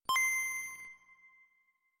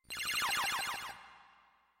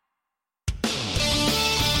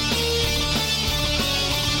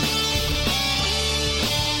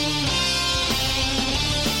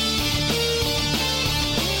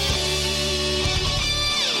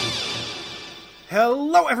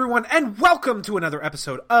Hello everyone, and welcome to another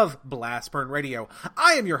episode of Blast Burn Radio.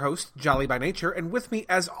 I am your host, Jolly by Nature, and with me,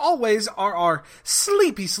 as always, are our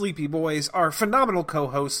sleepy boys, our phenomenal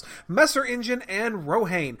co-hosts, Messer Engine and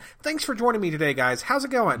Rohane. Thanks for joining me today, guys. How's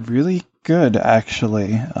it going? Really good,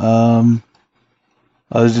 actually.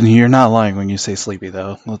 You're not lying when you say sleepy,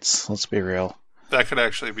 though. Let's be real. That could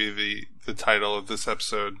actually be the title of this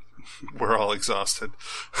episode. We're all exhausted.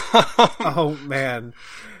 Oh man,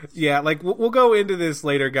 yeah. Like we'll go into this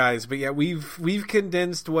later, guys. But yeah, we've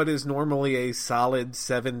condensed what is normally a solid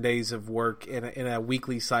 7 days of work in a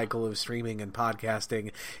weekly cycle of streaming and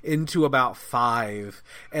podcasting into about 5,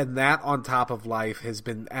 and that on top of life has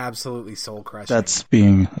been absolutely soul crushing. That's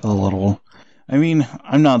being a little. I mean,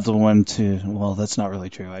 I'm not the one to. Well, that's not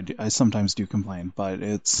really true. I sometimes do complain, but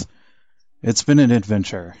it's been an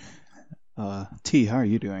adventure. T, how are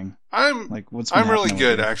you doing? I'm really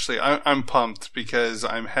good, actually. I'm pumped because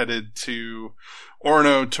I'm headed to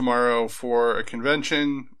Orno tomorrow for a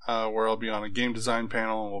convention where I'll be on a game design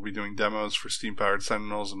panel and we'll be doing demos for Steam-Powered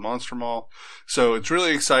Sentinels and Monster Mall. So it's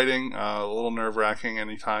really exciting, a little nerve-wracking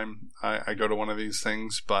anytime I go to one of these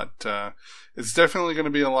things, but it's definitely going to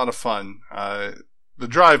be a lot of fun. The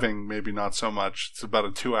driving, maybe not so much. It's about a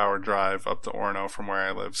 2-hour drive up to Orno from where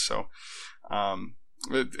I live, so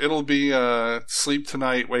it'll be sleep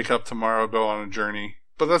tonight, wake up tomorrow, go on a journey.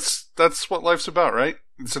 But that's what life's about, right?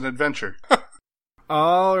 It's an adventure.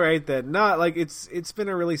 All right then. No, like it's been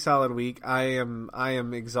a really solid week. I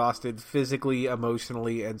am exhausted physically,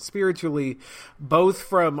 emotionally, and spiritually, both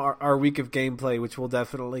from our week of gameplay, which we'll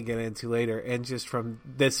definitely get into later, and just from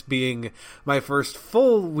this being my first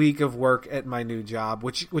full week of work at my new job,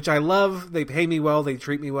 which I love. They pay me well, they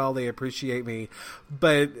treat me well, they appreciate me,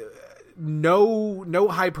 but no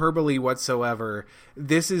hyperbole whatsoever.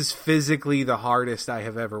 This is physically the hardest I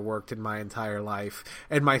have ever worked in my entire life,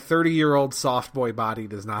 and my 30-year-old soft boy body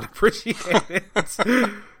does not appreciate it.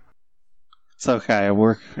 It's okay.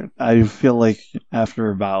 I feel like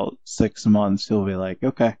after about 6 months, you'll be like,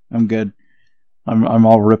 okay, I'm good. I'm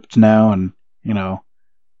all ripped now, and you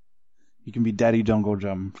can be Daddy Jungle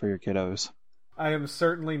Jum for your kiddos. I am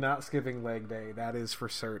certainly not skipping leg day. That is for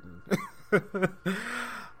certain.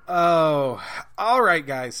 Oh, all right,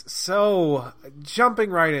 guys. So, jumping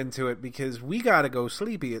right into it, because we got to go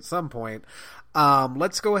sleepy at some point.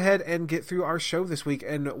 Let's go ahead and get through our show this week,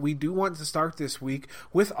 and we do want to start this week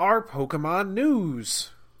with our Pokemon news.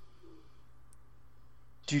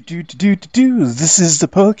 This is the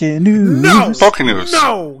Poke News. No! Poke News.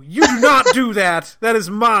 No! You do not do that! That is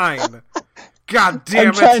mine! God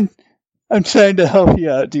damn it! I'm trying to help you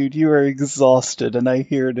out, dude. You are exhausted, and I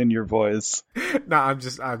hear it in your voice. No, I'm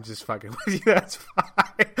just fucking with you. That's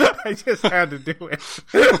fine. I just had to do it.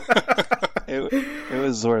 It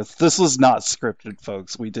was worth. This was not scripted,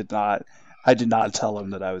 folks. I did not tell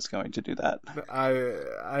him that I was going to do that.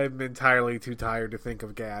 I'm entirely too tired to think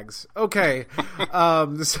of gags. Okay,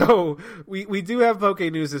 so we do have Poke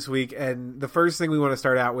News this week, and the first thing we want to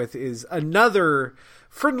start out with is another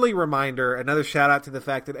friendly reminder, another shout out to the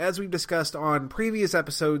fact that, as we've discussed on previous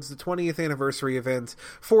episodes, the 20th anniversary event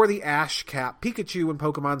for the Ash Cap Pikachu in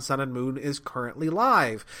Pokemon Sun and Moon is currently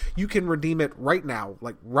live. You can redeem it right now,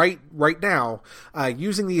 like right now,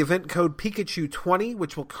 using the event code Pikachu20,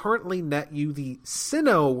 which will currently net you the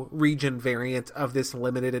Sinnoh region variant of this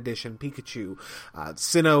limited edition Pikachu.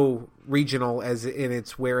 Sinnoh regional, as in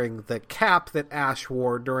it's wearing the cap that Ash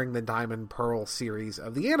wore during the Diamond Pearl series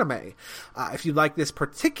of the anime. If you'd like this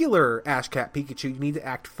particular Ash Cap Pikachu, you need to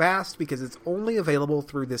act fast because it's only available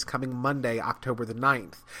through this coming Monday, October the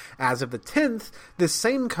 9th. As of the 10th, this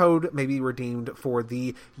same code may be redeemed for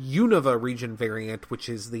the Unova region variant, which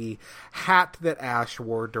is the hat that Ash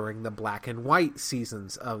wore during the Black and White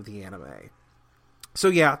seasons of the anime. So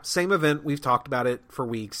yeah, same event. We've talked about it for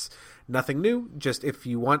weeks. Nothing new. Just if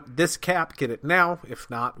you want this cap, get it now. If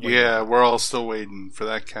not, wait. Yeah, we're all still waiting for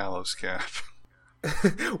that Kalos cap.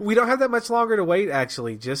 We don't have that much longer to wait,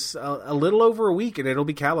 actually. Just a little over a week, and it'll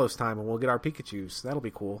be Kalos time, and we'll get our Pikachus. That'll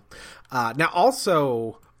be cool. Now,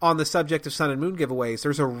 also, on the subject of Sun and Moon giveaways,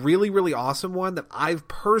 there's a really, really awesome one that I've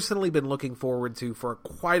personally been looking forward to for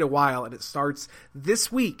quite a while, and it starts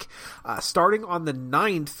this week. Starting on the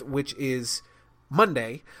 9th, which is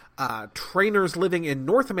Monday, Trainers living in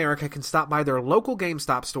North America can stop by their local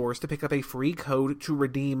GameStop stores to pick up a free code to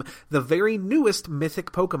redeem the very newest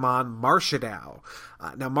mythic Pokemon, Marshadao.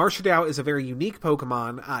 Now, Marshadao is a very unique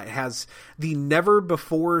Pokemon. It has the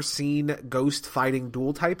never-before-seen ghost fighting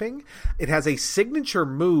dual typing. It has a signature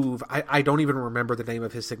move. I don't even remember the name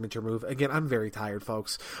of his signature move. Again, I'm very tired,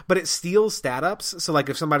 folks. But it steals stat ups. So, like,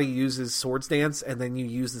 if somebody uses Swords Dance and then you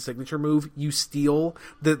use the signature move, you steal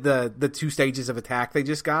the 2 stages of attack they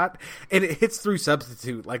just got. And it hits through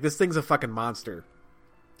Substitute. Like, this thing's a fucking monster.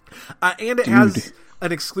 And it has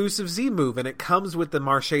an exclusive Z move, and it comes with the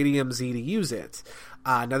Marshadium Z to use it.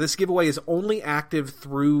 Now, this giveaway is only active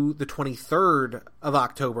through the 23rd of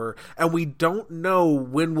October, and we don't know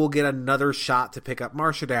when we'll get another shot to pick up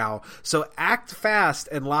Marshadao. So act fast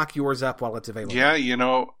and lock yours up while it's available.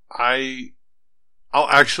 Yeah, I'll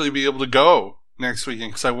actually be able to go next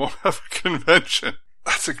weekend because I won't have a convention.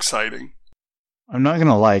 That's exciting. I'm not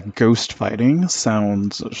gonna lie, ghost fighting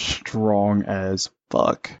sounds strong as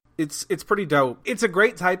fuck. It's pretty dope. It's a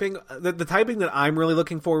great typing. The typing that I'm really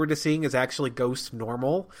looking forward to seeing is actually Ghost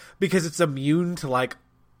Normal, because it's immune to, like,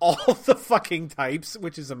 all the fucking types,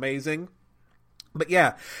 which is amazing. But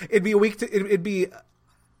yeah, it'd be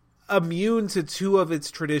immune to 2 of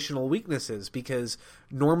its traditional weaknesses, because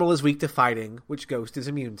Normal is weak to fighting, which Ghost is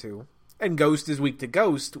immune to. And Ghost is weak to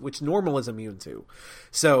Ghost, which Normal is immune to.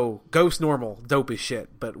 So, Ghost Normal, dope as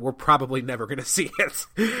shit, but we're probably never going to see it.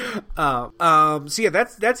 So yeah,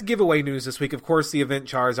 that's giveaway news this week. Of course, the event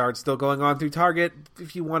Charizard's still going on through Target.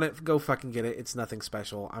 If you want it, go fucking get it. It's nothing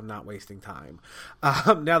special. I'm not wasting time.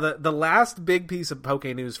 Now, the last big piece of Poke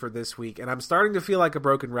news for this week, and I'm starting to feel like a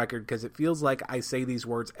broken record because it feels like I say these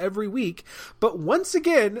words every week, but once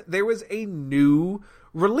again, there was a new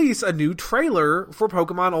trailer for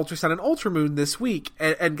Pokemon Ultra Sun and Ultra Moon this week.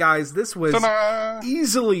 And guys, this was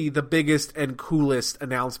easily the biggest and coolest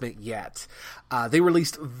announcement yet. They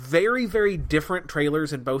released very, very different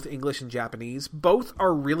trailers in both English and Japanese. Both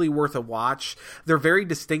are really worth a watch. They're very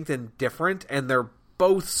distinct and different, and they're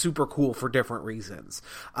both super cool for different reasons.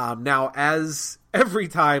 Now, as every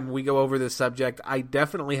time we go over this subject, I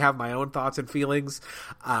definitely have my own thoughts and feelings,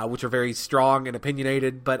 which are very strong and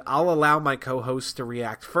opinionated, but I'll allow my co-hosts to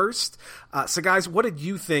react first. So guys, what did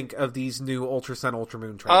you think of these new Ultra Sun, Ultra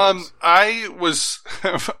Moon trailers? I was...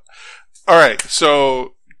 Alright,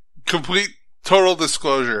 so total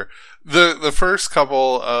disclosure. The first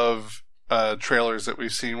couple of trailers that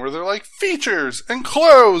we've seen where they're like features and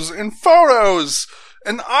clothes and photos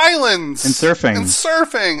and islands and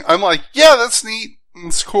surfing. I'm like, yeah, that's neat.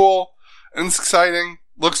 It's cool. And it's exciting.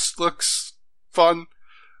 Looks fun.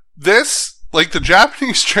 This, like the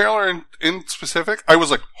Japanese trailer in specific, I was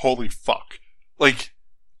like, holy fuck. Like,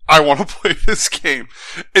 I want to play this game.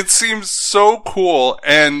 It seems so cool.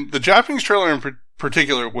 And the Japanese trailer in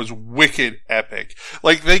particular was wicked epic.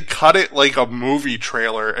 Like, they cut it like a movie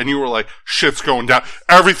trailer and you were like, shit's going down.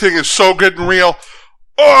 Everything is so good and real.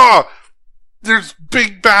 Oh! There's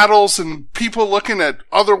big battles and people looking at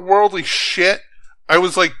otherworldly shit. I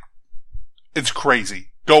was like, it's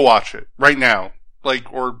crazy. Go watch it right now.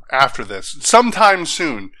 Like, or after this. Sometime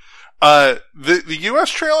soon. The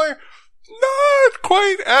US trailer, not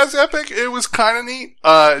quite as epic. It was kind of neat.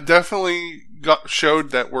 Definitely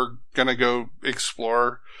showed that we're gonna go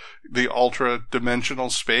explore the ultra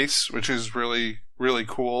dimensional space, which is really, really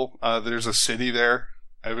cool. There's a city there,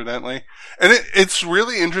 evidently. And it's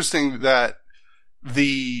really interesting that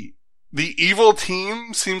the evil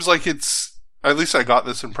team seems like it's, at least I got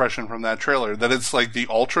this impression from that trailer, that it's like the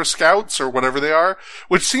Ultra Scouts or whatever they are,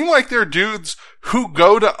 which seem like they're dudes who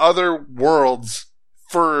go to other worlds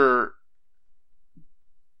to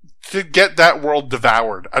get that world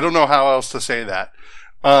devoured. I don't know how else to say that.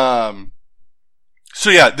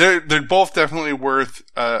 So yeah, they're both definitely worth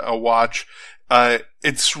a watch.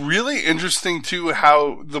 It's really interesting too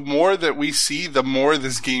how the more that we see, the more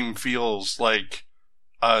this game feels like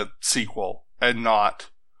a sequel and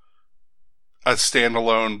not a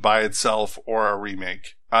standalone by itself or a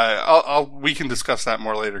remake. We can discuss that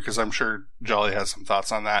more later because I'm sure Jolly has some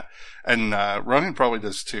thoughts on that. And, Ronan probably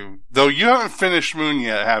does too. Though you haven't finished Moon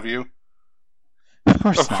yet, have you?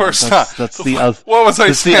 Of course not. That's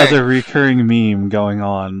the other recurring meme going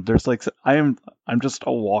on. There's like, I'm just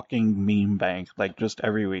a walking meme bank. Like, just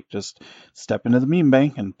every week, just step into the meme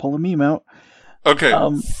bank and pull a meme out. Okay,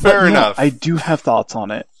 fair enough. I do have thoughts on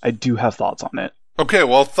it. Okay,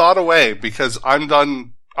 well, thought away, because I'm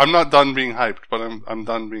done. I'm not done being hyped, but I'm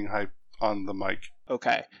done being hyped on the mic.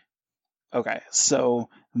 Okay. So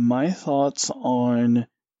my thoughts on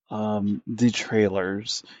the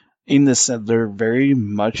trailers, in the sense they're very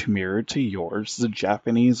much mirrored to yours. The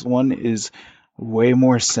Japanese one is way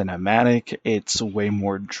more cinematic. It's way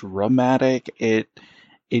more dramatic. It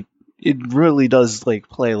really does like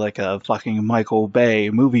play like a fucking Michael Bay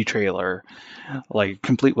movie trailer, like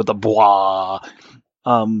complete with the blah.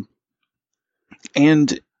 And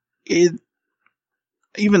it,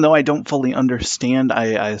 even though I don't fully understand,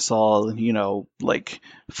 I saw, like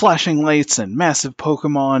flashing lights and massive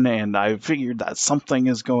Pokemon, and I figured that something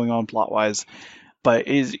is going on plot wise, but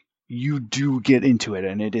you do get into it,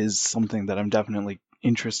 and it is something that I'm definitely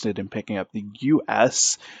interested in picking up. The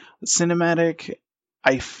US cinematic,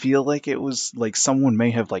 I feel like it was like someone may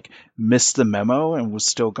have like missed the memo and was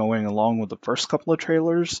still going along with the first couple of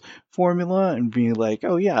trailers formula and be like,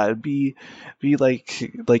 oh yeah, it'd be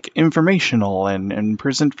like informational and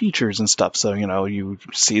present features and stuff. So, you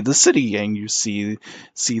see the city and you see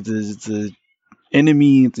the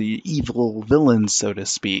enemy, the evil villains, so to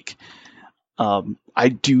speak. I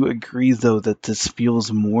do agree though that this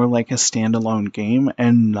feels more like a standalone game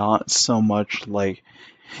and not so much like,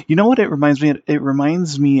 you know what it reminds me of? It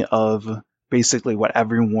reminds me of basically what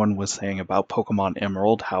everyone was saying about Pokemon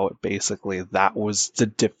Emerald, how it basically that was the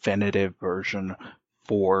definitive version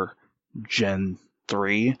for Gen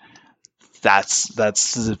 3. That's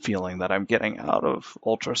the feeling that I'm getting out of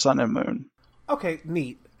Ultra Sun and Moon. Okay,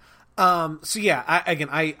 neat. So yeah,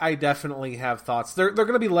 I definitely have thoughts. They're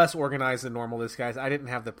going to be less organized than normal, this guys. I didn't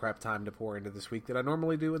have the prep time to pour into this week that I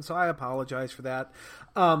normally do, and so I apologize for that.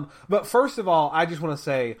 But first of all, I just want to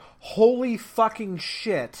say, holy fucking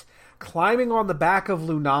shit, climbing on the back of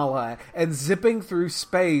Lunala and zipping through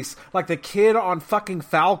space like the kid on fucking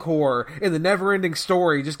Falcor in the Neverending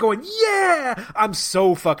Story, just going, yeah! I'm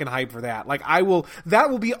so fucking hyped for that. Like, that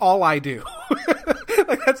will be all I do.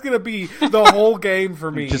 Like, that's gonna be the whole game for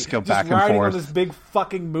me. Just go back and forth. Riding on this big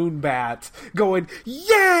fucking moon bat, going,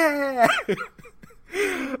 yeah!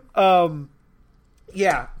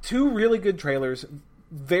 Yeah, two really good trailers.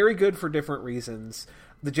 Very good for different reasons.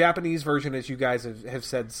 The Japanese version, as you guys have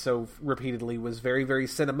said so repeatedly, was very, very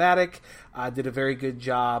cinematic. Did a very good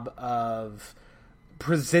job of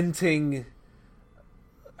presenting,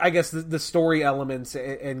 I guess, the story elements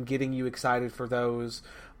and getting you excited for those.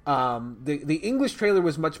 The English trailer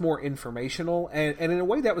was much more informational, and in a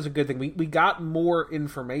way that was a good thing. We got more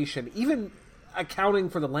information, even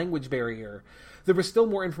accounting for the language barrier. There was still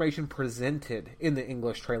more information presented in the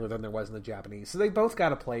English trailer than there was in the Japanese. So they both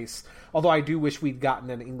got a place, although I do wish we'd gotten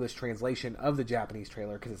an English translation of the Japanese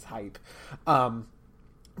trailer because it's hype.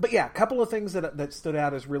 But yeah, a couple of things that stood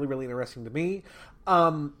out as really, really interesting to me.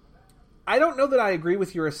 I don't know that I agree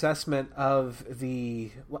with your assessment of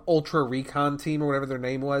the Ultra Recon team or whatever their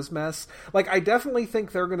name was, Mess. Like, I definitely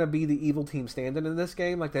think they're going to be the evil team stand-in in this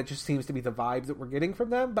game. Like, that just seems to be the vibe that we're getting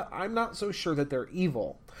from them, but I'm not so sure that they're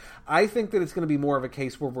evil. I think that it's going to be more of a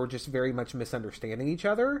case where we're just very much misunderstanding each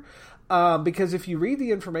other. Because if you read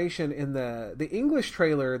the information in the English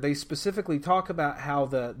trailer, they specifically talk about how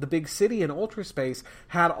the big city in Ultra Space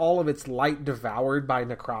had all of its light devoured by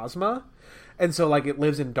Necrozma. And so, like, it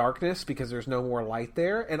lives in darkness because there's no more light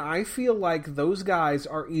there. And I feel like those guys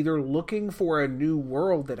are either looking for a new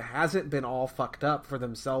world that hasn't been all fucked up for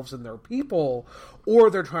themselves and their people,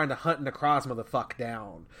 or they're trying to hunt Necrozma the fuck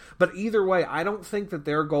down. But either way, I don't think that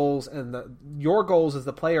their goals and your goals as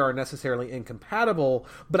the player are necessarily incompatible,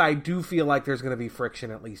 but I do feel like there's going to be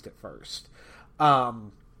friction, at least at first.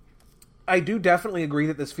 I do definitely agree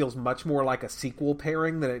that this feels much more like a sequel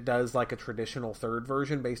pairing than it does like a traditional third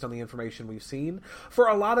version based on the information we've seen, for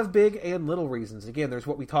a lot of big and little reasons. Again, there's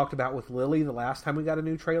what we talked about with Lily the last time we got a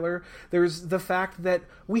new trailer. There's the fact that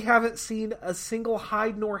we haven't seen a single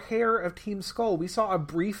hide nor hair of Team Skull. We saw a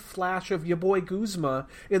brief flash of your boy Guzma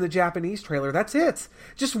in the Japanese trailer. That's it.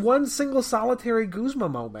 Just one single solitary Guzma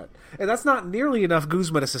moment. And that's not nearly enough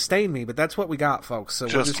Guzma to sustain me, but that's what we got, folks. So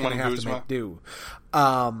we're just going to have to make do.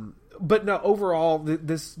 But no, overall,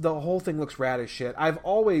 the whole thing looks rad as shit. I've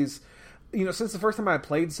always, since the first time I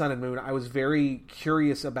played Sun and Moon, I was very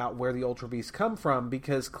curious about where the Ultra Beasts come from,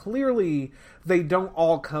 because clearly they don't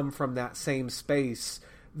all come from that same space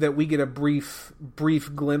that we get a brief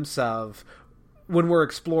glimpse of when we're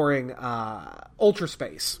exploring Ultra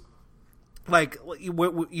Space. Like,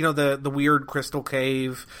 the weird crystal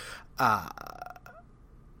cave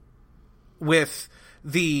with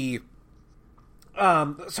the...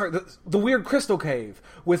 the weird crystal cave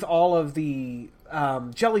with all of the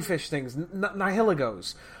jellyfish things,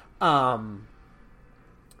 Nihilogos.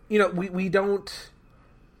 We don't...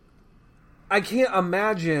 I can't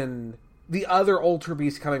imagine the other Ultra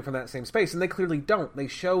Beasts coming from that same space, and they clearly don't. They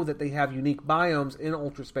show that they have unique biomes in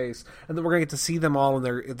Ultra Space, and then we're going to get to see them all in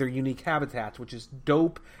their unique habitats, which is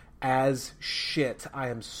dope as shit. I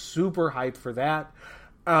am super hyped for that.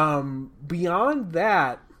 Beyond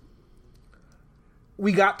that,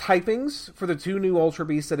 we got typings for the 2 new Ultra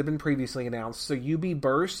Beasts that have been previously announced. So UB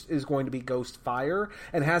Burst is going to be Ghost Fire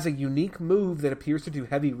and has a unique move that appears to do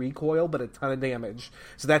heavy recoil but a ton of damage.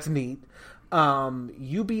 So that's neat.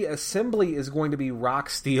 UB Assembly is going to be Rock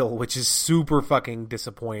Steel, which is super fucking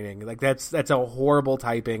disappointing. Like that's a horrible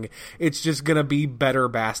typing. It's just gonna be better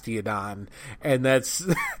Bastiodon, and that's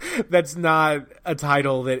not a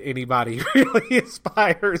title that anybody really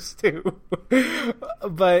aspires to.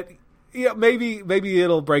 But yeah, maybe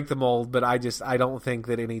it'll break the mold, but I don't think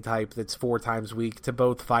that any type that's 4 times weak to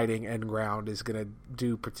both fighting and ground is going to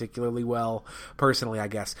do particularly well, personally, I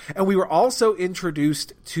guess. And we were also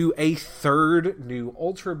introduced to a 3rd new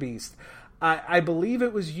Ultra Beast. I believe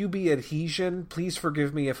it was UB Adhesion. Please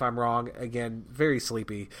forgive me if I'm wrong. Again, very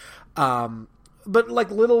sleepy. But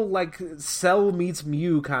little Cell meets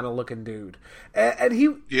Mew kind of looking dude. And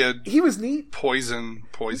he was neat. Poison.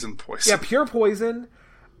 Yeah, pure poison.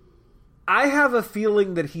 I have a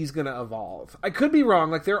feeling that he's going to evolve. I could be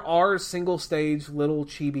wrong. There are single-stage little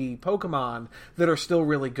chibi Pokemon that are still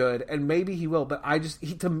really good, and maybe he will, but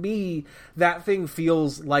to me, that thing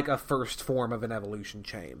feels like a first form of an evolution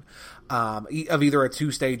chain, of either a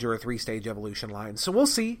 2-stage or a 3-stage evolution line. So we'll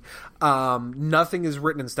see. Nothing is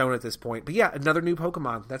written in stone at this point, but yeah, another new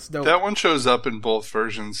Pokemon. That's dope. That one shows up in both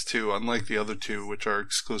versions, too, unlike the other 2, which are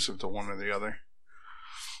exclusive to one or the other.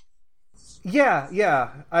 Yeah.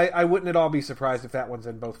 I wouldn't at all be surprised if that one's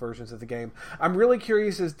in both versions of the game. I'm really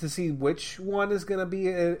curious as to see which one is going to be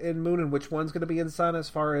in Moon and which one's going to be in Sun as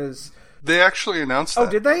far as... They actually announced that. Oh,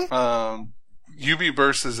 did they? UB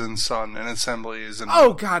Burst is in Sun and Assembly is in...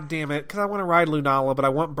 Oh, god damn it. Because I want to ride Lunala, but I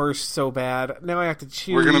want Burst so bad. Now I have to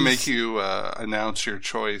choose... We're going to make you announce your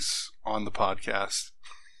choice on the podcast.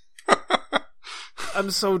 I'm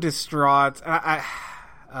so distraught.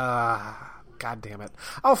 God damn it.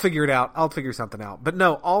 I'll figure it out. I'll figure something out. But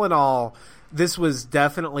no, all in all, this was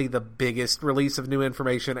definitely the biggest release of new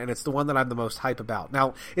information, and it's the one that I'm the most hype about.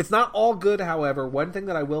 Now, it's not all good, however. One thing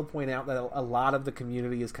that I will point out that a lot of the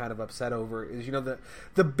community is kind of upset over is,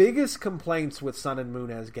 the biggest complaints with Sun and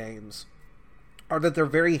Moon as games are that they're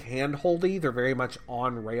very hand-holdy. They're very much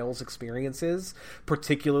on-rails experiences,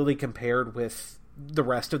 particularly compared with the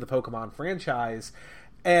rest of the Pokemon franchise.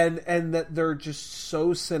 And that they're just so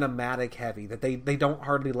cinematic heavy that they don't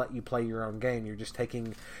hardly let you play your own game. You're just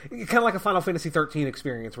taking... kind of like a Final Fantasy 13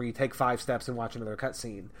 experience where you take 5 steps and watch another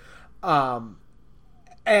cutscene.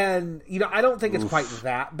 And, I don't think it's quite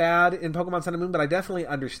that bad in Pokemon Sun and Moon, but I definitely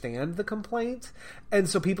understand the complaint. And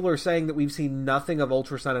so people are saying that we've seen nothing of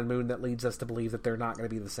Ultra Sun and Moon that leads us to believe that they're not going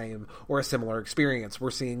to be the same or a similar experience.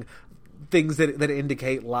 We're seeing things that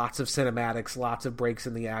indicate lots of cinematics, lots of breaks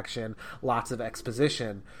in the action, lots of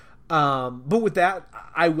exposition. But with that,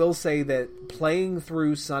 I will say that playing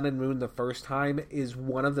through Sun and Moon the first time is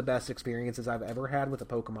one of the best experiences I've ever had with a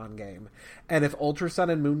Pokemon game. And if Ultra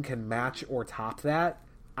Sun and Moon can match or top that,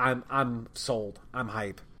 I'm sold. I'm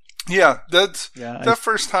hype. Yeah, that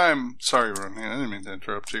first time... Sorry, Ron, I didn't mean to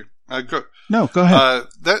interrupt you. No, go ahead.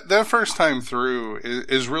 That first time through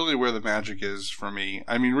is really where the magic is for me.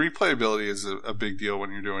 I mean, replayability is a big deal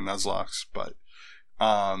when you're doing Nuzlocke, but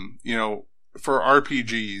for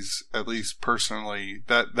RPGs, at least personally,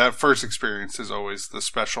 that first experience is always the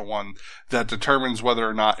special one that determines whether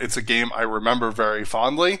or not it's a game I remember very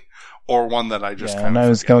fondly or one that I just kind of. And I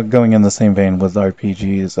was going in the same vein with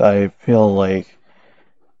RPGs. I feel like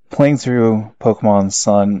playing through Pokemon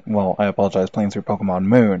Sun, playing through Pokemon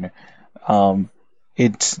Moon,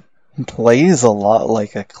 it plays a lot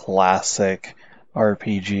like a classic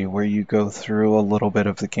RPG where you go through a little bit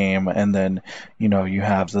of the game and then, you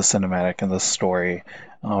have the cinematic and the story.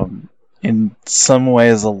 In some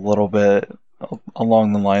ways a little bit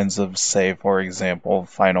along the lines of, say, for example,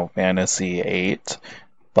 Final Fantasy VIII,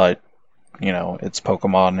 but, it's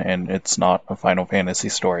Pokemon and it's not a Final Fantasy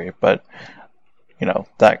story, but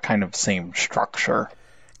that kind of same structure.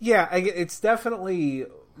 Yeah, it's definitely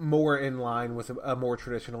more in line with a more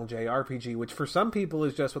traditional JRPG, which for some people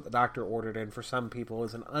is just what the doctor ordered, and for some people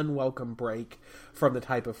is an unwelcome break from the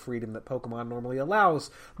type of freedom that Pokemon normally allows.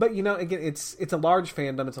 But, again, it's a large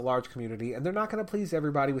fandom, it's a large community, and they're not going to please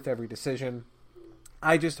everybody with every decision.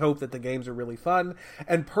 I just hope that the games are really fun,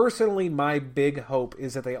 and personally, my big hope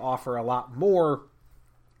is that they offer a lot more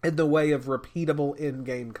in the way of repeatable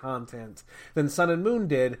in-game content than Sun and Moon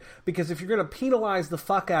did, because if you're going to penalize the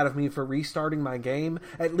fuck out of me for restarting my game,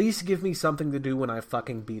 at least give me something to do when I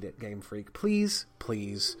fucking beat it, Game Freak. Please,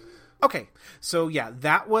 please, Okay, so yeah,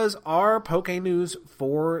 that was our Poke News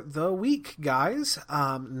for the week, guys.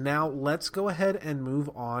 Now let's go ahead and move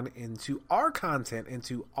on into our content,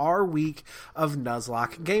 into our week of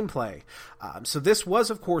Nuzlocke gameplay. So this was,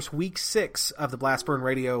 of course, week 6 of the Blastburn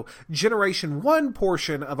Radio Generation 1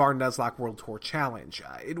 portion of our Nuzlocke World Tour Challenge.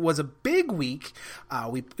 It was a big week.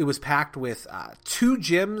 It was packed with 2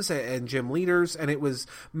 gyms and gym leaders, and it was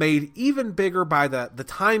made even bigger by the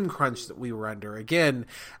time crunch that we were under. Again,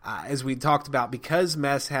 as we talked about, because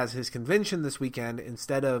Mess has his convention this weekend,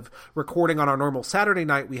 instead of recording on our normal Saturday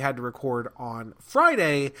night, we had to record on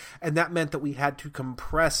Friday, and that meant that we had to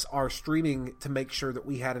compress our streaming to make sure that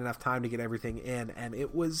we had enough time to get everything in, and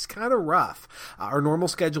it was kind of rough. Our normal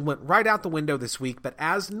schedule went right out the window this week, but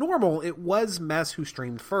as normal, it was Mess who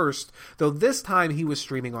streamed first, though this time he was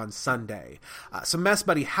streaming on Sunday. So Mess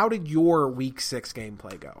Buddy, how did your week 6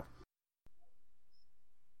 gameplay go?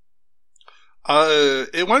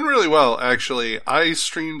 It went really well, actually. I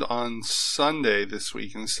streamed on Sunday this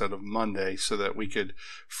week instead of Monday so that we could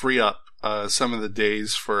free up some of the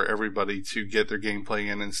days for everybody to get their gameplay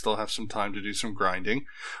in and still have some time to do some grinding.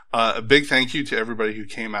 A big thank you to everybody who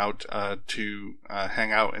came out to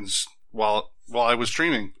hang out and while I was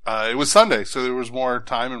streaming. It was Sunday, so there was more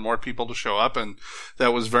time and more people to show up, and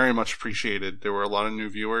that was very much appreciated. There were a lot of new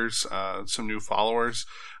viewers, some new followers,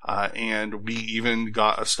 and we even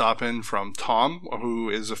got a stop in from Tom, who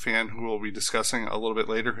is a fan who we'll be discussing a little bit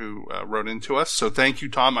later, who wrote into us. So thank you,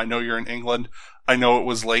 Tom. I know you're in England. I know it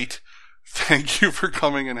was late. Thank you for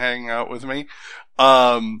coming and hanging out with me.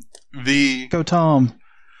 Go Tom.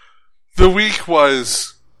 The week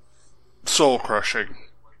was soul crushing.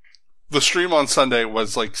 The stream on Sunday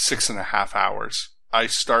was like 6.5 hours. I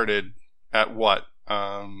started at what? 6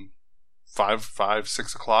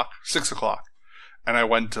 o'clock? 6 o'clock. And I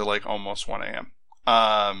went to like almost 1 a.m.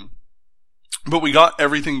 But we got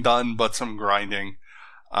everything done but some grinding,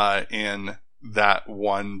 in that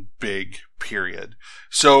one big period.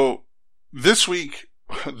 So this week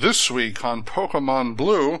on Pokemon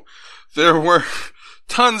Blue, there were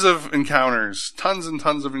tons and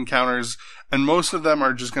tons of encounters, and most of them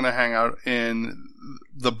are just going to hang out in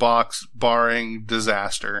the box, barring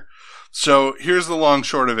disaster. So here's the long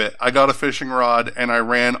short of it. I got a fishing rod and I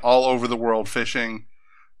ran all over the world fishing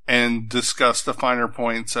and discussed the finer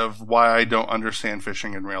points of why I don't understand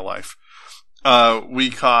fishing in real life. We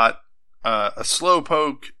caught a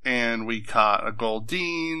slowpoke, and we caught a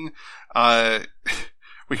Goldeen.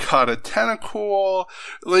 We caught a Tentacool.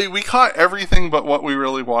 We caught everything but what we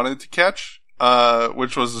really wanted to catch,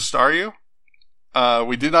 which was the Staryu.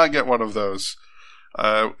 We did not get one of those.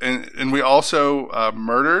 And we also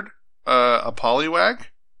murdered a Poliwag,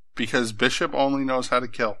 because Bishop only knows how to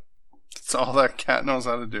kill. That's all that cat knows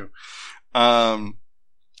how to do.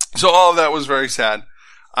 So all of that was very sad.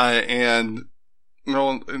 And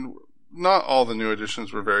not all the new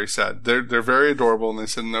additions were very sad. They're very adorable, and they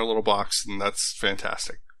sit in their little box, and that's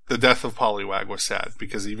fantastic. The death of Poliwag was sad,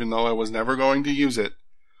 because even though I was never going to use it,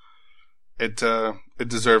 it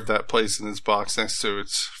deserved that place in its box next to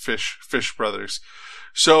its fish brothers.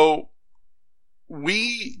 So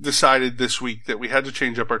we decided this week that we had to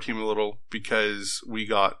change up our team a little, because we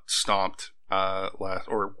got stomped I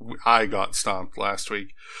got stomped last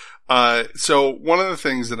week. So one of the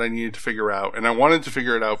things that I needed to figure out, and I wanted to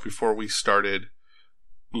figure it out before we started,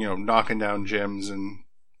 knocking down gyms and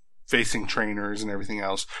facing trainers and everything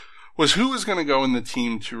else, was who was going to go in the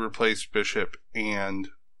team to replace Bishop and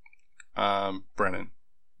Brennan.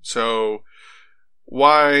 So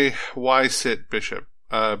why sit Bishop?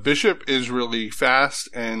 Bishop is really fast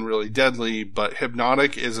and really deadly, but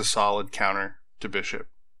Hypnotic is a solid counter to Bishop.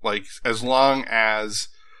 Like, as long as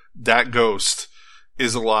that ghost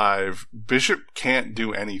is alive, Bishop can't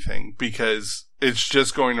do anything, because it's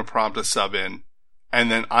just going to prompt a sub in, and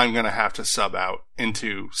then I'm going to have to sub out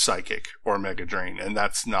into Psychic or Mega Drain, and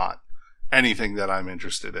that's not anything that I'm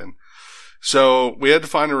interested in. So we had to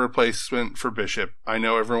find a replacement for Bishop. I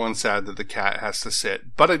know everyone's sad that the cat has to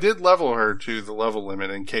sit, but I did level her to the level limit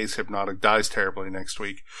in case Hypnotic dies terribly next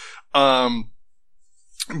week.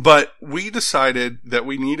 But we decided that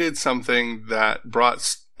we needed something that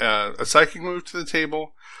brought a Psychic move to the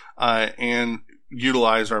table, and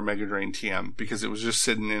utilized our Mega Drain TM, because it was just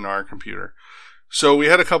sitting in our computer. So we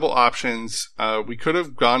had a couple options. We could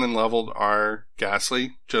have gone and leveled our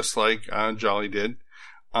Ghastly, just like Jolly did.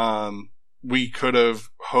 We could have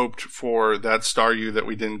hoped for that Staryu that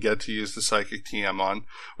we didn't get to use the Psychic TM on.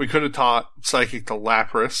 We could have taught Psychic to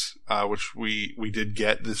Lapras, which we did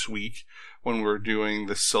get this week when we were doing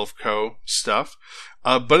the Silph stuff.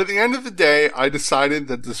 But at the end of the day, I decided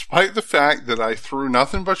that despite the fact that I threw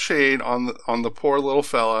nothing but shade on the poor little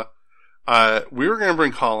fella, we were going to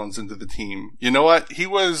bring Collins into the team. You know what? He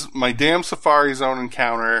was my damn Safari Zone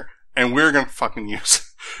encounter, and we were going to fucking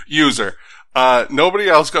use her. Nobody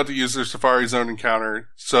else got to use their Safari Zone encounter,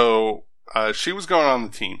 so she was going on the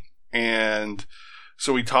team. And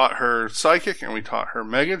so we taught her Psychic, and we taught her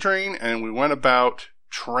Mega Drain, and we went about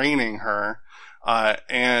training her.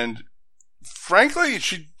 And frankly,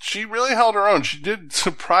 she really held her own. She did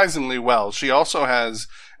surprisingly well. She also has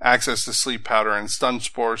access to Sleep Powder and Stun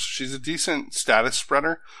Spore. She's a decent status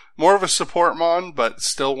spreader. More of a support mon, but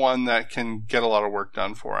still one that can get a lot of work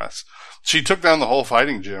done for us. She took down the whole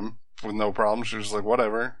fighting gym with no problem. She was like,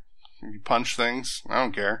 whatever. You punch things. I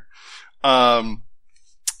don't care.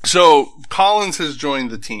 So Collins has joined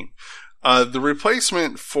the team. The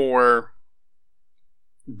replacement for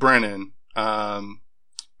Brennan,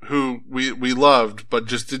 who we loved, but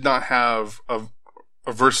just did not have a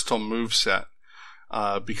versatile move set,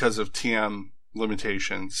 because of TM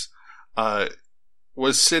limitations,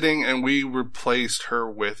 was sitting, and we replaced her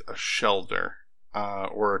with a Shelder,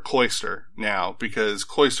 or a Cloyster now, because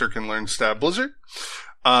Cloyster can learn Stab Blizzard,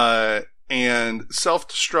 and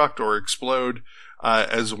Self-Destruct or Explode,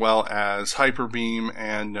 as well as Hyper Beam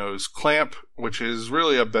and Nose Clamp, which is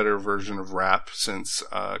really a better version of Wrap, since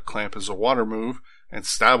Clamp is a water move and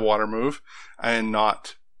Stab water move, and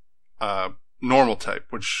not normal type,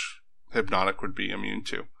 which Hypnotic would be immune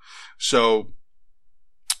to. So,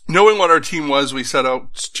 knowing what our team was, we set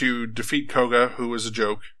out to defeat Koga, who was a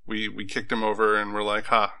joke. We kicked him over and we're like,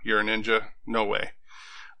 you're a ninja? No way.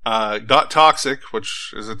 Got Toxic,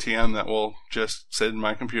 which is a TM that will just sit in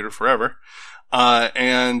my computer forever.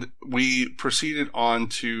 And we proceeded on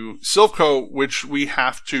to Silphco, which we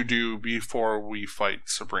have to do before we fight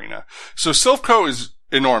Sabrina. So Silphco is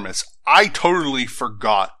enormous. I totally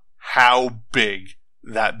forgot how big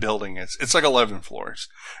that building is. It's like 11 floors.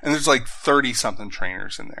 And there's like 30 something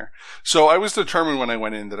trainers in there. So I was determined when I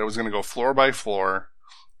went in that I was going to go floor by floor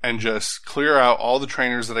and just clear out all the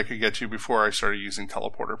trainers that I could get to before I started using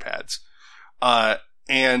teleporter pads.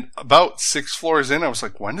 And about 6 floors in, I was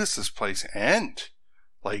like, when does this place end?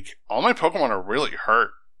 Like, all my Pokemon are really hurt,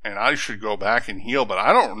 and I should go back and heal, but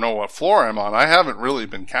I don't know what floor I'm on. I haven't really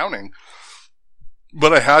been counting.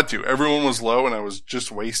 But I had to. Everyone was low, and I was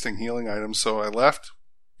just wasting healing items, so I left,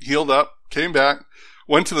 healed up, came back,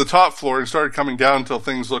 went to the top floor, and started coming down until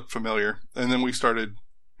things looked familiar. And then we started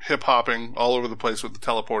hip-hopping all over the place with the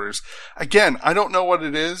teleporters. Again, I don't know what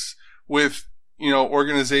it is with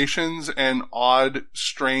organizations and odd,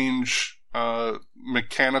 strange,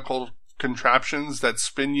 mechanical contraptions that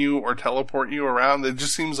spin you or teleport you around. It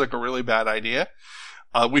just seems like a really bad idea.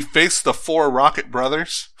 We faced the 4 Rocket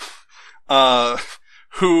Brothers,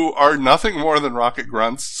 who are nothing more than Rocket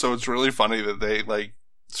Grunts. So it's really funny that they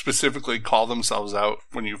specifically call themselves out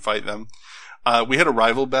when you fight them. We had a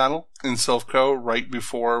rival battle in Silphco right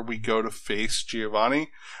before we go to face Giovanni.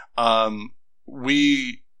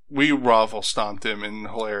 We raffle stomped him in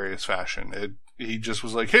hilarious fashion. He just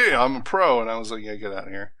was like, hey, I'm a pro. And I was like, yeah, get out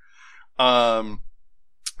of here.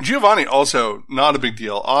 Giovanni also, not a big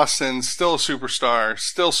deal. Austin, still a superstar,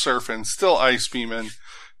 still surfing, still ice beaming,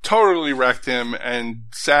 totally wrecked him, and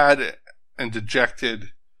sad and dejected,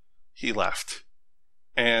 he left.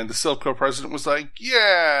 And the Silphco president was like,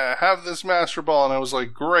 yeah, have this Master Ball. And I was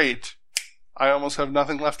like, great. I almost have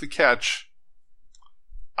nothing left to catch.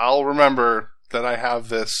 I'll remember that I have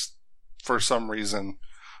this for some reason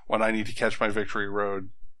when I need to catch my Victory Road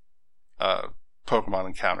Pokemon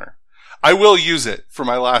encounter. I will use it for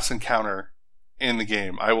my last encounter in the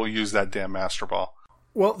game. I will use that damn Master Ball.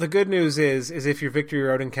 Well, the good news is if your Victory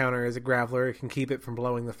Road encounter is a Graveler, it can keep it from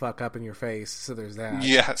blowing the fuck up in your face. So there's that.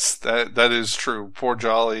 Yes, that is true. Poor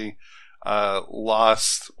Jolly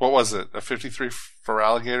lost, what was it, a 53 for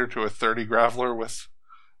Alligator to a 30 Graveler with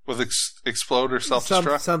Explode or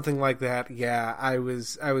Self-Destruct? Something like that, yeah. I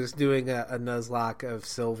was doing a Nuzlocke of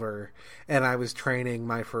Silver, and I was training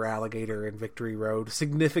my Feraligatr in Victory Road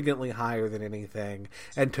significantly higher than anything,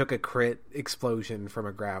 and took a crit explosion from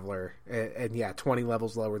a Graveler. And yeah, 20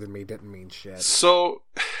 levels lower than me didn't mean shit. So,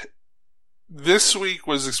 this week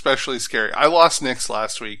was especially scary. I lost Nyx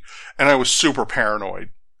last week, and I was super paranoid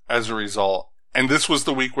as a result. And this was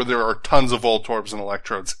the week where there are tons of Voltorbs and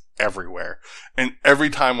Electrodes everywhere. And every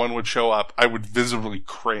time one would show up, I would visibly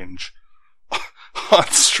cringe on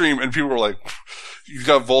stream. And people were like, you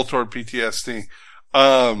got Voltorb PTSD.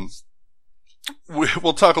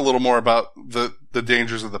 We'll talk a little more about the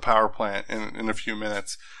dangers of the power plant in a few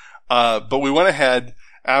minutes. But we went ahead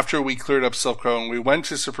after we cleared up Silphco and we went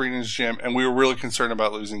to Sabrina's gym, and we were really concerned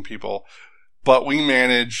about losing people. but we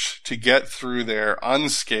managed to get through there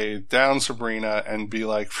unscathed, down Sabrina, and be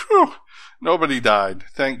like, phew, nobody died.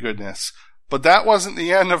 Thank goodness. But that wasn't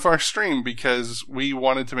the end of our stream, because we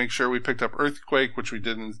wanted to make sure we picked up Earthquake, which we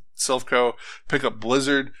did in Silphco, pick up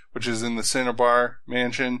Blizzard, which is in the Cinnabar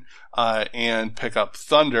mansion, and pick up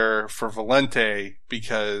Thunder for Valente,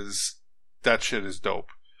 because that shit is dope.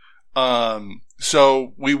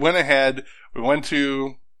 So we went ahead, we went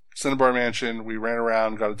to Cinnabar Mansion, we ran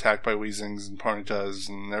around, got attacked by Weezings and Ponytas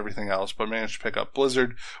and everything else, but managed to pick up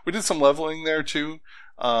Blizzard. We did some leveling there too,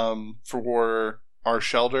 for our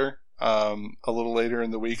shelter. A little later in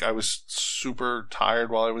the week. I was super tired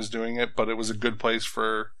while I was doing it, but it was a good place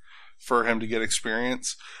for him to get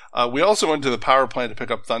experience. We also went to the power plant to pick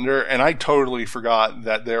up Thunder, and I totally forgot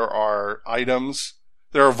that there are items.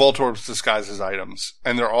 There are Voltorbs disguised as items,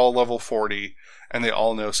 and they're all level 40, and they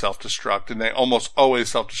all know self-destruct, and they almost always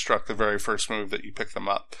self-destruct the very first move that you pick them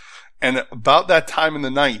up. And about that time in the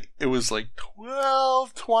night, it was like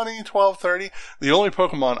 12:20, 12:30. The only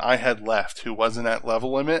Pokemon I had left who wasn't at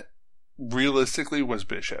level limit, realistically, was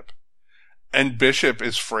Bishop. And Bishop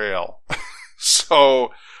is frail.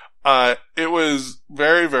 So, it was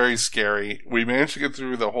very, very scary. We managed to get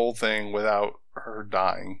through the whole thing without her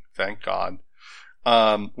dying. Thank God.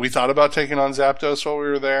 We thought about taking on Zapdos while we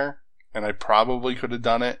were there, and I probably could have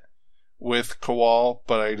done it with Kowal,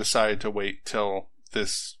 but I decided to wait till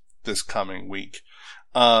this coming week.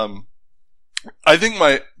 I think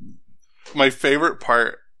my favorite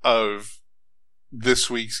part of this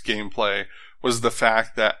week's gameplay was the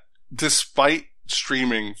fact that despite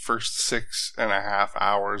streaming for 6.5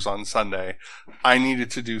 hours on Sunday, I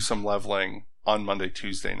needed to do some leveling on Monday,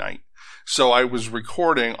 Tuesday night. So I was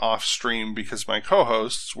recording off stream because my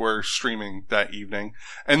co-hosts were streaming that evening,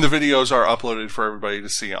 and the videos are uploaded for everybody to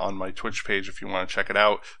see on my Twitch page if you want to check it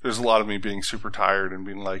out. There's a lot of me being super tired and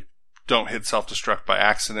being like, don't hit self-destruct by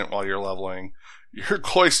accident while you're leveling your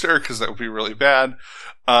Cloyster, because that would be really bad.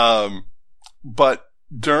 But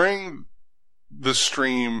during the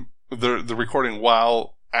stream, the recording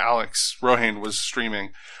while Alex Rohane was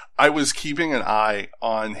streaming, I was keeping an eye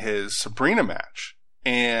on his Sabrina match,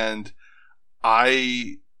 and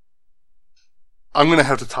I'm going to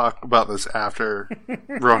have to talk about this after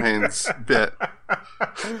Rohane's bit,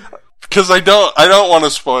 because I don't want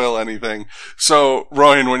to spoil anything. So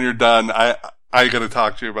Rohane, when you're done, I got to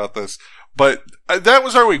talk to you about this. But that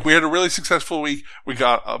was our week. We had a really successful week. We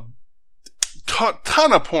got a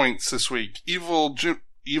ton of points this week. Evil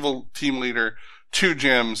team leader, 2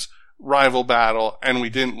 gyms, rival battle, and we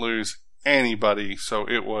didn't lose anybody, so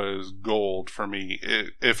it was gold for me,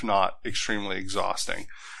 if not extremely exhausting.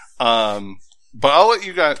 But I'll let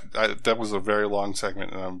you guys, that was a very long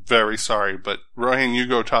segment, and I'm very sorry, but Rohane, you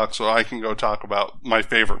go talk so I can go talk about my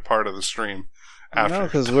favorite part of the stream after. No,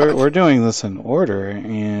 because we're doing this in order,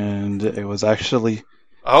 and it was actually...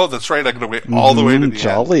 Oh, that's right, I'm going to wait all the way to the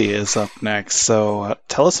Jolly end. is up next, so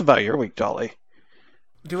tell us about your week, Jolly.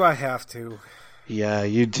 Do I have to? Yeah,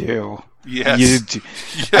 you do. Yes. You do.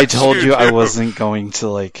 Yes, I told you I wasn't going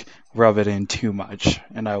to, rub it in too much,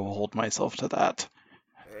 and I will hold myself to that.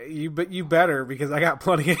 But you better, because I got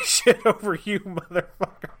plenty of shit over you,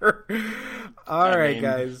 motherfucker. All right,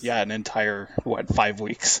 guys. Yeah, an entire, 5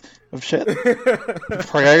 weeks of shit?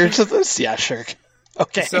 Prior to this? Yeah, sure.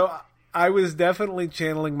 Okay. So, I was definitely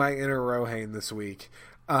channeling my inner Rohane this week.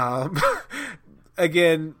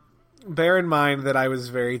 Again, bear in mind that I was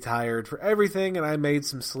very tired for everything, and I made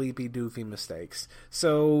some sleepy, doofy mistakes.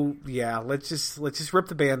 So yeah, let's just rip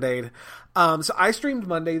the Band-Aid. So I streamed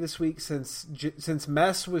Monday this week since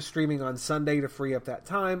Mess was streaming on Sunday to free up that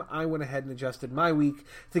time. I went ahead and adjusted my week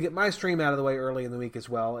to get my stream out of the way early in the week as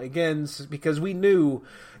well. Again, because we knew,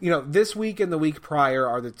 this week and the week prior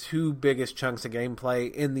are the 2 biggest chunks of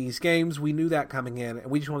gameplay in these games. We knew that coming in, and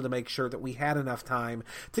we just wanted to make sure that we had enough time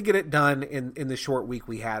to get it done in the short week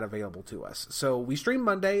we had available to us. So we streamed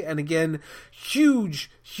Monday, and again, huge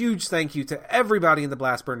thank you to everybody in the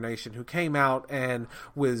Blastburn Nation who came out and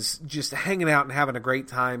was just hanging out and having a great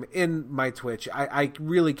time in my Twitch. I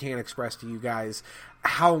really can't express to you guys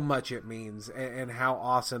how much it means and how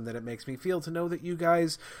awesome that it makes me feel to know that you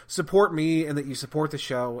guys support me and that you support the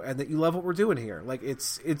show and that you love what we're doing here.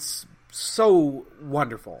 It's so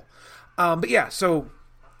wonderful. But yeah, so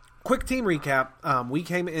quick team recap. We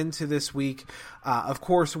came into this week, of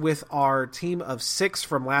course, with our team of 6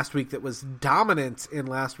 from last week that was dominant in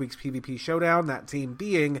last week's PvP Showdown. That team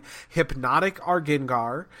being Hypnotic, our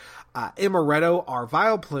Gengar, Amaretto, our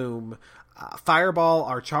Vileplume, Fireball,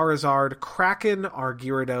 our Charizard, Kraken, our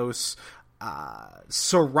Gyarados,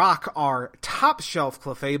 Sirach, our top shelf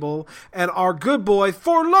Clefable, and our good boy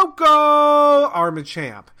Forloco, our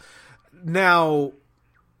Machamp. Now,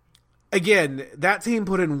 again, that team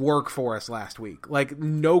put in work for us last week. Like,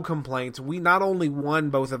 no complaints. We not only won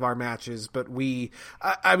both of our matches, but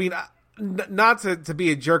not to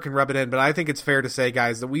be a jerk and rub it in, but I think it's fair to say,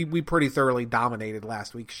 guys, that we pretty thoroughly dominated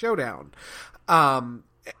last week's showdown. And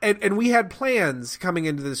we had plans coming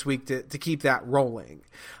into this week to keep that rolling.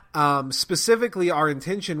 Specifically, our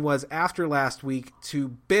intention was after last week to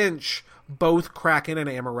bench both Kraken and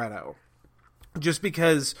Amaretto. Just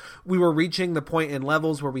because we were reaching the point in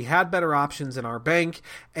levels where we had better options in our bank,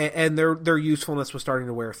 and their usefulness was starting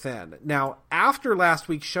to wear thin. Now, after last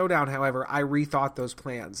week's showdown, however, I rethought those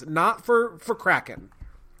plans. Not for Kraken.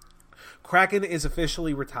 Kraken is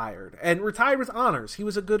officially retired, and retired with honors. He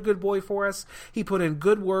was a good boy for us. He put in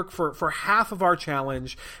good work for half of our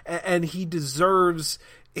challenge, and he deserves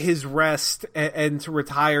his rest and to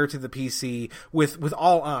retire to the PC with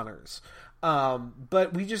all honors.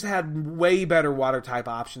 But we just had way better water type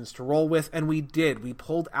options to roll with, and we did. We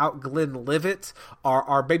pulled out Glenlivet,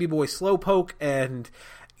 our baby boy Slowpoke, and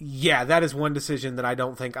yeah, that is one decision that I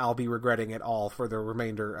don't think I'll be regretting at all for the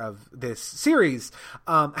remainder of this series.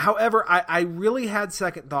 However, I really had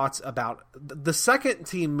second thoughts about the second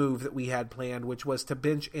team move that we had planned, which was to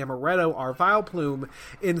bench Amaretto, our Vileplume,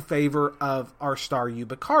 in favor of our Staryu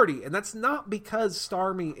Bacardi. And that's not because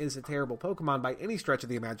Starmie is a terrible Pokemon by any stretch of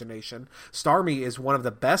the imagination. Starmie is one of the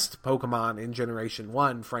best Pokemon in Generation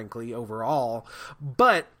 1, frankly, overall.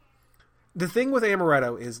 But the thing with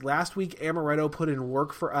Amaretto is last week Amaretto put in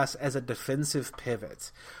work for us as a defensive pivot.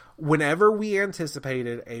 Whenever we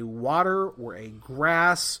anticipated a water or a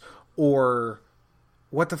grass or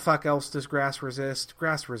what the fuck else does grass resist?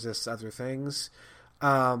 Grass resists other things.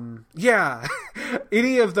 Yeah,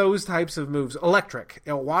 any of those types of moves, electric,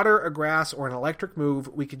 a water, a grass, or an electric move,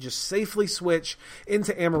 we could just safely switch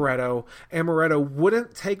into Amaretto. Amaretto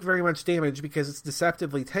wouldn't take very much damage because it's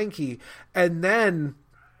deceptively tanky, and then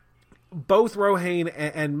both Rohain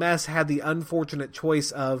and Mess had the unfortunate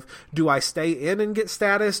choice of, do I stay in and get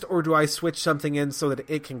statused, or do I switch something in so that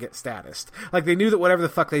it can get statused? Like, they knew that whatever the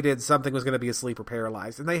fuck they did, something was going to be asleep or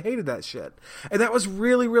paralyzed, and they hated that shit. And that was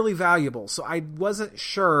really, really valuable, so I wasn't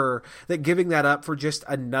sure that giving that up for just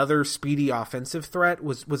another speedy offensive threat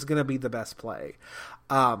was going to be the best play.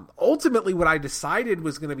 Ultimately, what I decided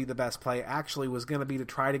was going to be the best play actually was going to be to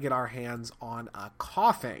try to get our hands on a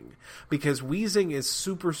Coughing, because Weezing is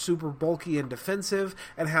super, super bulky and defensive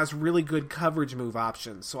and has really good coverage move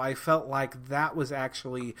options. So I felt like that was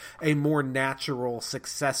actually a more natural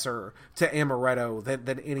successor to Amaretto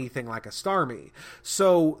than anything like a Starmie.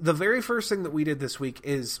 So the very first thing that we did this week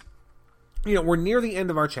is, you know, we're near the end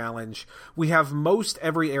of our challenge. We have most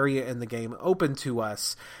every area in the game open to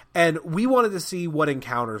us, and we wanted to see what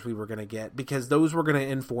encounters we were going to get, because those were going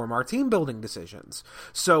to inform our team building decisions.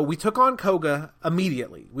 So we took on Koga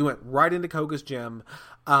immediately. We went right into Koga's gym,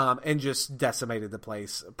 and just decimated the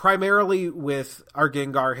place. Primarily with our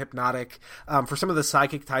Gengar Hypnotic. For some of the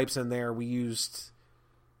psychic types in there, we used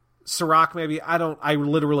Sirach, maybe. I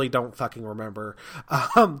literally don't fucking remember.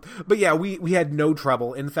 But yeah, we had no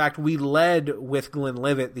trouble. In fact, we led with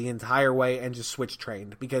Glenlivet the entire way and just switch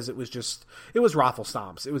trained, because it was Raffle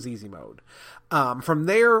Stomps. It was easy mode. From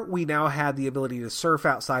there, we now had the ability to surf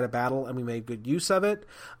outside of battle, and we made good use of it.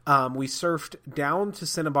 We surfed down to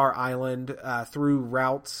Cinnabar Island, through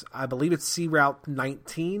route, I believe it's C Route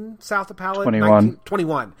 19 south of Pallet.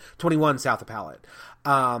 21 south of Pallet.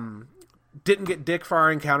 Didn't get dick for our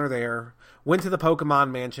encounter there. Went to the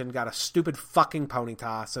Pokemon Mansion, got a stupid fucking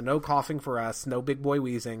Ponyta, so no Coughing for us, no big boy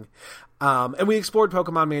Weezing. And we explored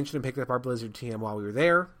Pokemon Mansion and picked up our Blizzard TM while we were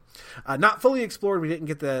there. Not fully explored, we didn't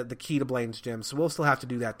get the key to Blaine's gym, so we'll still have to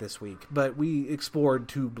do that this week. But we explored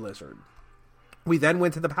to Blizzard. We then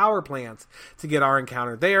went to the power plant to get our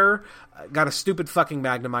encounter there. Got a stupid fucking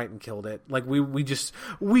Magnemite and killed it. Like, we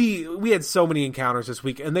had so many encounters this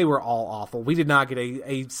week, and they were all awful. We did not get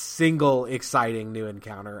a single exciting new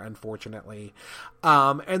encounter, unfortunately.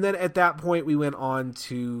 And then at that point, we went on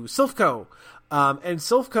to Silphco. And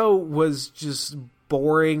Silphco was just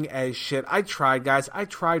boring as shit. I tried, guys. I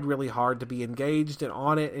tried really hard to be engaged and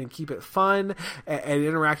on it and keep it fun and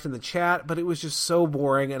interact in the chat, but it was just so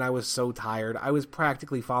boring, and I was so tired. I was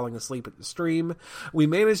practically falling asleep at the stream. We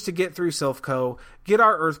managed to get through Silphco, get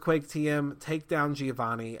our Earthquake TM, take down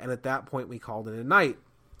Giovanni, and at that point we called it a night.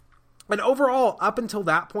 And overall, up until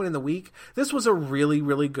that point in the week, this was a really,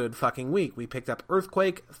 really good fucking week. We picked up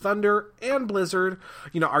Earthquake, Thunder, and Blizzard.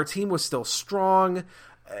 You know, our team was still strong.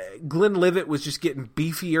 Glenlivet was just getting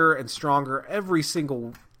beefier and stronger every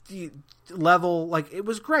single level. Like, it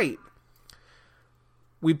was great.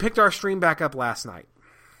 We picked our stream back up last night.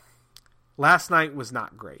 Last night was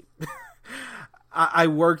not great. I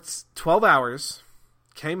worked 12 hours,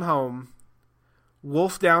 came home,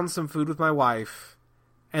 wolfed down some food with my wife,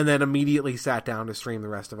 and then immediately sat down to stream the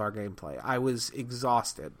rest of our gameplay. I was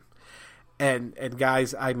exhausted. And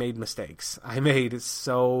guys, I made mistakes. I made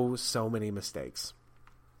so many mistakes.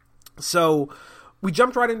 So we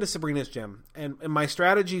jumped right into Sabrina's gym. And my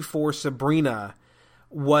strategy for Sabrina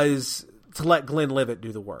was to let Glenn Livett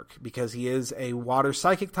do the work. Because he is a water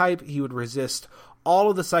psychic type, he would resist all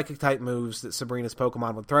of the psychic type moves that Sabrina's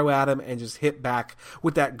Pokemon would throw at him and just hit back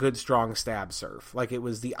with that good strong stab surf. Like, it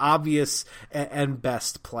was the obvious and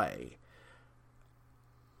best play.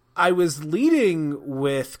 I was leading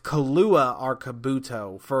with Kahlua, our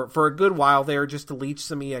Kabuto, for a good while there, just to leech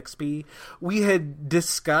some EXP. We had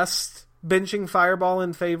discussed benching Fireball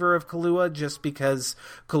in favor of Kahlua, just because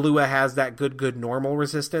Kahlua has that good normal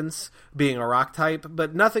resistance, being a rock type,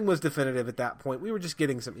 but nothing was definitive at that point. We were just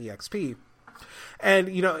getting some EXP.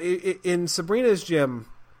 And, you know, in Sabrina's gym,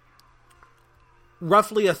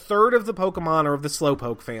 roughly a third of the Pokemon are of the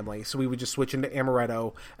Slowpoke family, so we would just switch into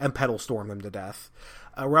Amaretto and Petal Storm them to death.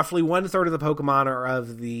 Roughly 1/3 of the Pokemon are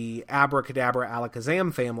of the Abracadabra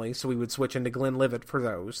Alakazam family, so we would switch into Glenlivet for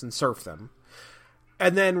those and surf them.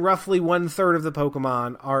 And then roughly 1/3 of the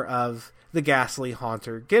Pokemon are of the Ghastly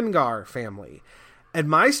Haunter Gengar family. And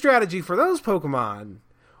my strategy for those Pokemon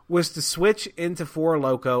was to switch into Four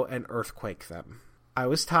Loko and Earthquake them. I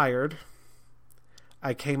was tired.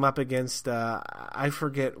 I came up against, I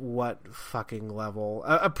forget what fucking level,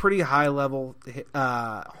 a pretty high level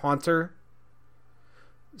Haunter.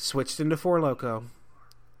 Switched into Four Loko.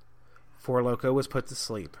 Four Loko was put to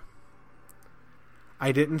sleep.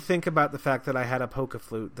 I didn't think about the fact that I had a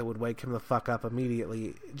Poke-Flute that would wake him the fuck up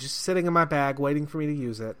immediately, just sitting in my bag waiting for me to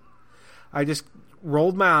use it. I just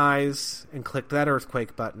rolled my eyes and clicked that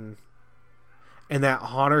Earthquake button, and that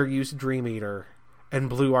Haunter used Dream Eater and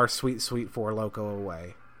blew our sweet Four Loko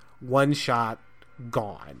away. One shot,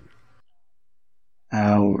 gone.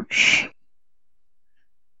 Ouch.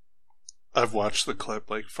 I've watched the clip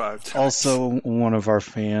like 5 times. Also, one of our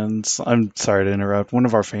fans, I'm sorry to interrupt, one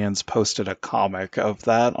of our fans posted a comic of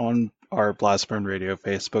that on our Blastburn Radio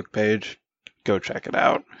Facebook page. Go check it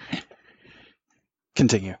out.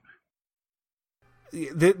 Continue.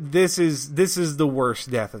 This is the worst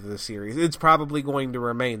death of the series. It's probably going to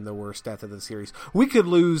remain the worst death of the series. We could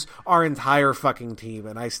lose our entire fucking team,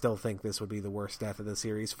 and I still think this would be the worst death of the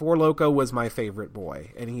series. Four Loko was my favorite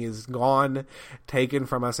boy, and he is gone, taken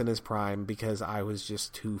from us in his prime, because I was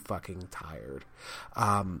just too fucking tired.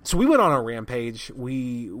 So we went on a rampage.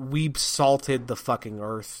 We salted the fucking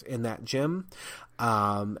earth in that gym,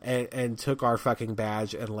 and took our fucking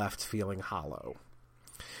badge and left feeling hollow.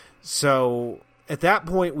 So at that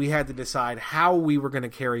point, we had to decide how we were going to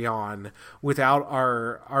carry on without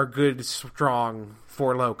our good, strong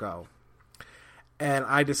Four Loko. And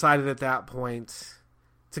I decided at that point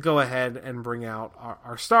to go ahead and bring out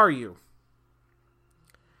our Staryu.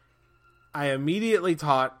 I immediately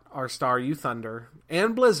taught our Staryu Thunder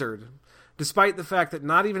and Blizzard, despite the fact that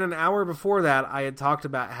not even an hour before that, I had talked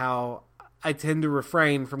about how I tend to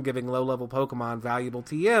refrain from giving low-level Pokemon valuable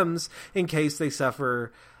TMs in case they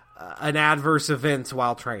suffer an adverse event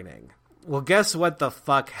while training. Well, guess what the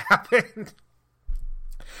fuck happened?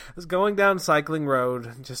 I was going down Cycling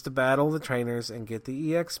Road just to battle the trainers and get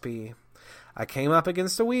the EXP. I came up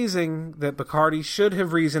against a Weezing that Bacardi should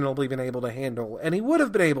have reasonably been able to handle, and he would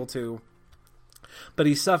have been able to, but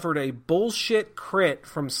he suffered a bullshit crit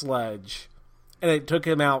from Sledge, and it took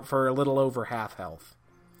him out for a little over half health.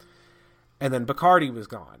 And then Bacardi was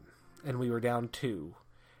gone, and we were down 2.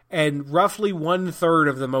 And roughly 1/3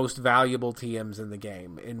 of the most valuable TMs in the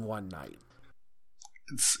game in one night.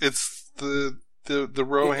 It's the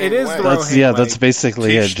Rohan It is way. the Rohan way. That's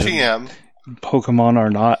basically Teach it. TM. Pokemon are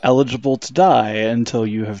not eligible to die until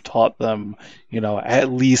you have taught them,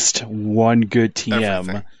 at least one good TM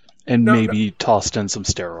Everything. and maybe tossed in some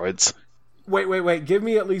steroids. Wait. Give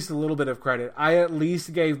me at least a little bit of credit. I at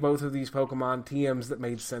least gave both of these Pokemon TMs that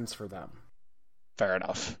made sense for them. Fair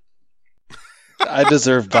enough. I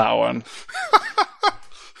deserved that one.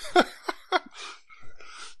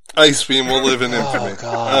 Ice Beam will live in infamy.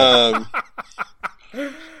 Oh,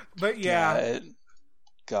 God. But yeah.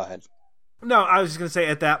 Go ahead. No, I was just going to say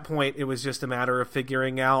at that point, it was just a matter of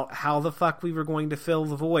figuring out how the fuck we were going to fill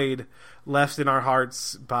the void left in our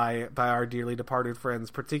hearts by our dearly departed friends,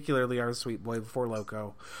 particularly our sweet boy Four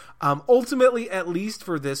Loko. Ultimately, at least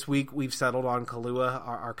for this week, we've settled on Kahlua,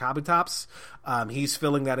 our Kabutops. He's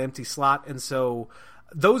filling that empty slot, and so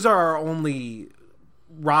those are our only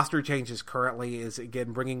roster changes currently is,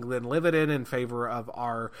 again, bringing Glenlivet in favor of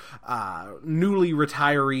our newly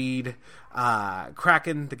retireed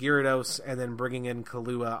Kraken, the Gyarados, and then bringing in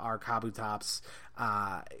Kahlua, our Kabutops,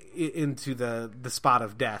 into the spot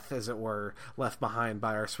of death, as it were, left behind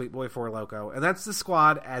by our sweet boy Four Loko. And that's the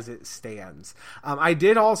squad as it stands. I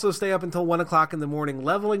did also stay up until 1 o'clock in the morning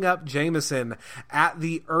leveling up Jameson at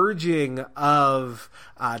the urging of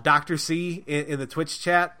Dr. C in the Twitch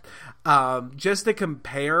chat, just to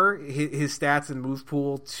compare his stats and move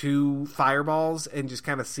pool to Fireballs and just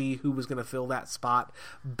kind of see who was going to fill that spot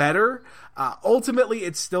better. Ultimately,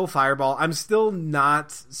 it's still Fireball. I'm still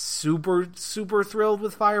not super thrilled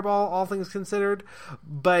with Fireball, all things considered,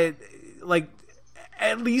 but like,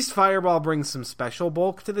 at least Fireball brings some special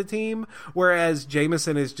bulk to the team, whereas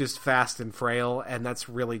Jameson is just fast and frail, and that's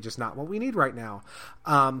really just not what we need right now.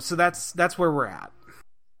 So that's where we're at.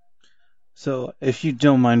 So, if you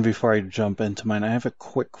don't mind, before I jump into mine, I have a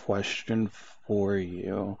quick question for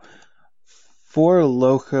you. For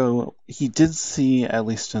Loko, he did see, at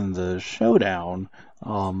least in the showdown,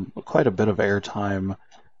 quite a bit of airtime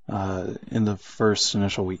in the first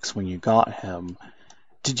initial weeks when you got him.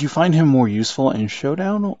 Did you find him more useful in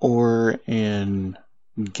showdown or in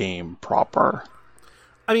game proper?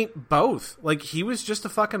 I mean, both. Like, he was just a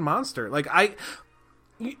fucking monster. Like,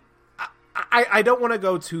 I don't want to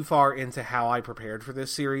go too far into how I prepared for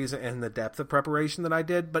this series and the depth of preparation that I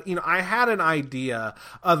did, but, I had an idea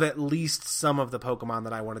of at least some of the Pokemon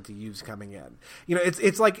that I wanted to use coming in.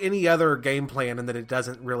 It's like any other game plan in that it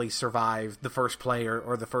doesn't really survive the first play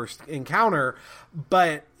or the first encounter,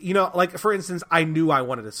 but, like, for instance, I knew I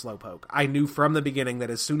wanted a Slowpoke. I knew from the beginning that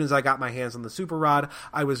as soon as I got my hands on the Super Rod,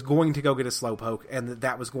 I was going to go get a Slowpoke, and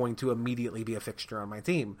that was going to immediately be a fixture on my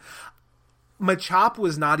team. Machop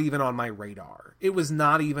was not even on my radar. It was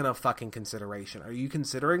not even a fucking consideration. Are you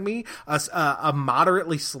considering me a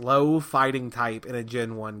moderately slow fighting type in a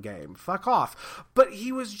Gen 1 game? Fuck off. But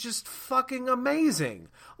he was just fucking amazing.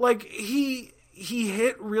 Like, he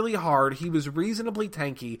hit really hard. He was reasonably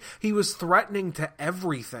tanky. He was threatening to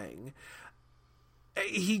everything.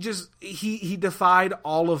 He defied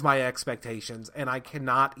all of my expectations, and I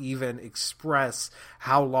cannot even express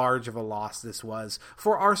how large of a loss this was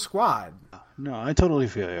for our squad. No, I totally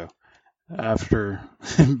feel you. After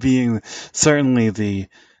being certainly the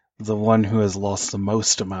one who has lost the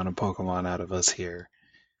most amount of Pokemon out of us here.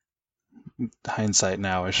 Hindsight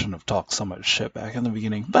now, I shouldn't have talked so much shit back in the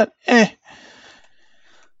beginning, but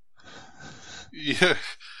Yeah,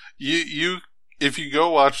 you if you go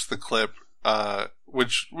watch the clip,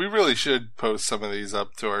 which we really should post some of these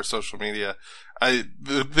up to our social media.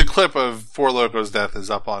 The clip of Four Loko's death is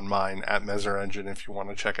up on mine at Messer Engine if you want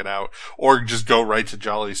to check it out, or just go right to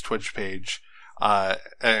Jolly's Twitch page,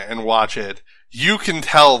 and watch it. You can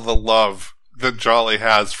tell the love that Jolly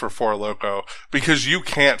has for Four Loko because you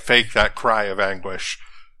can't fake that cry of anguish.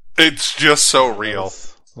 It's just so real.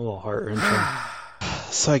 It's a little heart-wrenching.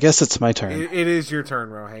 So I guess it's my turn. It is your turn,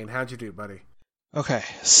 Rohane. How'd you do, buddy? Okay,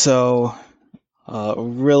 so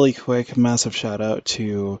really quick, massive shout out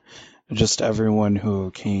to just everyone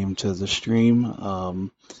who came to the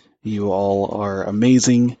stream. You all are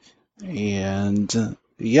amazing, and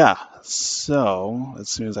yeah, so as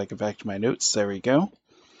soon as I get back to my notes, there we go.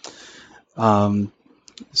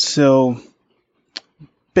 So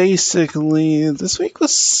basically, this week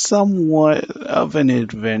was somewhat of an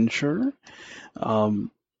adventure.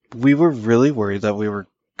 We were really worried that we were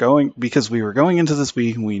going into this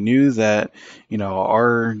week and we knew that,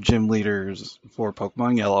 our gym leaders for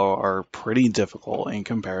Pokemon Yellow are pretty difficult in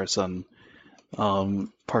comparison,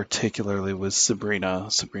 particularly with Sabrina.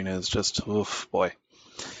 Sabrina is just, oof, boy.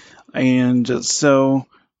 And so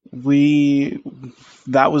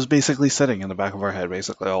that was basically sitting in the back of our head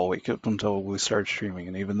basically all week until we started streaming,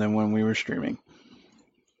 and even then when we were streaming.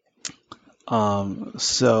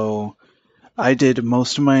 So I did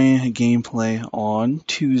most of my gameplay on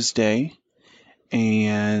Tuesday,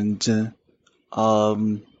 and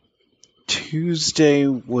Tuesday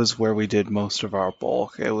was where we did most of our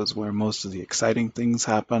bulk. It was where most of the exciting things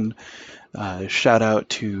happened. Shout out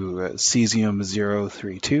to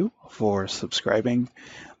Cesium032 for subscribing.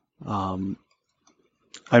 I'm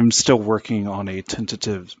still working on a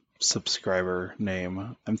tentative subscriber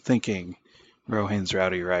name. I'm thinking Rohan's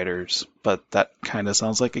Rowdy Riders, but that kind of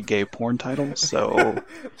sounds like a gay porn title, so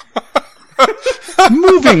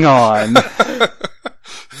moving on. You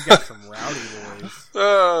got some rowdy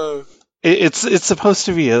boys. It's supposed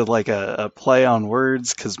to be a play on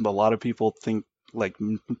words, because a lot of people think,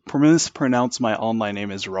 mispronounce my online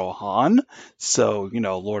name as Rohan, so,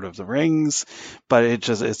 Lord of the Rings, but it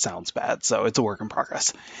sounds bad, so it's a work in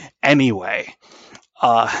progress. Anyway,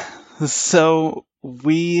 So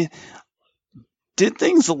we did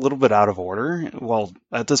things a little bit out of order. Well,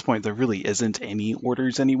 at this point, there really isn't any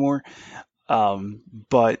orders anymore.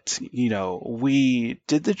 But, we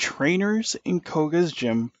did the trainers in Koga's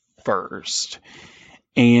gym first.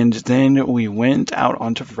 And then we went out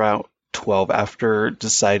onto Route 12 after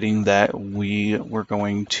deciding that we were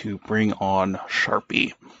going to bring on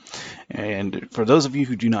Sharpie. And for those of you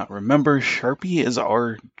who do not remember, Sharpie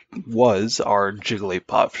was our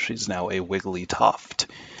Jigglypuff. She's now a Wigglytuft.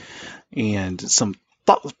 And some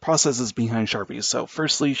thought processes behind Sharpie. So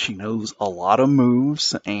firstly, she knows a lot of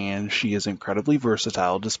moves, and she is incredibly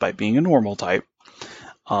versatile despite being a normal type.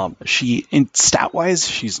 Stat-wise,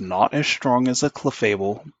 she's not as strong as a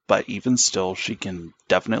Clefable, but even still, she can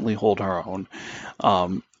definitely hold her own.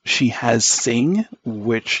 She has Sing,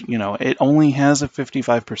 which, it only has a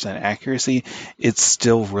 55% accuracy. It's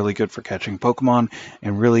still really good for catching Pokemon,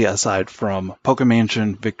 and really aside from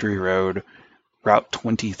Pokemansion, Victory Road, Route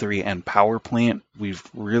 23, and Power Plant, we've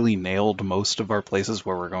really nailed most of our places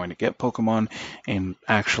where we're going to get Pokemon, and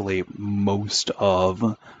actually most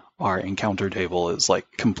of our encounter table is like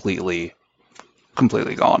completely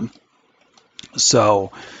gone.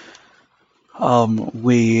 So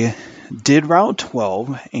we did Route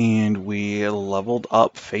 12 and we leveled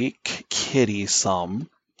up Fake Kitty some,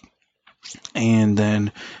 and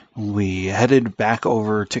then we headed back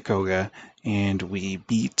over to Koga and we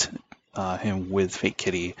beat him with Fake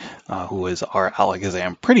Kitty, who is our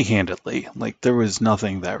Alakazam, pretty handedly. Like, there was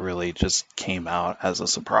nothing that really just came out as a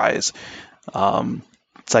surprise.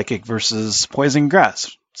 Psychic versus Poison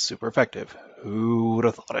Grass, super effective. Who would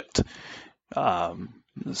have thought it?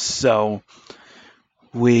 So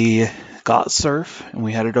we got Surf and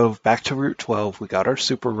we headed over back to Route 12. We got our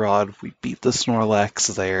Super Rod. We beat the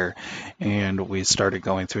Snorlax there, and we started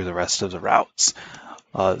going through the rest of the routes.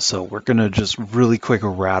 So we're gonna just really quick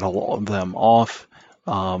rattle them off.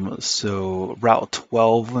 So Route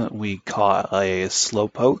 12, we caught a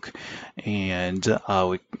Slowpoke, and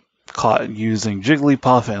we caught using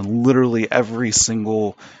Jigglypuff and literally every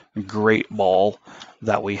single Great Ball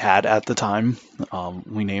that we had at the time.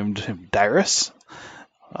 We named him Dyrus.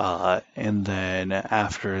 And then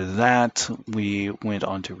after that, we went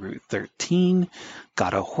on to Route 13,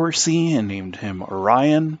 got a Horsey and named him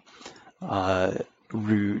Orion.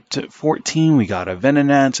 Route 14, we got a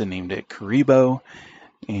Venonat and named it Karibo.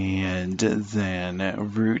 And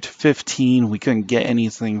then Route 15, we couldn't get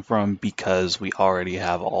anything from because we already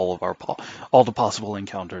have all the possible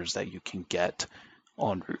encounters that you can get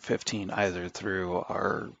on Route 15, either through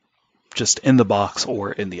our just in the box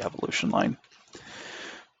or in the evolution line.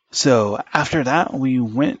 So after that, we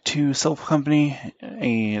went to Self-Co,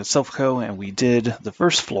 and we did the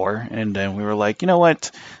first floor, and then we were like, you know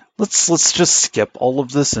what? Let's just skip all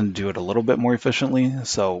of this and do it a little bit more efficiently.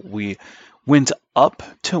 So we went up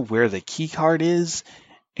to where the key card is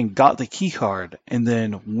and got the key card, and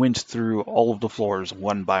then went through all of the floors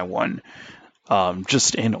one by one,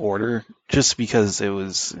 just in order, just because it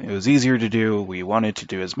was easier to do. We wanted to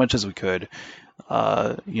do as much as we could,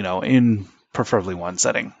 in preferably one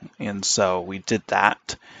setting, and so we did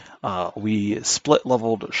that. We split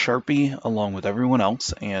leveled Sharpie along with everyone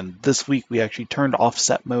else, and this week we actually turned off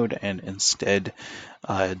set mode and instead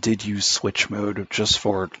did use switch mode just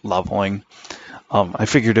for leveling. I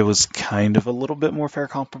figured it was kind of a little bit more fair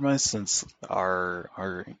compromise since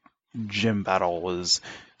our gym battle was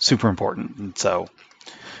super important, and so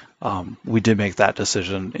we did make that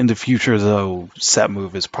decision. In the future, though, set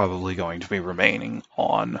move is probably going to be remaining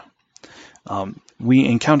on. We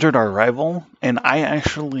encountered our rival, and I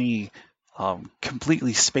actually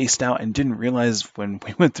completely spaced out and didn't realize when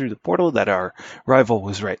we went through the portal that our rival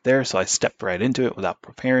was right there, so I stepped right into it without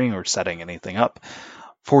preparing or setting anything up.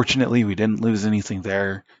 Fortunately, we didn't lose anything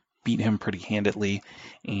there, beat him pretty handedly,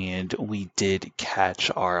 and we did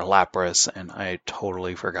catch our Lapras, and I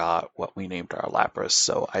totally forgot what we named our Lapras,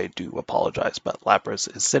 so I do apologize, but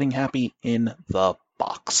Lapras is sitting happy in the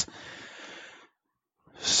box.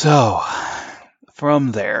 So,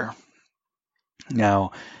 from there,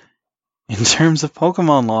 now, in terms of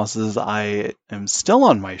Pokemon losses, I am still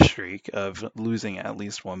on my streak of losing at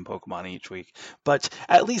least one Pokemon each week, but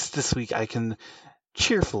at least this week I can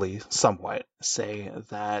cheerfully, somewhat, say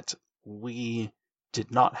that we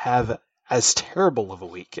did not have as terrible of a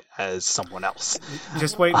week as someone else.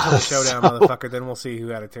 Just wait until the showdown, motherfucker, then we'll see who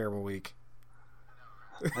had a terrible week.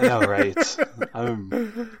 I know, right?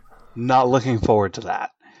 I'm not looking forward to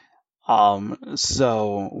that.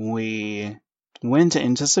 So we went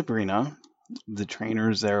into Sabrina. The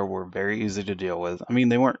trainers there were very easy to deal with. I mean,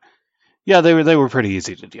 they weren't. Yeah, they were pretty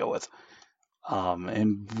easy to deal with.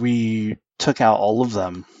 And we took out all of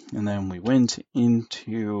them, and then we went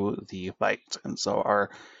into the fight. And so our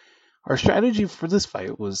strategy for this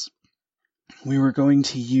fight was we were going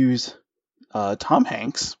to use Tom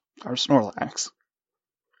Hanks, our Snorlax,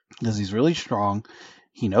 because he's really strong.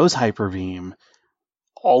 He knows Hyper Beam.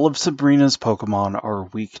 All of Sabrina's Pokemon are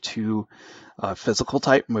weak to physical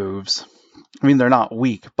type moves. I mean, they're not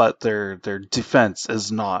weak, but their defense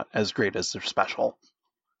is not as great as their special.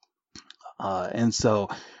 And so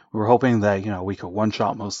we were hoping that, we could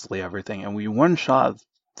one-shot mostly everything. And we one-shot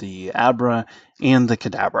the Abra and the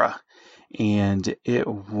Kadabra. And it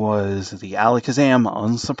was the Alakazam,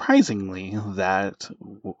 unsurprisingly, that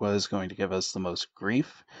was going to give us the most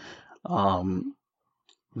grief.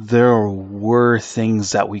 There were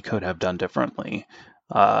things that we could have done differently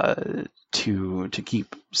to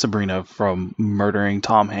keep Sabrina from murdering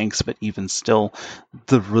Tom Hanks, but even still,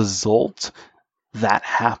 the result that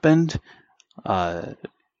happened,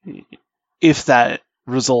 if the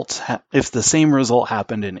same result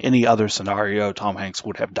happened in any other scenario, Tom Hanks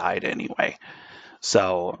would have died anyway.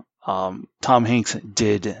 So Tom Hanks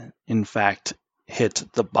did, in fact, hit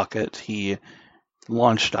the bucket. He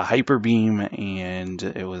launched a Hyper Beam, and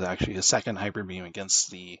it was actually a second Hyper Beam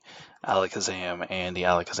against the Alakazam, and the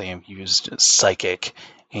Alakazam used Psychic,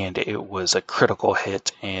 and it was a critical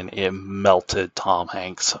hit, and it melted Tom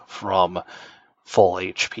Hanks from full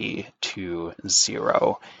HP to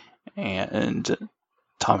 0, and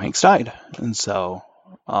Tom Hanks died. And so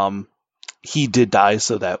he did die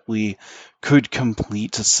so that we could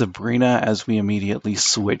complete Sabrina, as we immediately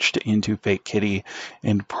switched into Fake Kitty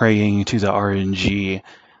and praying to the RNG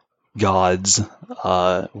gods.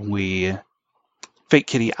 Fake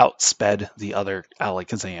Kitty outsped the other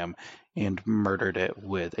Alakazam and murdered it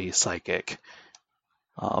with a Psychic.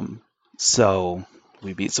 So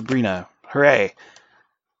we beat Sabrina. Hooray!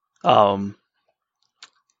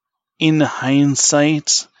 In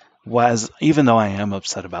hindsight, even though I am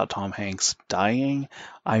upset about Tom Hanks dying,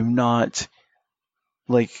 I'm not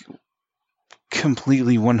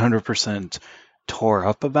completely 100% tore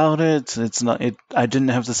up about it. It's not. I didn't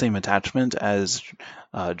have the same attachment as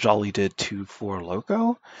Jolly did to Four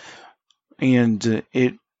Loko, and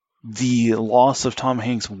the loss of Tom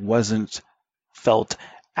Hanks wasn't felt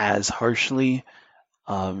as harshly.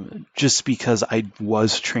 Just because I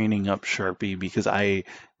was training up Sharpie, because I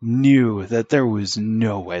knew that there was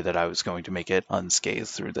no way that I was going to make it unscathed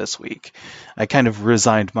through this week. I kind of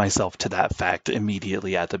resigned myself to that fact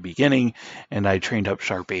immediately at the beginning, and I trained up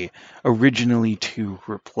Sharpie originally to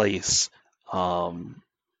replace Flappy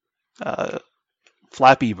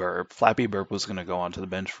Burb. Flappy Burb was going to go onto the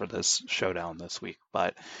bench for this showdown this week,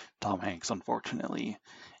 but Tom Hanks unfortunately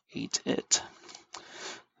ate it.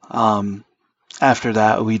 After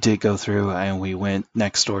that, we did go through and we went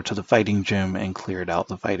next door to the fighting gym and cleared out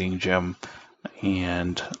the fighting gym.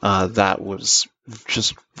 And that was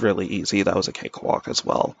just really easy. That was a cakewalk as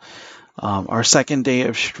well. Our second day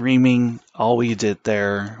of streaming, all we did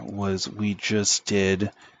there was we just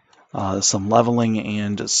did some leveling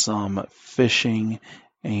and some fishing.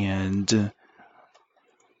 And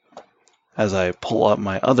as I pull up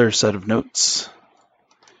my other set of notes,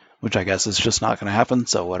 which I guess is just not going to happen,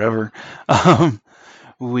 so whatever.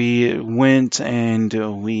 We went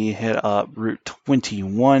and we hit up Route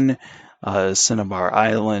 21, Cinnabar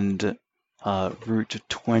Island, Route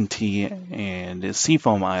 20, and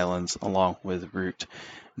Seafoam Islands, along with Route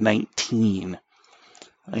 19.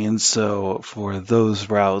 And so for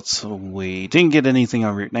those routes, we didn't get anything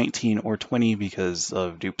on Route 19 or 20 because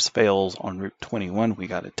of Dupe's fails. On Route 21, we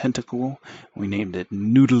got a Tentacool. We named it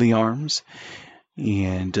Noodly Arms.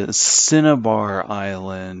 And Cinnabar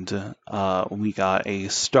Island, we got a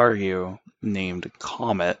Staryu named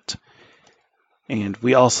Comet. And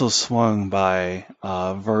we also swung by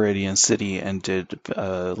Viridian City and did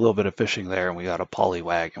a little bit of fishing there, and we got a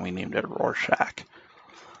Poliwag, and we named it Rorschach.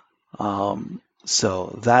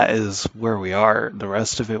 So that is where we are. The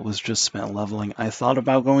rest of it was just spent leveling. I thought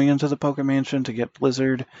about going into the Pokemansion to get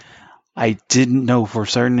Blizzard. I didn't know for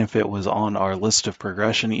certain if it was on our list of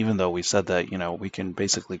progression, even though we said that, we can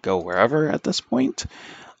basically go wherever at this point.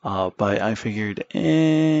 But I figured,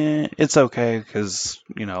 it's okay, because,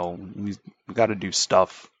 we got to do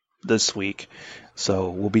stuff this week. So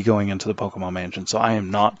we'll be going into the Pokemon Mansion. So I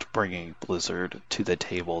am not bringing Blizzard to the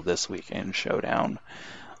table this week in Showdown.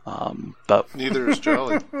 But neither is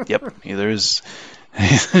Jolly. Yep, neither is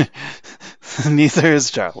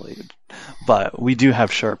Jolly. But we do have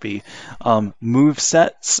Sharpie. Move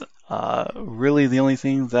sets. Really, the only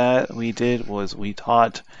thing that we did was we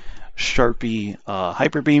taught Sharpie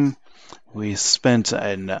Hyper Beam. We spent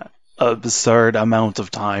an absurd amount of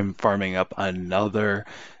time farming up another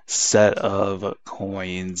set of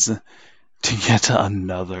coins to get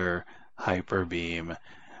another Hyper Beam.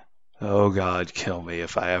 Oh God, kill me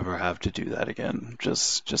if I ever have to do that again.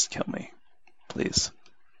 Just kill me, please.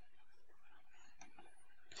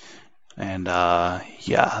 And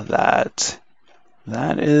yeah, that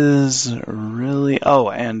is really. Oh,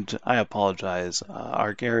 and I apologize.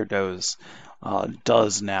 Our Gyarados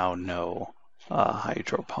does now know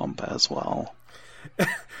Hydro Pump as well.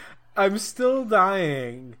 I'm still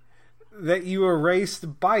dying that you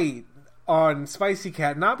erased Bite on Spicy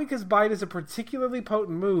Cat, not because Bite is a particularly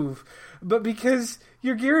potent move, but because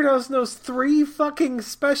your Gyarados knows 3 fucking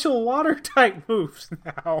special water type moves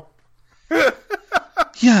now.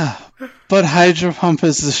 Yeah, but Hydro Pump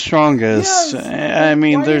is the strongest. Yes, I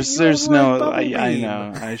mean, there's no. I Beam?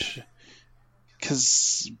 know.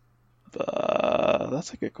 Because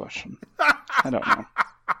that's a good question. I don't know.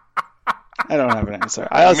 I don't have an answer.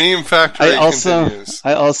 Meme factory continues.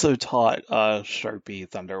 I also taught Sharpie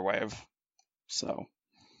Thunderwave.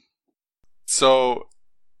 So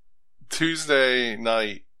Tuesday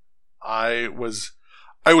night, I was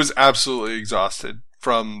absolutely exhausted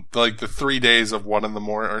from like the 3 days of 1 a.m.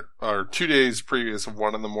 or 2 days previous of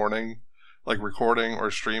 1 a.m, like recording or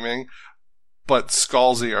streaming. But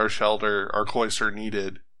Scalzi, our cloister,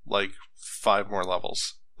 needed like 5 more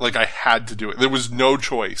levels. Like I had to do it. There was no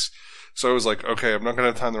choice. So I was like, okay, I'm not going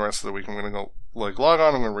to have time the rest of the week. I'm going to go like log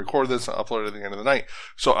on. I'm going to record this and upload it at the end of the night.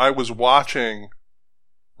 So I was watching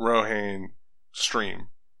Rohain stream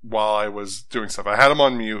while I was doing stuff. I had him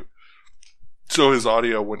on mute so his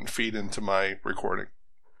audio wouldn't feed into my recording.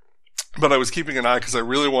 But I was keeping an eye because I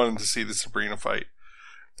really wanted to see the Sabrina fight.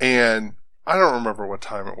 And I don't remember what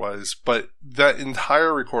time it was, but that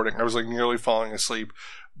entire recording, I was like nearly falling asleep.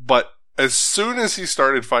 But as soon as he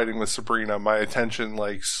started fighting with Sabrina, my attention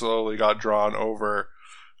like slowly got drawn over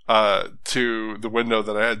to the window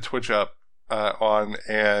that I had Twitch up on,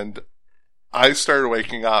 and I started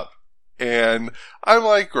waking up. And I'm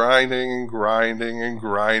like grinding,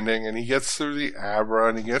 and he gets through the Abra,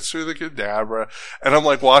 and he gets through the Kadabra, and I'm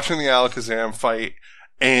like watching the Alakazam fight,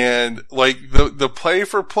 and like the play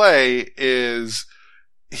for play is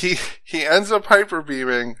he ends up hyper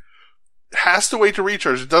beaming, has to wait to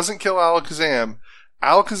recharge, it doesn't kill Alakazam.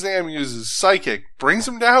 Alakazam uses Psychic, brings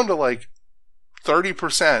him down to like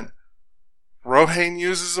 30%. Rohain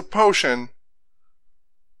uses a potion.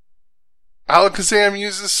 Alakazam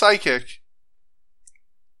uses Psychic.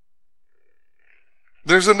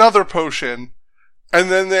 There's another potion. And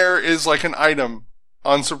then there is like an item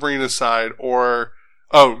on Sabrina's side, or,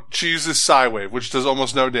 she uses Psywave, which does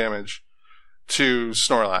almost no damage to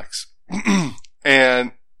Snorlax.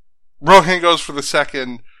 And Rohain goes for the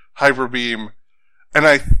second Hyper Beam, and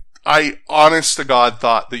I honest to God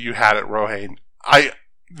thought that you had it, Rohain. I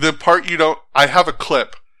have a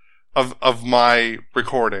clip of my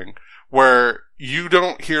recording where you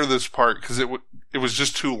don't hear this part because it was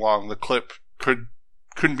just too long. The clip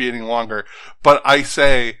couldn't be any longer. But I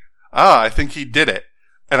say, I think he did it.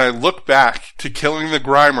 And I look back to killing the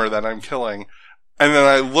Grimer that I'm killing, and then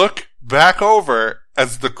I look back over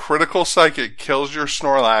as the critical Psychic kills your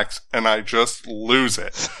Snorlax, and I just lose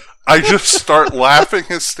it. I just start laughing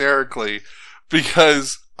hysterically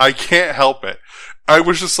because I can't help it. I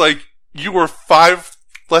was just like, you were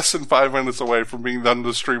less than 5 minutes away from being done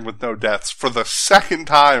to stream with no deaths for the second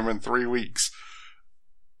time in 3 weeks.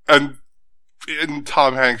 And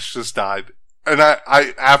Tom Hanks just died. And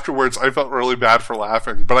I afterwards, I felt really bad for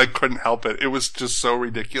laughing, but I couldn't help it. It was just so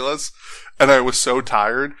ridiculous. And I was so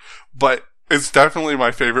tired. But it's definitely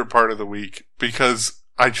my favorite part of the week because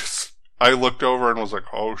I looked over and was like,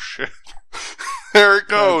 oh shit. There it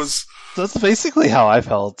goes. That's basically how I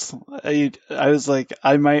felt. I was like,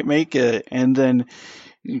 I might make it, and then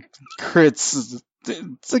crits.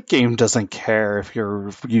 The game doesn't care if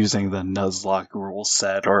you're using the Nuzlocke rule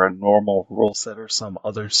set or a normal rule set or some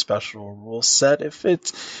other special rule set. If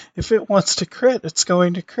it wants to crit, it's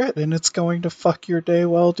going to crit, and it's going to fuck your day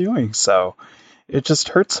while doing so. It just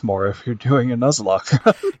hurts more if you're doing a Nuzlocke.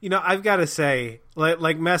 I've got to say,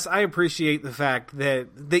 like Mess, I appreciate the fact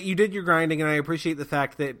that you did your grinding, and I appreciate the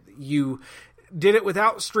fact that you did it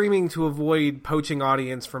without streaming to avoid poaching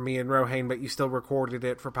audience for me and Rohain, but you still recorded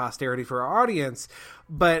it for posterity for our audience.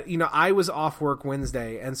 But, I was off work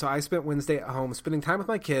Wednesday, and so I spent Wednesday at home spending time with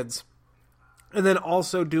my kids, and then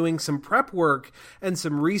also doing some prep work and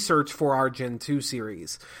some research for our Gen 2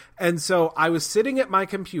 series. And so I was sitting at my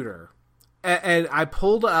computer, and I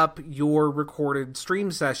pulled up your recorded stream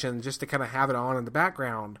session just to kind of have it on in the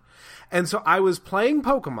background. And so I was playing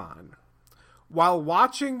Pokemon while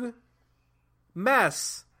watching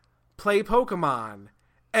Mess play Pokemon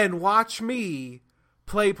and watch me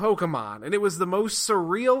play Pokemon, and it was the most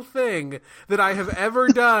surreal thing that I have ever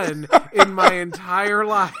done in my entire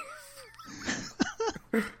life.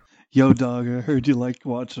 Yo, dog, I heard you like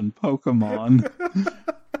watching Pokemon.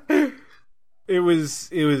 It was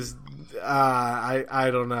I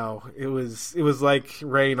don't know. It was like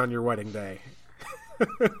rain on your wedding day.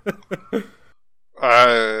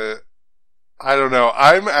 I don't know.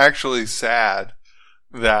 I'm actually sad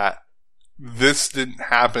that this didn't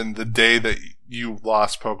happen the day that you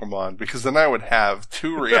lost Pokemon, because then I would have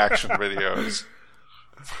 2 reaction videos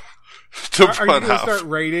to Are put you going to up. start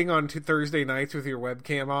raiding on Thursday nights with your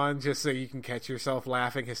webcam on just so you can catch yourself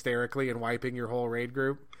laughing hysterically and wiping your whole raid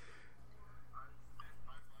group?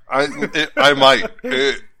 I might.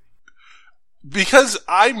 Because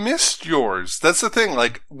I missed yours. That's the thing.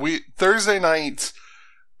 Like, Thursday nights,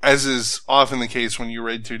 as is often the case when you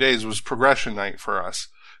raid 2 days, was progression night for us.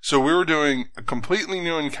 So we were doing a completely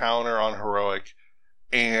new encounter on Heroic,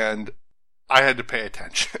 and I had to pay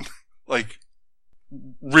attention. Like,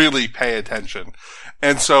 really pay attention.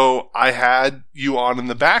 And so I had you on in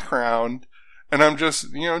the background, and I'm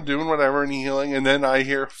just, doing whatever and healing, and then I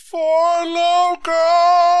hear, "For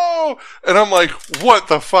Loco!" And I'm like, what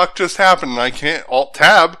the fuck just happened? And I can't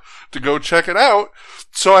Alt-Tab to go check it out,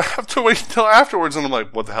 so I have to wait until afterwards, and I'm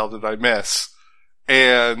like, what the hell did I miss?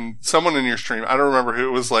 And someone in your stream, I don't remember who,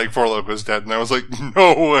 it was like, "For Loco's dead," and I was like,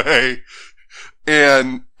 no way.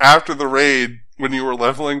 And after the raid, when you were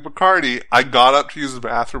leveling Bacardi, I got up to use the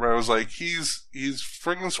bathroom, and I was like, he's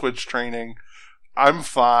friggin' Switch training. I'm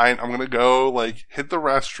fine. I'm gonna go, hit the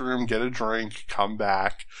restroom, get a drink, come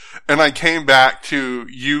back. And I came back to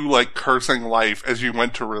you, cursing life as you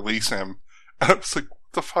went to release him. And I was like,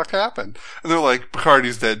 what the fuck happened? And they're like,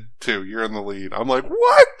 "Bacardi's dead too. You're in the lead." I'm like,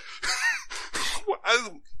 what?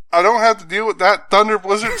 I don't have to deal with that Thunder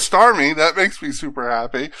Blizzard Starmie. That makes me super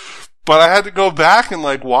happy. But I had to go back and,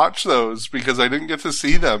 watch those because I didn't get to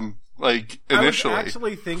see them. Initially. I was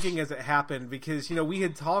actually thinking as it happened, because, we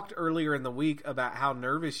had talked earlier in the week about how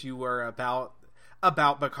nervous you were about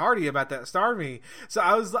Bacardi, about that Starmie. So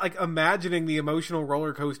I was, imagining the emotional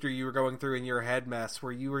roller coaster you were going through in your head mess,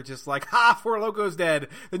 where you were just like, "Ha, For Loco's dead."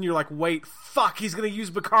 Then you're like, "Wait, fuck, he's gonna use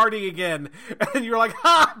Bacardi again." And then you're like,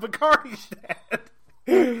 "Ha, Bacardi's dead."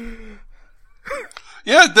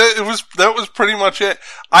 Yeah, that was pretty much it.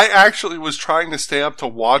 I actually was trying to stay up to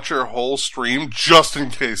watch your whole stream just in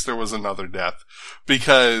case there was another death,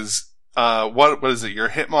 because what is it? Your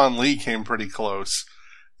Hitmonlee came pretty close,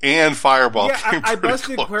 and Fireball came I pretty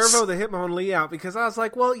busted close. Cuervo the Hitmonlee out because I was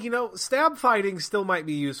like, well, stab fighting still might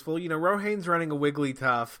be useful. Rohain's running a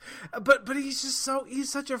Wigglytuff, but he's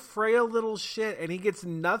such a frail little shit, and he gets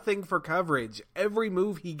nothing for coverage. Every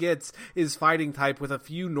move he gets is fighting type with a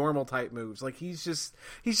few normal type moves. He's just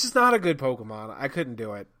not a good Pokemon. I couldn't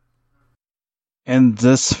do it. And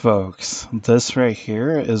this, folks, this right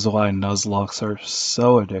here is why Nuzlockes are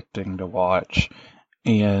so addicting to watch.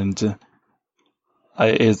 And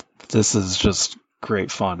this is just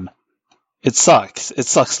great fun. It sucks. It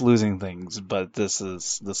sucks losing things, but this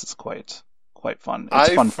is quite fun.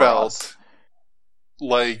 It's fun for us.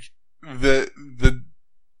 Like the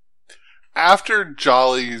after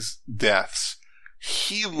Jolly's deaths,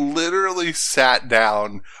 he literally sat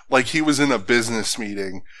down like he was in a business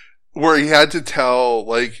meeting where he had to tell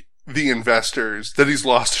the investors that he's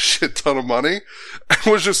lost a shit ton of money,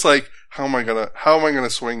 and was just like, how am I gonna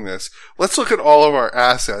swing this? Let's look at all of our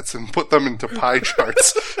assets and put them into pie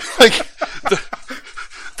charts.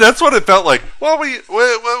 That's what it felt like. Well,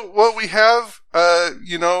 we have,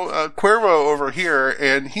 Cuervo over here,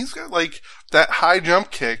 and he's got that high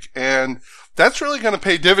jump kick, and that's really gonna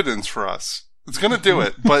pay dividends for us. It's gonna do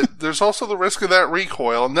it, but there's also the risk of that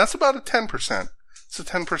recoil, and that's about a 10%. It's a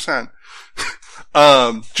 10%.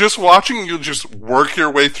 Just watching you just work your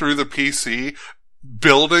way through the PC,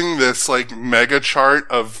 building this mega chart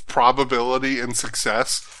of probability and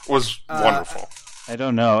success was wonderful. I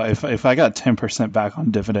don't know if I got 10% back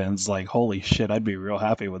on dividends, holy shit, I'd be real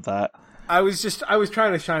happy with that. I was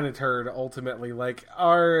trying to shine a turd. Ultimately,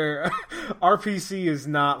 our PC is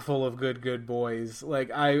not full of good boys.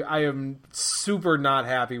 I am super not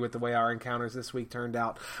happy with the way our encounters this week turned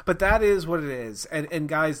out. But that is what it is. And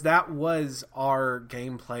guys, that was our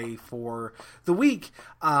gameplay for the week.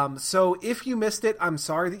 So if you missed it, I'm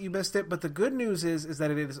sorry that you missed it. But the good news is that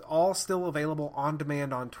it is all still available on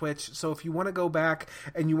demand on Twitch. So if you want to go back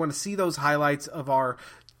and you want to see those highlights of our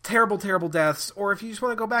terrible deaths, or if you just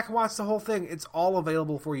want to go back and watch the whole thing, it's all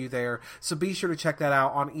available for you there. So be sure to check that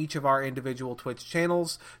out on each of our individual Twitch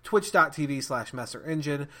channels: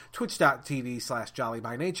 twitch.tv/MesserEngine,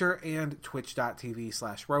 twitch.tv/JollyByNature, and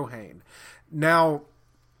twitch.tv/Rohain. Now,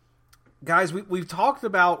 guys, we've talked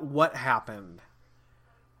about what happened.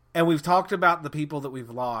 And we've talked about the people that we've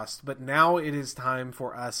lost. But now it is time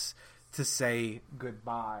for us to say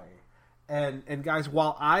goodbye. And guys,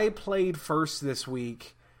 while I played first this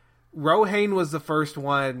week, Rohain was the first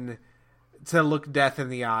one to look death in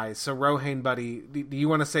the eyes. So Rohain, buddy, do you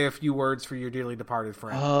want to say a few words for your dearly departed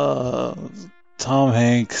friend? Tom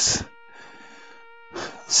Hanks.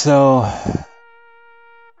 So,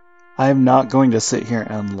 I'm not going to sit here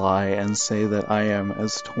and lie and say that I am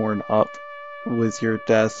as torn up with your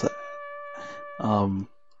death,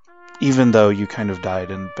 even though you kind of died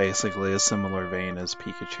in basically a similar vein as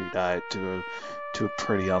Pikachu died to a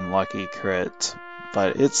pretty unlucky crit.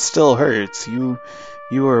 But it still hurts. You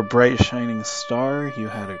were a bright shining star. You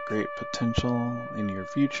had a great potential in your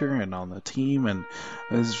future and on the team, and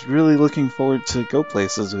I was really looking forward to go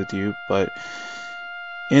places with you, but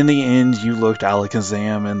in the end you looked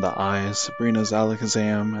Alakazam in the eye, Sabrina's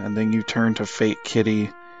Alakazam, and then you turned to Fate Kitty,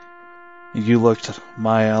 and you looked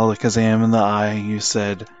my Alakazam in the eye, and you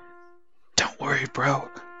said, "Don't worry, bro.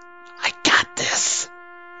 I got this."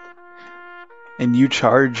 And you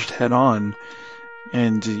charged head on.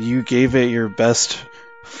 And you gave it your best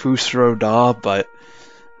Fusro Da, but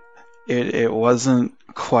it wasn't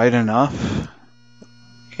quite enough.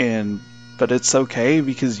 But it's okay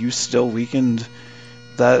because you still weakened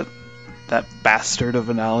that bastard of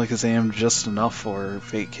an Alakazam just enough for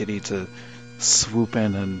Fate Kitty to swoop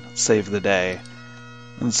in and save the day.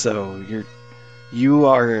 And so you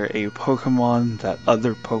are a Pokemon that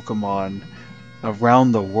other Pokemon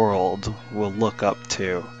around the world will look up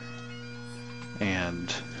to.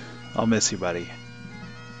 And I'll miss you, buddy.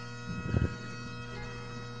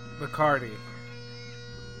 Bacardi,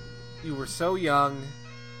 you were so young,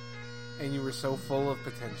 and you were so full of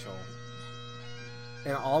potential.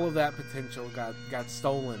 And all of that potential got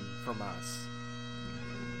stolen from us.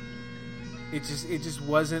 It just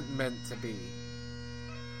wasn't meant to be.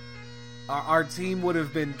 Our team would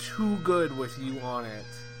have been too good with you on it.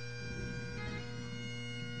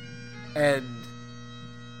 And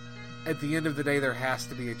at the end of the day, there has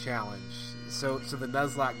to be a challenge. So the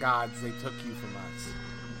Nuzlocke gods, they took you from us.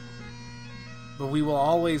 But we will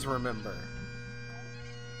always remember.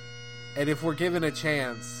 And if we're given a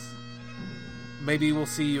chance, maybe we'll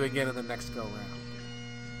see you again in the next go-round.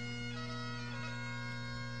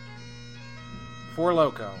 For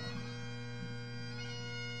Loco,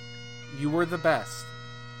 you were the best.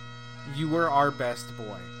 You were our best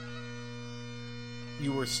boy.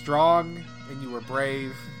 You were strong, and you were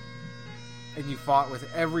brave, and you fought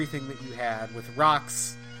with everything that you had, with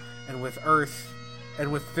rocks, and with earth,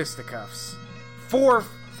 and with fisticuffs. 4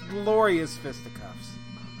 glorious fisticuffs.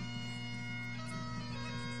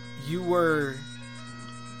 You were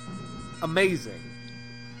amazing.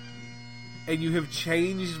 And you have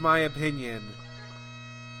changed my opinion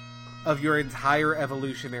of your entire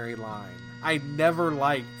evolutionary line. I never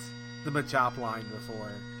liked the Machop line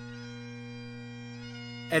before.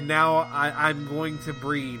 And now I'm going to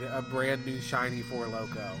breed a brand new shiny 4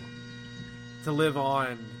 Loco to live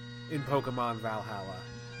on in Pokemon Valhalla.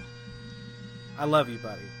 I love you,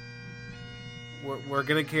 buddy. We're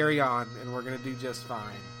going to carry on, and we're going to do just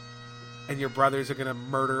fine. And your brothers are going to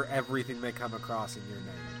murder everything they come across in your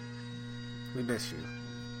name. We miss you.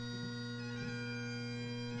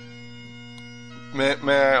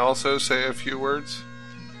 May I also say a few words?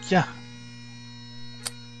 Yeah.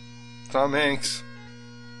 Tom Hanks,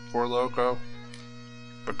 4 Loco,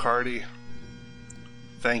 Bacardi,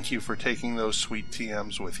 thank you for taking those sweet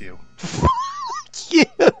TMs with you.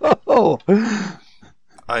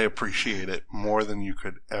 I appreciate it more than you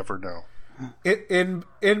could ever know. In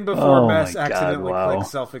before Mess accidentally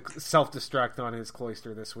clicked self-destruct on his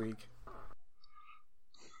Cloyster this week.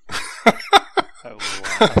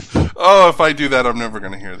 Oh, if I do that, I'm never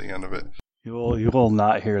going to hear the end of it. You will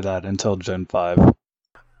not hear that until Gen 5.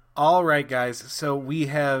 All right, guys. So we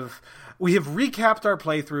have recapped our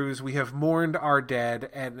playthroughs. We have mourned our dead,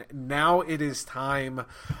 and now it is time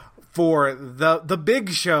for the big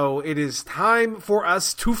show. It is time for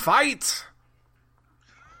us to fight.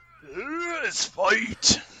 Let's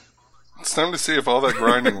fight. It's time to see if all that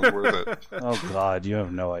grinding was worth it. Oh, God, you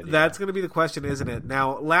have no idea. That's going to be the question, isn't it?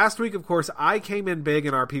 Now, last week, of course, I came in big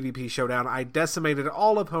in our PvP showdown. I decimated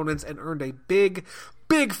all opponents and earned a big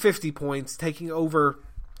 50 points, taking over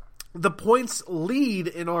the points lead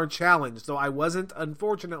in our challenge, though I wasn't,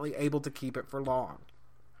 unfortunately, able to keep it for long.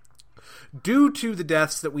 Due to the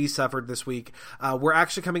deaths that we suffered this week, we're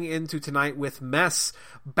actually coming into tonight with Mess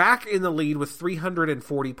back in the lead with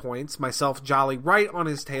 340 points, myself, Jolly, right on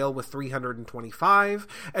his tail with 325,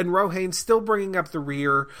 and Rohane still bringing up the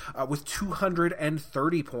rear with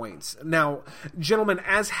 230 points. Now, gentlemen,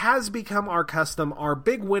 as has become our custom, our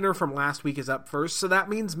big winner from last week is up first, so that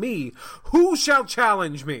means me. Who shall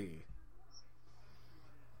challenge me?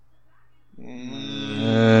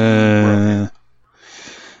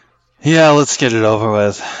 Yeah, let's get it over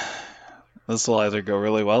with. This will either go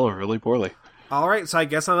really well or really poorly. All right, so I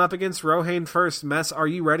guess I'm up against Rohane first. Mess, are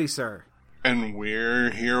you ready, sir? And we're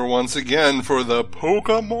here once again for the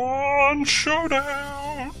Pokemon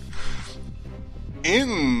Showdown.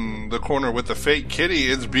 In the corner with the fake kitty,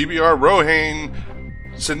 it's BBR Rohane,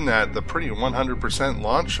 sitting at the pretty 100%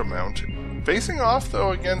 launch amount. Facing off,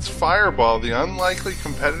 though, against Fireball, the unlikely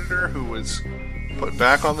competitor who was put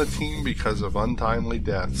back on the team because of untimely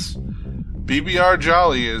deaths. BBR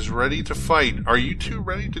Jolly is ready to fight. Are you two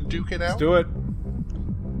ready to duke it out? Let's do it.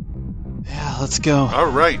 Yeah, let's go. All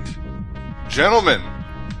right. Gentlemen,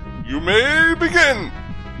 you may begin.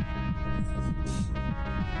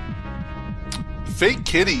 Fake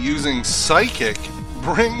Kitty using Psychic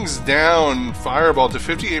brings down Fireball to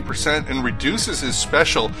 58% and reduces his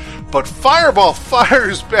special, but Fireball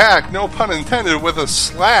fires back, no pun intended, with a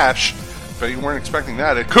slash. But you weren't expecting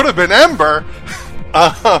that. It could have been Ember.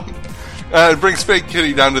 It brings Fake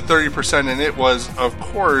Kitty down to 30%, and it was, of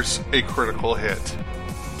course, a critical hit.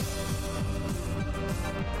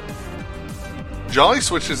 Jolly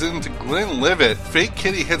switches into Glenlivet. Fake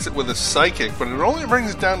Kitty hits it with a Psychic, but it only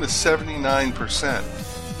brings it down to 79%.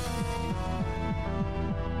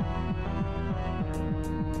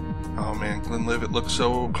 Oh man, Glenlivet looks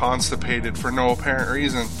so constipated for no apparent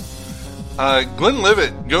reason.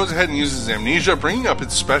 Glenlivet goes ahead and uses Amnesia, bringing up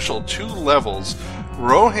its special 2 levels.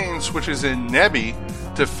 Rohane switches in Nebby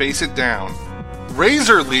to face it down.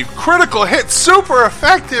 Razor Leaf, critical hit, super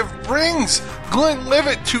effective, brings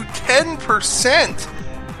Glenlivet to 10%.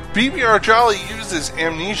 BBR Jolly uses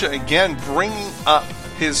Amnesia again, bringing up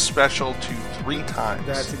his special to 3 times.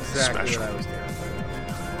 That's exactly special. what I was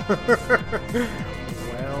doing.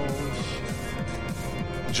 Well,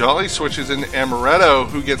 Jolly switches into Amaretto,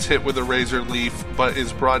 who gets hit with a Razor Leaf, but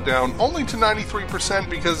is brought down only to 93%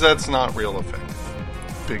 because that's not real effective.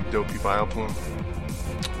 Big dopey Vileplume.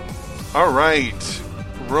 Alright.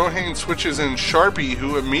 Rohane switches in Sharpie,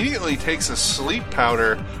 who immediately takes a Sleep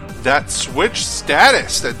Powder. That switch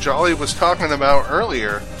status that Jolly was talking about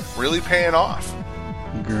earlier, really paying off.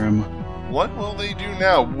 Grim. What will they do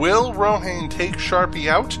now? Will Rohane take Sharpie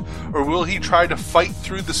out, or will he try to fight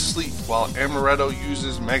through the sleep while Amaretto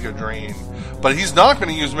uses Mega Drain? But he's not going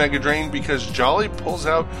to use Mega Drain because Jolly pulls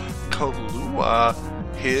out Kahlua,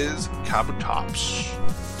 his Kabutops.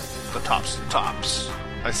 The tops.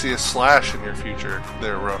 I see a slash in your future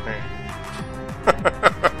there, Rohane.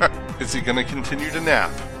 Is he going to continue to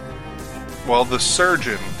nap? While the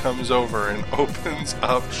surgeon comes over and opens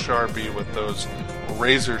up Sharpie with those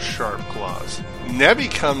razor sharp claws. Nebby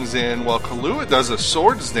comes in while Kahlua does a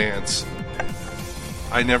swords dance.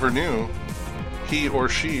 I never knew he or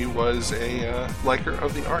she was a liker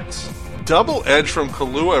of the arts. Double Edge from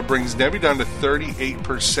Kahlua brings Nebby down to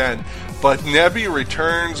 38%, but Nebby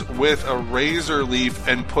returns with a Razor Leaf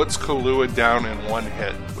and puts Kahlua down in 1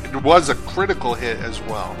 hit. It was a critical hit as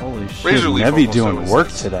well. Holy shit, Razor Leaf Nebby almost doing always work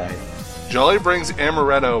is. today. Jolly brings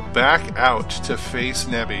Amaretto back out to face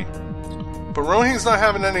Nebby. But Rohane's not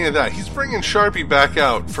having any of that. He's bringing Sharpie back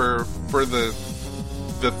out for the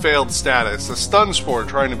failed status. A stun spore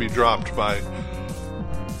trying to be dropped by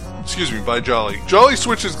Jolly. Jolly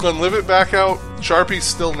switches Glenlivet back out. Sharpie's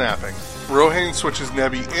still napping. Rohane switches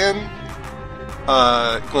Nebby in.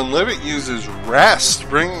 Glenlivet uses Rest,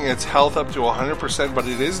 bringing its health up to 100%, but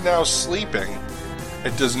it is now sleeping.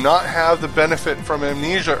 It does not have the benefit from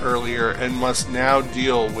Amnesia earlier and must now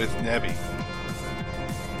deal with Nebby.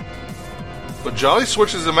 But Jolly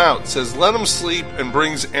switches him out, says let him sleep, and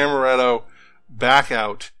brings Amaretto back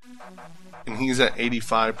out. And he's at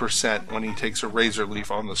 85% when he takes a Razor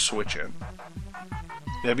Leaf on the switch in.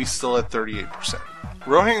 Nebby's still at 38%.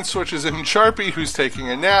 Rohane switches in Sharpie, who's taking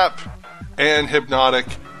a nap, and Hypnotic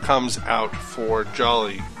comes out for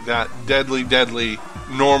Jolly. That deadly,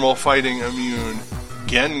 normal fighting immune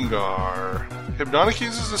Gengar. Hypnotic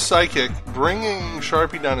uses a Psychic, bringing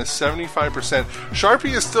Sharpie down to 75%.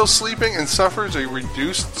 Sharpie is still sleeping and suffers a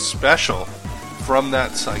reduced special from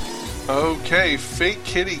that Psychic. Okay, Fake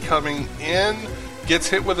Kitty coming in, gets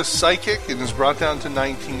hit with a Psychic and is brought down to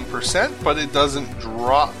 19%, but it doesn't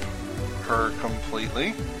drop her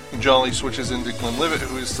completely. Jolly switches into Glenlivet,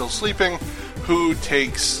 who is still sleeping, who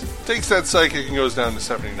takes takes that Psychic and goes down to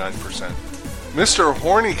 79%. Mr.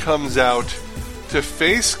 Horny comes out to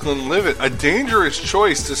face Glenlivet, a dangerous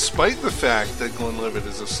choice despite the fact that Glenlivet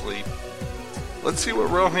is asleep. Let's see what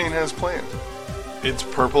Rohain has planned. It's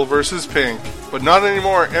purple versus pink, but not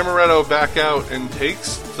anymore. Amaretto back out and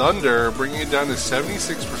takes Thunder, bringing it down to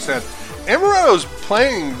 76%. Amaretto's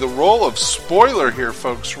playing the role of spoiler here,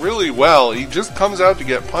 folks, really well. He just comes out to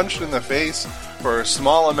get punched in the face for a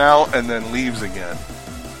small amount and then leaves again.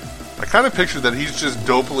 I kind of picture that he's just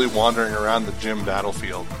dopily wandering around the gym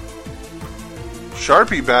battlefield.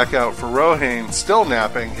 Sharpie back out for Rohain, still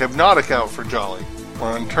napping. Hypnotic out for Jolly. We're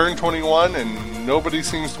on turn 21 and nobody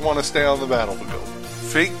seems to want to stay on the battlefield.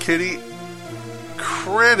 Fake Kitty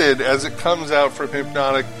critted as it comes out from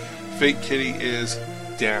Hypnotic. Fake Kitty is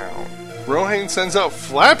down. Rohain sends out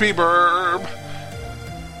Flappy Burb.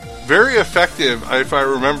 Very effective, if I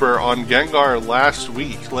remember, on Gengar last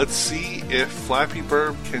week. Let's see if Flappy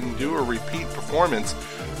Burb can do a repeat performance.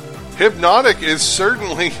 Hypnotic is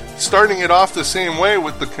certainly starting it off the same way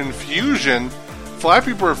with the confusion.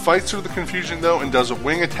 Flappy Bird fights through the confusion, though, and does a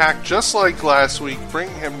wing attack just like last week,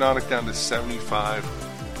 bringing Hypnotic down to 75%.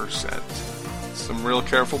 Some real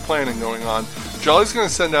careful planning going on. Jolly's going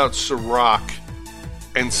to send out Sirach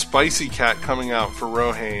and Spicy Cat coming out for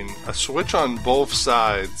Rohain. A switch on both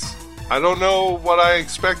sides. I don't know what I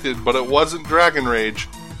expected, but it wasn't Dragon Rage.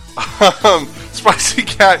 Spicy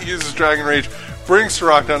Cat uses Dragon Rage, brings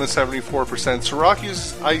Sirach down to 74%. Sirach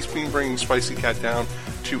uses Ice Beam, bringing Spicy Cat down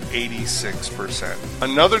to 86%.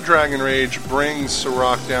 Another Dragon Rage brings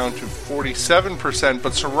Sirach down to 47%,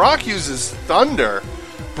 but Sirach uses Thunder,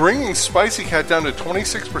 bringing Spicy Cat down to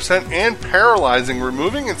 26% and paralyzing,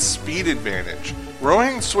 removing its speed advantage.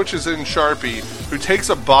 Rohain switches in Sharpie, who takes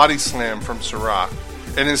a body slam from Sirach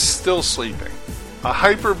and is still sleeping. A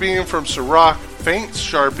Hyper Beam from Sirach faints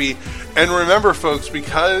Sharpie, and remember, folks,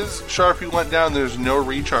 because Sharpie went down, there's no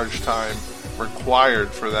recharge time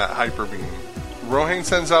required for that Hyper Beam. Rohain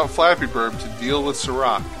sends out Flappy Burb to deal with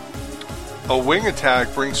Sirach. A wing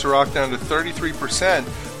attack brings Sirach down to 33%,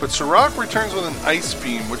 but Sirach returns with an Ice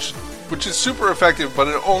Beam, which is super effective, but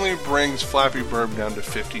it only brings Flappy Burb down to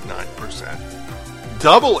 59%.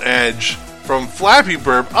 Double Edge from Flappy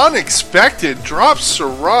Burb, unexpected, drops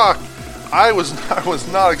Sirach. I was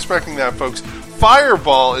not expecting that, folks.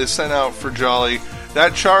 Fireball is sent out for Jolly.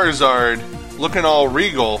 That Charizard, looking all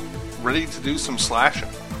regal, ready to do some slashing.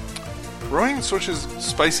 Rohain switches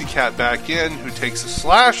Spicy Cat back in, who takes a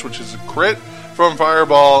slash, which is a crit from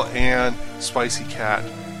Fireball, and Spicy Cat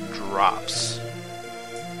drops.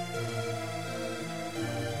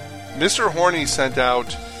 Mr. Horny sent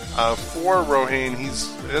out for Rohain. He's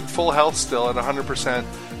at full health still at 100%.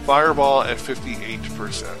 Fireball at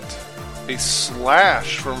 58%. A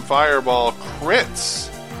slash from Fireball crits,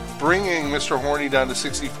 bringing Mr. Horny down to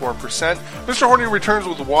 64%. Mr. Horny returns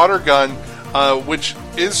with Water Gun, which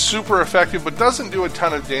is super effective, but doesn't do a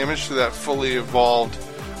ton of damage to that fully evolved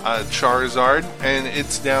Charizard, and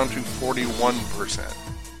it's down to 41%.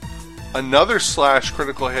 Another slash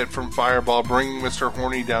critical hit from Fireball, bringing Mr.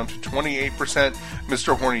 Horny down to 28%.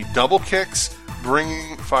 Mr. Horny double kicks,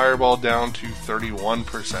 bringing Fireball down to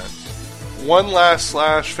 31%. One last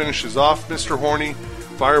slash finishes off Mr. Horny.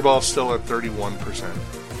 Fireball still at 31%.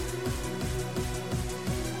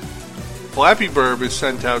 Flappy Burb is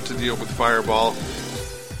sent out to deal with Fireball.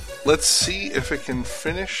 Let's see if it can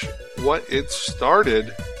finish what it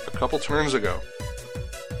started a couple turns ago.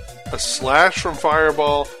 A slash from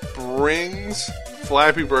Fireball brings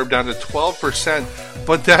Flappy Burb down to 12%,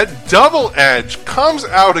 but that double edge comes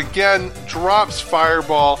out again, drops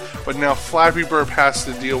Fireball, but now Flappy Burb has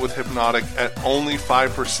to deal with Hypnotic at only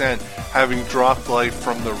 5%, having dropped life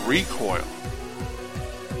from the recoil.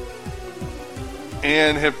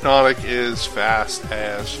 And Hypnotic is fast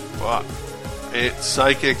as fuck. It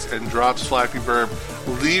psychics and drops Flappy Burb,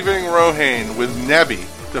 leaving Rohain with Nebby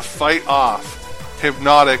to fight off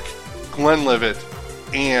Hypnotic, Glenlivet,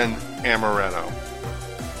 and Amaretto.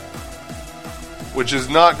 Which is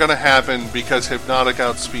not going to happen because Hypnotic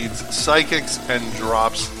outspeeds Psychics and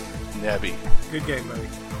drops Nebby. Good game, buddy.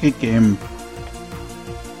 Good game.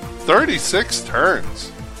 36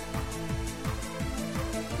 turns.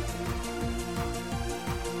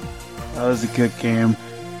 That was a good game.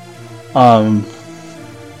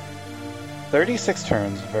 36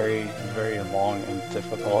 turns, very, very long and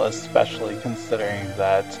difficult, especially considering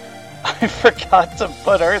that I forgot to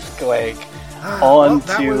put Earthquake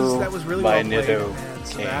onto that was really my well played, Nido and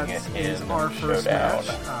so King that is in our first Showdown.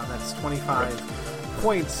 match. That's 25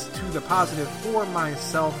 points to the positive for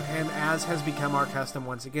myself, and as has become our custom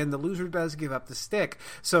once again, the loser does give up the stick.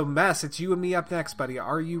 So, Mess, it's you and me up next, buddy.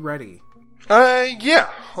 Are you ready? Yeah.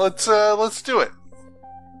 Let's do it.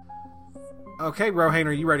 Okay, Rohan,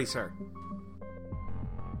 are you ready, sir?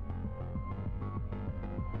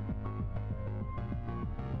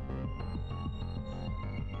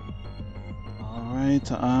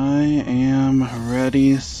 Alright, I am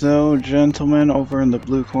ready. So, gentlemen, over in the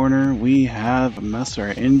blue corner, we have Messer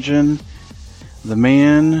Engine, the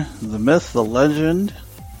man, the myth, the legend.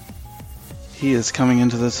 He is coming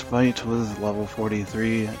into this fight with level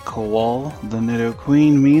 43 Kowal, the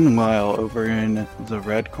Nidoqueen. Meanwhile, over in the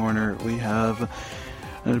red corner, we have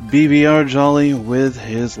BBR Jolly with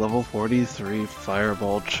his level 43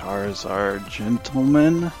 Fireball Charizard.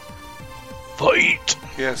 Gentlemen, fight!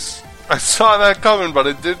 Yes. I saw that coming, but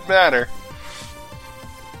it didn't matter.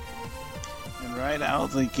 And right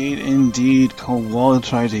out the gate, indeed, Kowal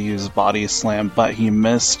tried to use Body Slam, but he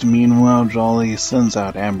missed. Meanwhile, Jolly sends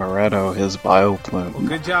out Amaretto, his Bioplume. Well,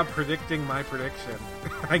 good job predicting my prediction,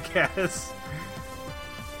 I guess.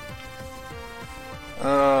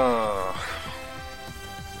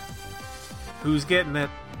 Who's getting it?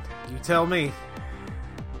 You tell me.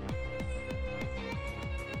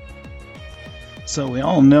 So we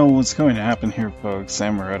all know what's going to happen here, folks.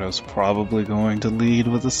 Amaretto's probably going to lead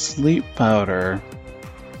with a Sleep Powder.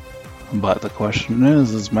 But the question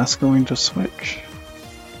is Mess going to switch?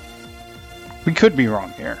 We could be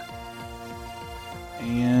wrong here.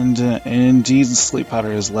 And indeed, Sleep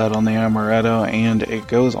Powder is led on the Amaretto, and it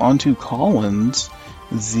goes on to Collins,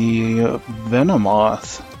 the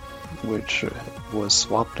Venomoth, which was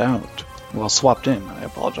swapped out. Well, swapped in, I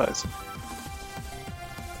apologize.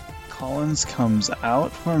 Collins comes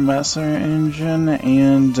out for Messer Engine,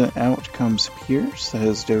 and out comes Pierce,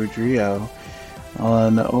 his Dodrio.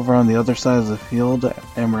 Over on the other side of the field,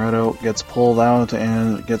 Amaretto gets pulled out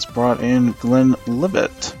and gets brought in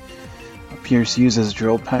Glenlivet. Pierce uses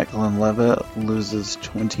Drill Peck, Glenlivet loses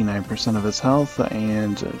 29% of his health,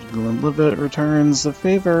 and Glenlivet returns the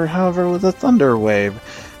favor, however, with a Thunder Wave.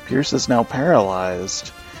 Pierce is now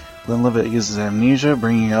paralyzed. Glenlivet uses Amnesia,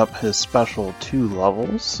 bringing up his special 2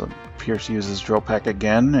 levels. Pierce uses Drill Peck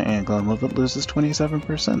again, and Glenlivet loses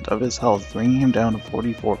 27% of his health, bringing him down to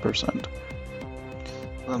 44%.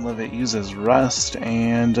 Glenlivet uses Rest,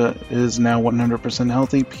 and is now 100%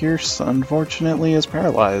 healthy. Pierce, unfortunately, is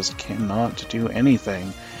paralyzed, cannot do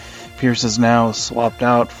anything. Pierce is now swapped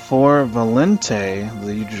out for Valente,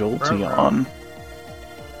 the Jolteon.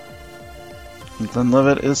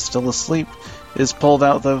 Glenlivet is still asleep, is pulled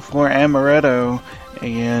out though for Amaretto,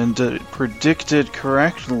 and predicted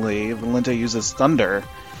correctly, Valente uses Thunder.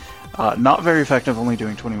 Not very effective, only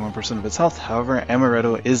doing 21% of its health. However,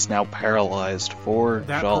 Amaretto is now paralyzed for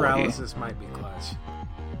that Jolly. That paralysis might be clutch.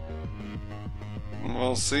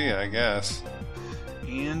 We'll see, I guess.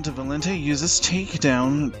 And Valente uses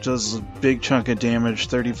Takedown, does a big chunk of damage,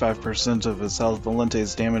 35% of his health. Valente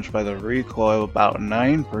is damaged by the recoil, about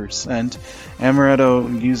 9%.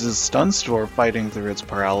 Amaretto uses Stun Store, fighting through its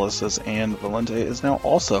paralysis, and Valente is now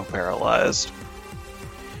also paralyzed.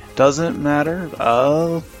 Doesn't matter.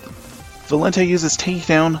 Valente uses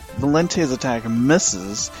Takedown, Valente's attack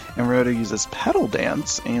misses, Amaretto uses Petal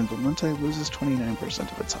Dance, and Valente loses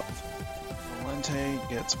 29% of its health. Valente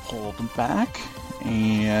gets pulled back,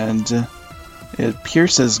 and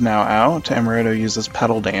Pierce is now out. Amaretto uses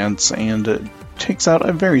Petal Dance, and takes out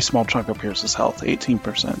a very small chunk of Pierce's health,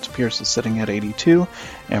 18%. Pierce is sitting at 82,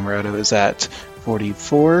 Amaretto is at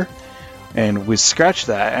 44, and we scratch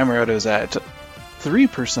that, Amaretto is at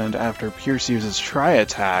 3% after Pierce uses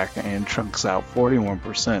Tri-Attack and chunks out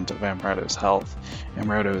 41% of Amaretto's health.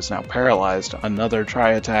 Amaretto is now paralyzed, another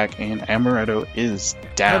Tri-Attack, and Amaretto is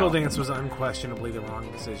down. Petal Dance was unquestionably the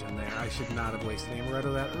wrong decision there. I should not have wasted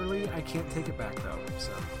Amaretto that early. I can't take it back though,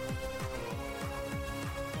 so...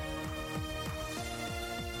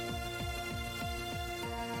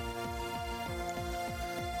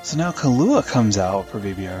 So now Kahlua comes out for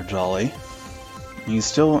BBR Jolly. He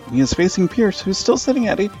is facing Pierce, who's still sitting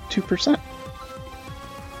at 82%.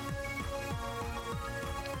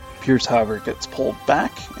 Pierce, however, gets pulled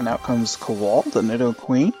back, and out comes Kowal, the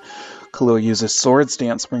Nidoqueen. Kahlua uses Swords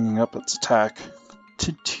Dance, bringing up its attack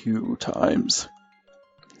to 2 times.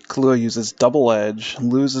 Kahlua uses Double Edge,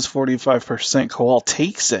 loses 45%. Kowal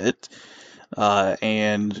takes it,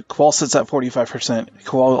 and Kowal sits at 45%.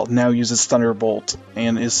 Kowal now uses Thunderbolt,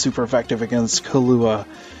 and is super effective against Kahlua.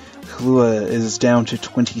 Kahlua is down to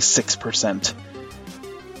 26%.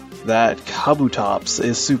 That Kabutops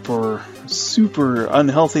is super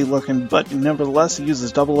unhealthy looking, but nevertheless he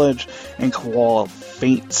uses Double Edge, and Kowal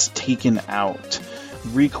faints, taken out.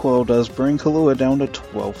 Recoil does bring Kahlua down to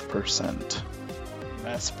 12%.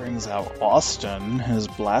 Mess brings out Austin, his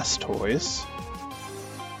Blastoise.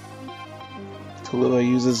 Kahlua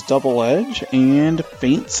uses Double Edge and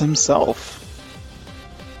faints himself.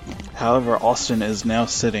 However, Austin is now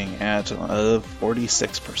sitting at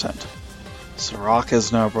 46%. Sirach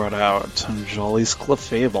is now brought out. Jolly's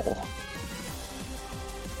Clefable.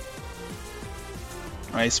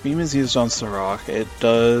 Ice Beam is used on Sirach. It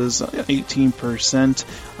does 18%.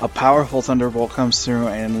 A powerful Thunderbolt comes through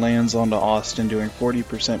and lands onto Austin, doing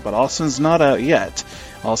 40%, but Austin's not out yet.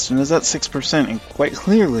 Austin is at 6%, and quite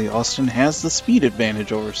clearly, Austin has the speed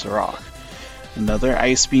advantage over Sirach. Another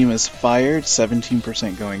Ice Beam is fired,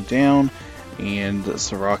 17% going down, and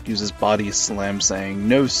Sirach uses Body Slam, saying,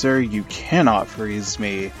 "No sir, you cannot freeze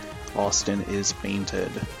me." Austin is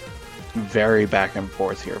fainted. Very back and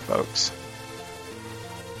forth here, folks.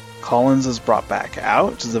 Collins is brought back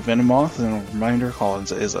out. The Venomoth, and a reminder,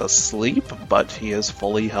 Collins is asleep, but he is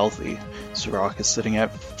fully healthy. Sirach is sitting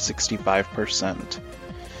at 65%.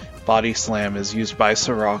 Body Slam is used by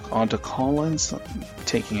Sirach onto Collins,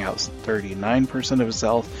 taking out 39% of his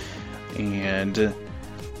health, and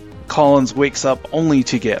Collins wakes up only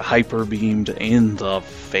to get hyper beamed in the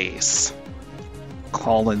face.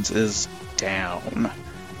 Collins is down.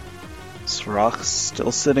 Sirach's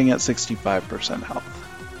still sitting at 65% health.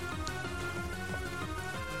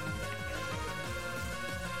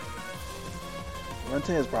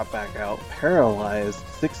 Valente is brought back out, paralyzed,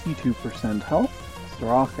 62% health.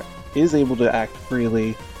 Sirach is able to act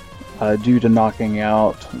freely due to knocking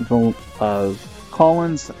out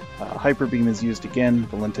Collins. Hyper Beam is used again.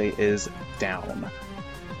 Valente is down.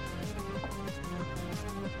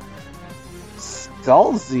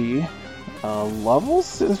 Scalzi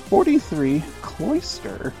levels is 43.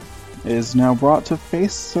 Cloyster is now brought to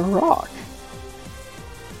face Sirach.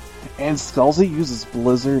 And Scalzi uses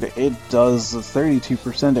Blizzard. It does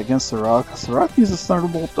 32% against Sirach. Sirach uses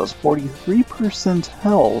Thunderbolt, does 43%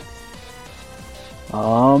 health.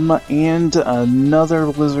 And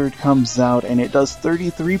another Blizzard comes out, and it does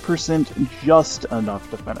 33%, just enough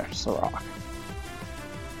to finish Sirach.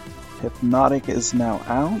 Hypnotic is now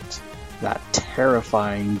out. That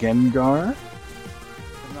terrifying Gengar.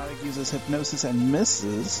 Hypnotic uses Hypnosis and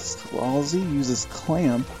misses. Scalzi uses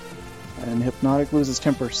Clamp, and Hypnotic loses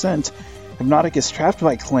 10%. Hypnotic is trapped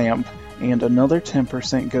by Clamp, and another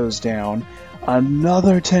 10% goes down.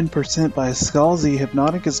 Another 10% by Scalzi.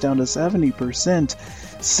 Hypnotic is down to 70%.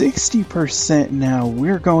 60% now.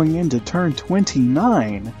 We're going into turn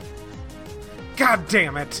 29. God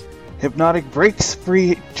damn it! Hypnotic breaks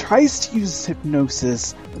free, tries to use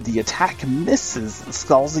Hypnosis. The attack misses.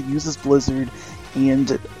 Scalzi uses Blizzard, and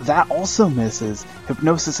that also misses.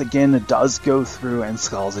 Hypnosis again does go through, and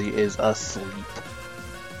Scalzi is asleep.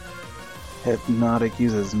 Hypnotic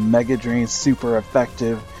uses Mega Drain, super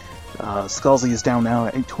effective. Scalzi is down now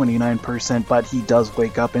at 29%, but he does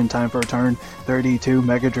wake up in time for turn 32.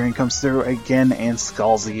 Mega Drain comes through again, and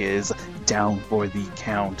Scalzi is down for the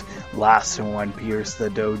count. Last one, Pierce the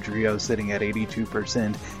Dodrio, sitting at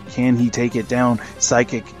 82%. Can he take it down?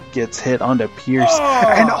 Psychic gets hit onto Pierce,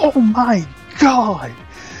 and oh my god!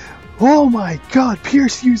 Oh my god,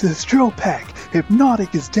 Pierce uses Drill Peck.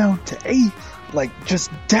 Hypnotic is down to 8, just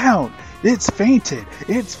down. It's fainted.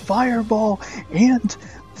 It's Fireball, and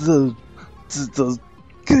the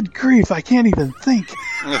good grief, I can't even think.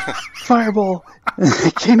 Fireball,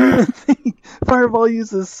 I can't even think. Fireball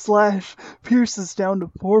uses Slash. Pierce is down to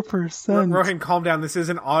 4%. Rohan, calm down. This is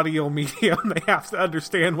an audio medium. They have to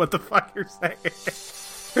understand what the fuck you're saying.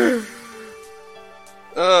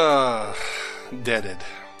 Deaded.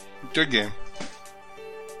 Good game.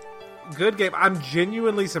 Good game. I'm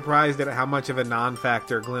genuinely surprised at how much of a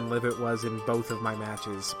non-factor Glenlivet was in both of my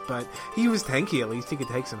matches, but he was tanky. At least he could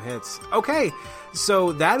take some hits. Okay,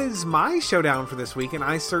 so that is my showdown for this week, and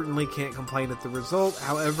I certainly can't complain at the result.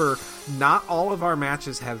 However, not all of our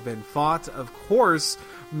matches have been fought. Of course,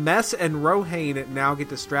 Mess and Rohan now get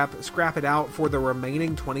to scrap it out for the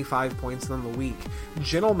remaining 25 points on the week.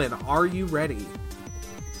 Gentlemen, are you ready?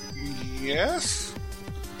 Yes.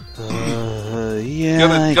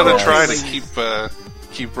 Yeah. Gotta try to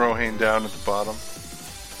keep Rohan down at the bottom.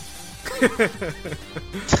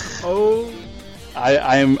 Oh.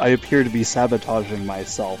 I appear to be sabotaging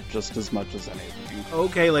myself just as much as anything.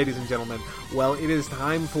 Okay, ladies and gentlemen. Well, it is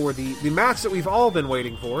time for the match that we've all been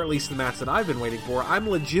waiting for, at least the match that I've been waiting for. I'm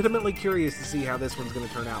legitimately curious to see how this one's going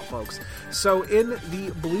to turn out, folks. So, in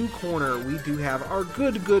the blue corner, we do have our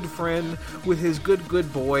good friend with his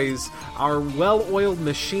good boys, our well-oiled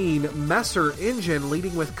machine, Messer Engine,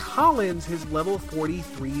 leading with Collins, his level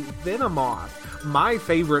 43 Venomoth, my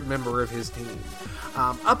favorite member of his team.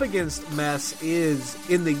 Up against Mess is,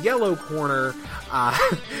 in the yellow corner,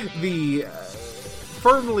 the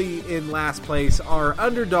firmly in last place, our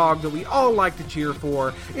underdog that we all like to cheer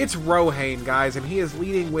for, it's Rohain, guys, and he is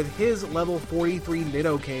leading with his level 43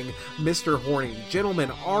 Nidoking, Mr. Horny. Gentlemen,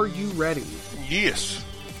 are you ready? Yes.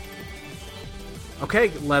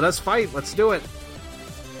 Okay, let us fight. Let's do it.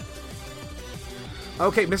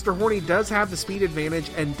 Okay, Mr. Horny does have the speed advantage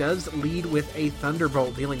and does lead with a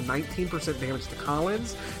Thunderbolt, dealing 19% damage to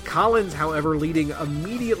Collins. Collins, however, leading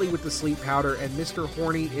immediately with the Sleep Powder, and Mr.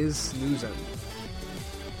 Horny is snoozing.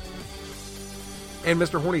 And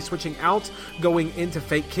Mr. Horny switching out, going into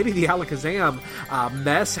Fake Kitty the Alakazam.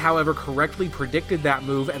 Mess, however, correctly predicted that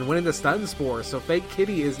move and went into Stun Spore, so Fake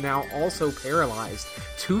Kitty is now also paralyzed.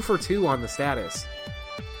 2 for 2 on the status.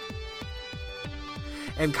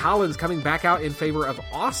 And Collins coming back out in favor of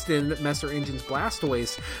Austin, Messer Engine's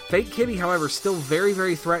Blastoise. Fake Kitty, however, still very,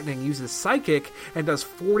 very threatening, uses Psychic and does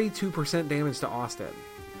 42% damage to Austin.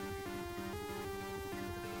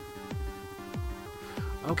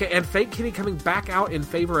 Okay, and Fake Kitty coming back out in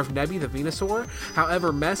favor of Nebby the Venusaur.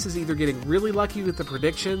 However, Mess is either getting really lucky with the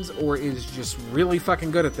predictions or is just really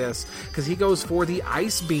fucking good at this, because he goes for the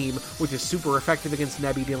Ice Beam, which is super effective against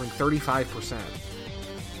Nebby, dealing 35%.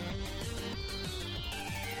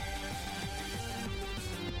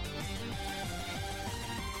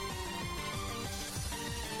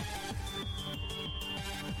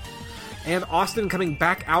 And Austin coming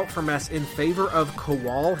back out from Mess in favor of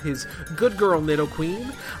Kowal, his good girl Nidoqueen.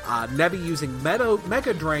 Nebby using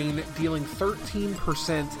Mega Drain, dealing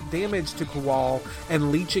 13% damage to Kowal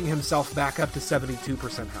and leeching himself back up to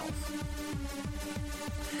 72% health.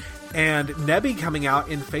 And Nebby coming out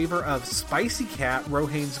in favor of Spicy Cat,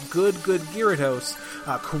 Rohain's good Gyarados.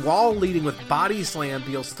 Kowal leading with Body Slam,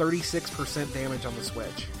 deals 36% damage on the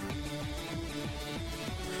switch.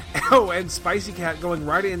 Oh, and Spicy Cat going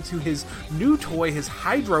right into his new toy, his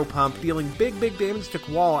Hydro Pump, dealing big damage to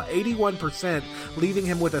Kowal, 81%, leaving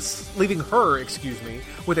her, with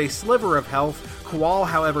a sliver of health. Kowal,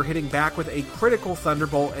 however, hitting back with a critical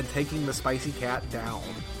Thunderbolt and taking the Spicy Cat down.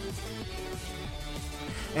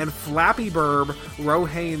 And Flappy Burb,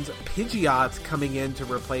 Rohain's Pidgeot, coming in to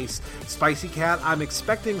replace Spicy Cat. I'm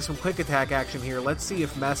expecting some Quick Attack action here. Let's see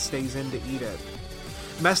if Mess stays in to eat it.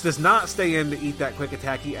 Mess does not stay in to eat that Quick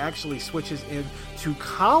Attack. He actually switches in to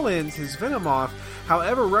Collins, his Venomoth.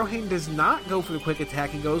 However, Rohain does not go for the Quick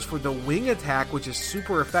Attack. He goes for the Wing Attack, which is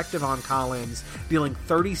super effective on Collins, dealing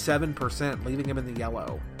 37%, leaving him in the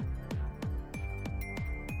yellow.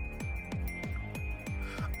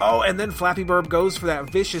 Oh, and then Flappy Burb goes for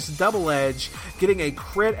that vicious Double Edge, getting a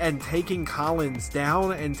crit and taking Collins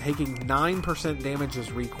down and taking 9% damage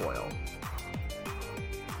as recoil.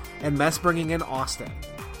 And Mess bringing in Austin.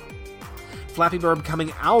 Flappy Burb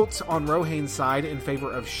coming out on Rohain's side in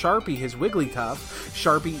favor of Sharpie, his Wigglytuff.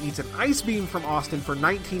 Sharpie eats an Ice Beam from Austin for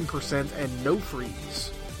 19% and no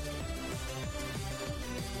freeze.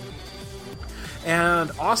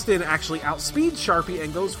 And Austin actually outspeeds Sharpie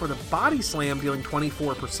and goes for the Body Slam, dealing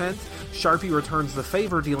 24%. Sharpie returns the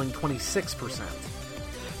favor, dealing 26%.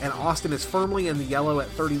 And Austin is firmly in the yellow at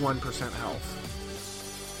 31% health.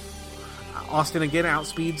 Austin again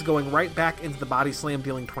outspeeds, going right back into the Body Slam,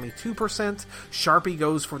 dealing 22%. Sharpie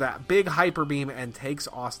goes for that big Hyper Beam and takes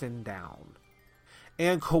Austin down.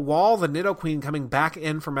 And Kowal, the Nidoqueen, coming back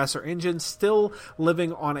in for Messer Engine, still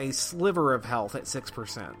living on a sliver of health at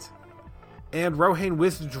 6%. And Rohain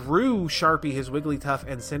withdrew Sharpie, his Wigglytuff,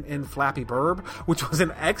 and sent in Flappy Burb, which was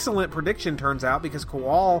an excellent prediction, turns out, because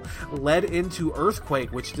Kowal led into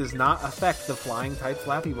Earthquake, which does not affect the flying-type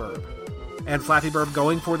Flappy Burb. And Flappy Burb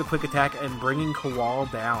going for the Quick Attack and bringing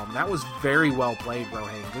Kowal down. That was very well played,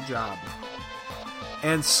 Rohain. Good job.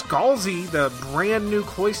 And Scalzi, the brand new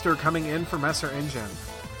Cloyster, coming in for Messer Engine.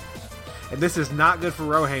 And this is not good for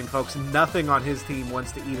Rohain, folks. Nothing on his team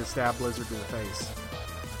wants to eat a Stab Blizzard to the face.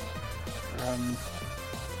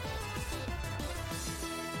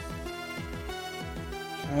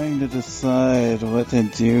 Trying to decide what to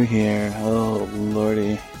do here. Oh,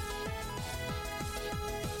 lordy.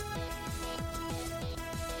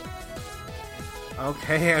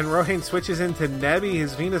 Okay, and Rohain switches into Nebby,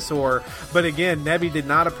 his Venusaur, but again, Nebby did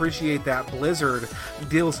not appreciate that Blizzard,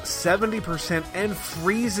 deals 70% and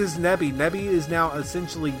freezes Nebby. Nebby is now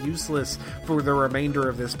essentially useless for the remainder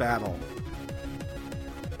of this battle.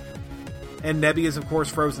 And Nebby is, of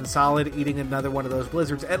course, frozen solid, eating another one of those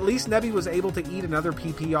Blizzards. At least Nebby was able to eat another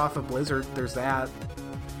PP off of Blizzard. There's that.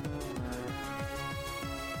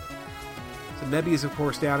 So Nebby is, of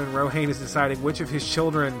course, down, and Rohain is deciding which of his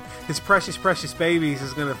children, his precious, precious babies,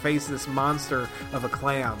 is going to face this monster of a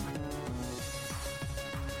clam.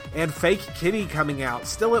 And Fake Kitty coming out,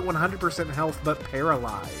 still at 100% health, but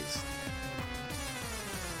paralyzed.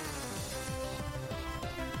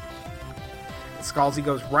 Scalzi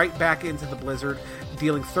goes right back into the Blizzard,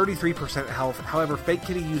 dealing 33% health. However, Fake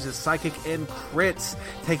Kitty uses Psychic and crits,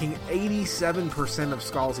 taking 87% of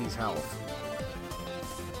Scalzi's health.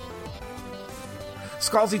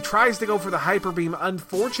 Scalzi tries to go for the Hyper Beam.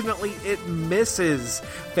 Unfortunately, it misses.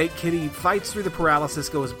 Fake Kitty fights through the paralysis,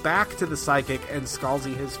 goes back to the Psychic, and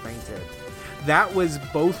Scalzi has fainted. That was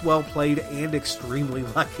both well played and extremely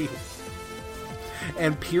lucky.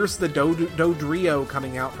 And Pierce the Dodrio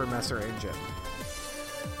coming out for Messer Engine.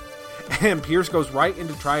 And Pierce goes right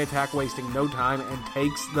into Tri-Attack, wasting no time, and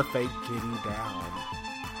takes the Fake Kitty down.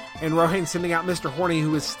 And Rohain sending out Mr. Horny,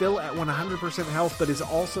 who is still at 100% health, but is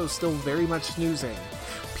also still very much snoozing.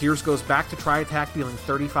 Pierce goes back to Tri-Attack, dealing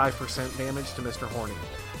 35% damage to Mr. Horny.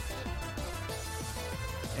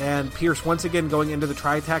 And Pierce once again going into the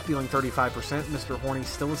Tri-Attack, dealing 35%. Mr. Horny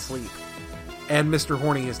still asleep. And Mr.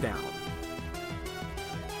 Horny is down.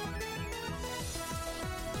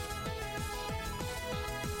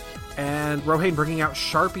 And Rohain bringing out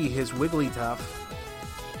Sharpie, his Wigglytuff.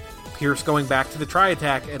 Pierce going back to the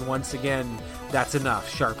Tri-Attack, and once again, that's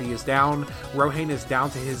enough. Sharpie is down. Rohain is down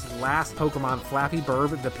to his last Pokemon, Flappy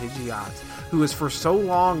Burb the Pidgeot, who has for so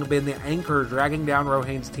long been the anchor dragging down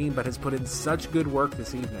Rohain's team, but has put in such good work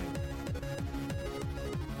this evening.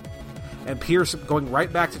 And Pierce going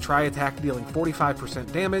right back to Tri-Attack, dealing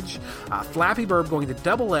 45% damage. Flappy Burb going to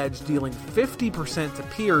Double Edge, dealing 50% to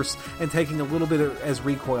Pierce, and taking a little bit as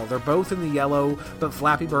recoil. They're both in the yellow, but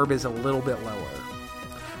Flappy Burb is a little bit lower.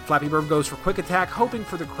 Flappy Burb goes for Quick Attack, hoping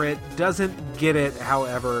for the crit, doesn't get it,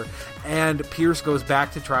 however, and Pierce goes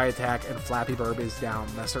back to Tri-Attack, and Flappy Burb is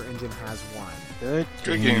down. Messer Engine has won.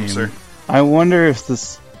 Good game, sir. I wonder if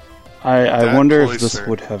this... I wonder if this sir.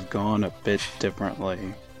 would have gone a bit differently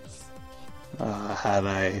had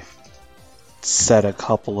I set a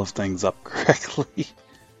couple of things up correctly.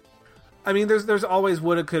 I mean, there's always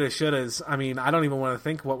woulda, coulda, shouldas. I mean, I don't even want to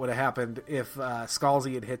think what would have happened if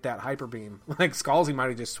Scalzi had hit that Hyper Beam. Like, Scalzi might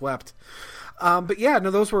have just swept. But yeah,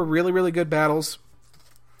 no, those were really, really good battles.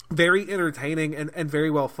 Very entertaining and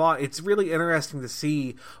very well fought. It's really interesting to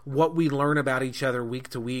see what we learn about each other week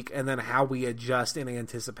to week, and then how we adjust in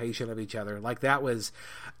anticipation of each other. Like, that was,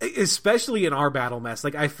 especially in our battle mess,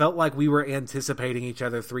 like, I felt like we were anticipating each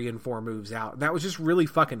other 3 and 4 moves out. And that was just really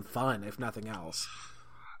fucking fun, if nothing else.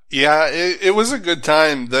 Yeah, it was a good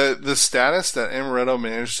time. The status that Amaretto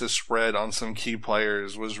managed to spread on some key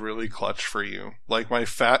players was really clutch for you. Like,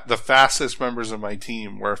 the fastest members of my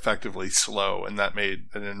team were effectively slow, and that made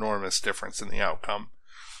an enormous difference in the outcome.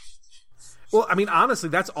 Well, I mean, honestly,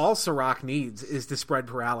 that's all Sirach needs, is to spread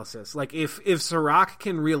paralysis. Like, if Sirach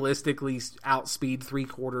can realistically outspeed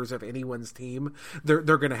 3/4 of anyone's team, they're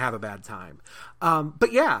going to have a bad time.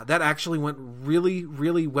 But yeah, that actually went really,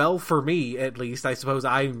 really well for me, at least. I suppose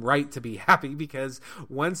I'm right to be happy, because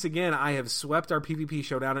once again, I have swept our PvP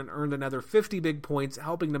showdown and earned another 50 big points,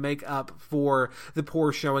 helping to make up for the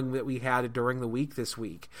poor showing that we had during the week this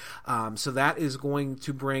week. So that is going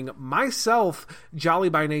to bring myself, Jolly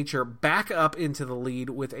by Nature, back up into the lead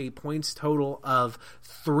with a points total of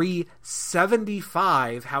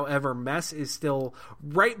 375. However, Mess is still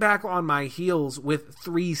right back on my heels with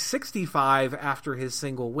 365 after his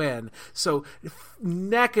single win. So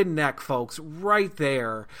neck and neck, folks, right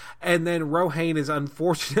there. And then Rohain is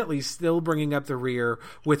unfortunately still bringing up the rear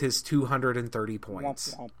with his 230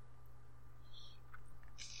 points.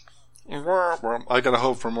 I gotta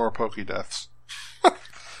hope for more Pokédeaths.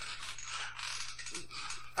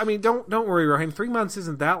 I mean, don't worry, Rohain. 3 months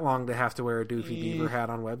isn't that long to have to wear a Doofy Beaver hat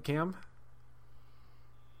on webcam.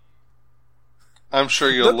 I'm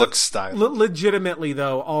sure you'll look stylish. Legitimately,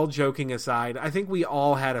 though, all joking aside, I think we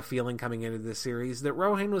all had a feeling coming into this series that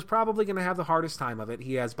Rohain was probably going to have the hardest time of it.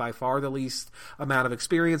 He has by far the least amount of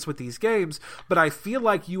experience with these games, but I feel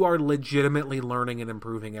like you are legitimately learning and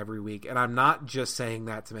improving every week, and I'm not just saying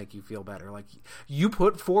that to make you feel better. Like, you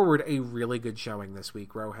put forward a really good showing this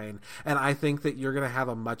week, Rohain, and I think that you're going to have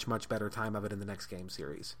a much, much better time of it in the next game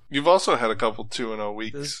series. You've also had a couple 2-0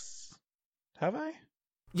 weeks. Have I?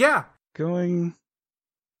 Yeah. Going...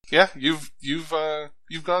 Yeah, you've gone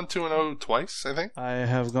 2-0 twice, I think. I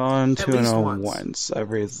have gone At least 2-0 once.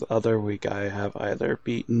 Every other week I have either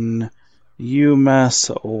beaten UMass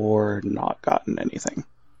or not gotten anything.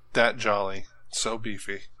 That jolly. So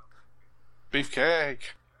beefy.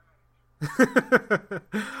 Beefcake.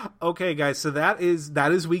 Okay, guys, so that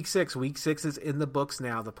is week 6. Week 6 is in the books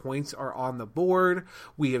now. The points are on the board.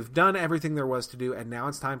 We have done everything there was to do, and now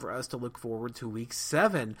it's time for us to look forward to week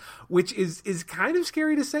 7, which is kind of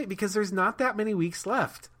scary to say because there's not that many weeks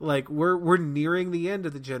left. Like we're nearing the end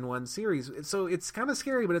of the Gen 1 series, so it's kind of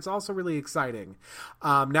scary, but it's also really exciting.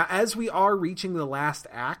 Now, as we are reaching the last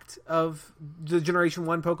act of the Generation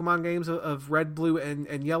 1 Pokemon games of Red, Blue,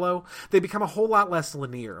 and Yellow, they become a whole lot less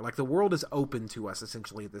linear. Like the world is open to us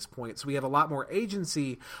essentially at this point, so we have a lot more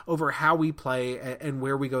agency over how we play and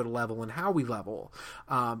where we go to level and how we level.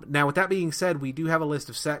 Now, with that being said, we do have a list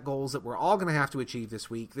of set goals that we're all going to have to achieve this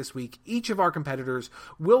week. This week, each of our competitors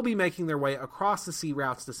will be making their way across the sea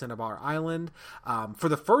routes to Cinnabar Island. For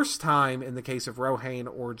the first time in the case of Rohain,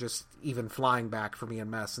 or just even flying back for me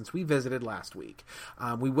and Mess since we visited last week.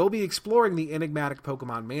 We will be exploring the enigmatic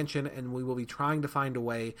Pokemon Mansion, and we will be trying to find a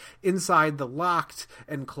way inside the locked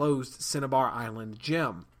and closed Cinnabar Island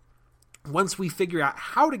gym. Once we figure out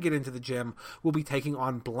how to get into the gym, we'll be taking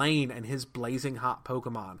on Blaine and his blazing hot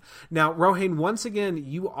Pokemon. Now, Rohain, once again,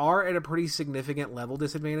 you are at a pretty significant level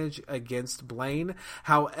disadvantage against Blaine.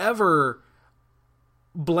 However,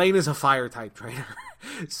 Blaine is a fire-type trainer,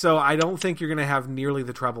 so I don't think you're going to have nearly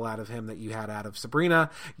the trouble out of him that you had out of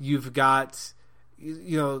Sabrina. You've got,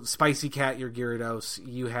 Spicy Cat, your Gyarados.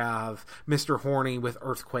 You have Mr. Horny with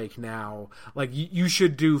Earthquake now. Like, you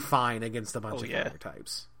should do fine against a bunch of fire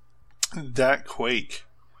types. That Quake.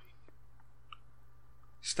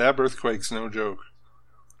 Stab Earthquake's no joke.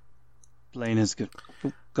 Blaine is good.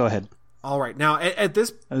 Go ahead. All right. Now, at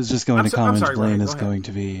this... I was just going to comment, Blaine is going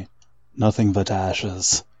to be nothing but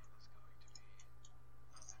ashes.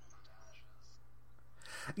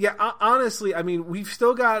 Yeah, honestly, I mean, we've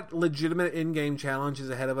still got legitimate in-game challenges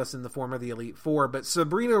ahead of us in the form of the Elite Four, but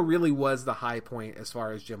Sabrina really was the high point as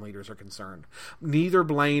far as gym leaders are concerned. Neither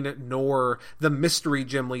Blaine nor the mystery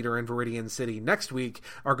gym leader in Viridian City next week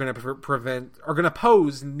are going to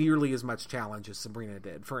pose nearly as much challenge as Sabrina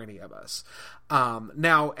did for any of us.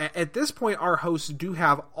 Now, at this point, our hosts do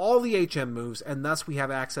have all the HM moves, and thus we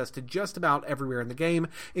have access to just about everywhere in the game,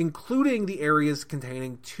 including the areas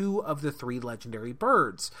containing 2 of the 3 legendary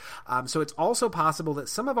birds. So it's also possible that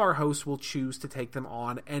some of our hosts will choose to take them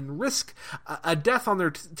on and risk a death on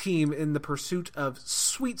their team in the pursuit of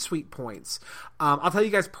sweet, sweet points. I'll tell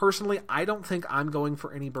you guys personally, I don't think I'm going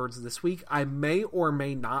for any birds this week. I may or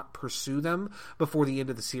may not pursue them before the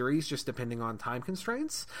end of the series, just depending on time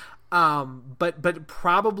constraints. But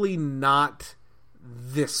probably not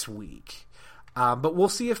this week. But we'll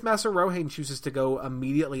see if Mess or Rohain chooses to go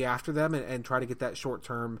immediately after them and try to get that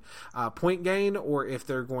short-term point gain, or if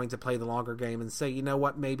they're going to play the longer game and say, you know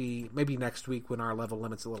what, maybe next week when our level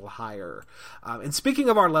limit's a little higher. And speaking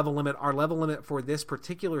of our level limit for this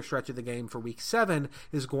particular stretch of the game for week 7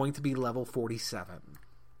 is going to be level 47.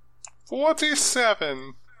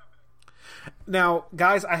 47! Now,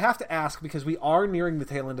 guys, I have to ask, because we are nearing the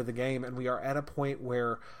tail end of the game, and we are at a point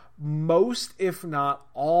where most, if not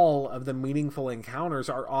all, of the meaningful encounters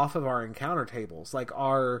are off of our encounter tables. Like,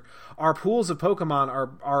 our pools of Pokemon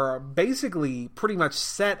are basically pretty much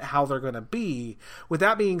set how they're going to be. With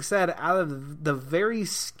that being said, out of the very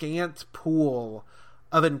scant pool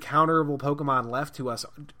of encounterable Pokemon left to us,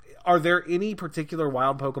 are there any particular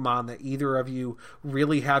wild Pokemon that either of you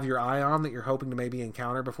really have your eye on that you're hoping to maybe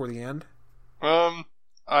encounter before the end?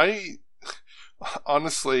 I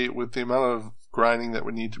honestly, with the amount of grinding that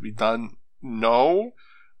would need to be done, no.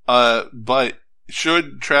 But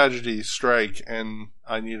should tragedy strike and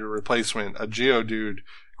I need a replacement, a Geodude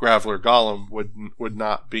Graveler Golem would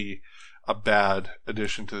not be a bad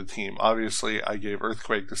addition to the team. Obviously, I gave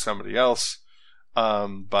Earthquake to somebody else,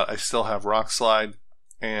 but I still have Rock Slide,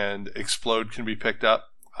 and Explode can be picked up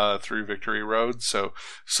through Victory Road, so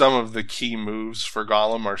some of the key moves for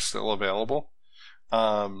Golem are still available.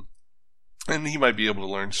 And he might be able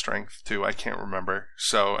to learn Strength too, I can't remember.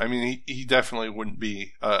 So, I mean, he definitely wouldn't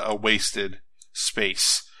be a wasted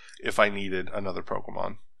space if I needed another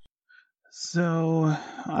Pokemon. So,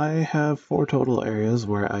 I have 4 total areas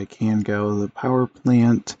where I can go. The Power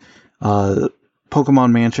Plant,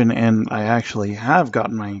 Pokemon Mansion, and I actually have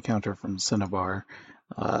gotten my encounter from Cinnabar.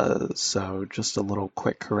 So just a little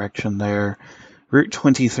quick correction there. Route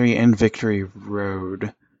 23 and Victory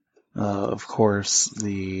Road. Of course,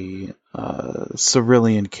 the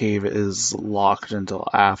Cerulean Cave is locked until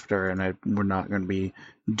after, and we're not going to be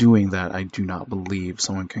doing that, I do not believe.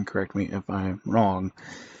 Someone can correct me if I'm wrong.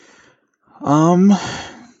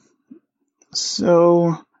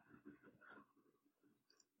 So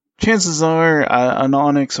chances are an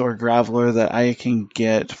Onix or Graveler that I can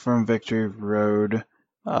get from Victory Road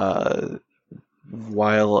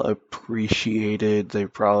while appreciated, they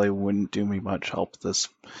probably wouldn't do me much help this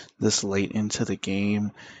late into the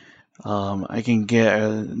game. I can get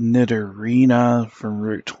a Nidorina from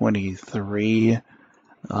Route 23.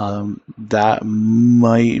 That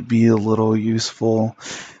might be a little useful.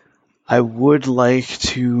 I would like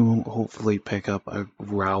to hopefully pick up a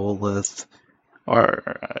Growlithe,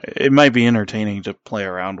 or it might be entertaining to play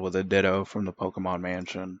around with a Ditto from the Pokemon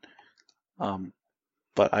Mansion.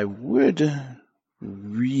 But I would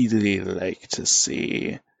really like to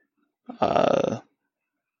see a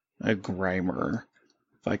Grimer.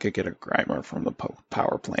 If I could get a Grimer from the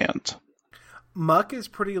power plant. Muck is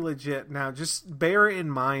pretty legit. Now, just bear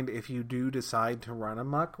in mind if you do decide to run a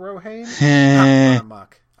Muck, Rohain. Not run a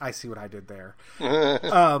Muck. I see what I did there.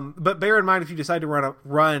 But bear in mind if you decide to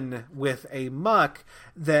run with a Muck,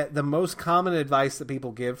 that the most common advice that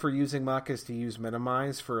people give for using Muck is to use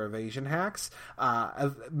Minimize for evasion hacks.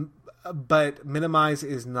 But Minimize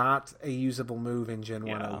is not a usable move in Gen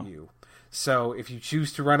 1 OU. So if you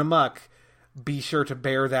choose to run a Muck, be sure to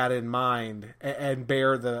bear that in mind and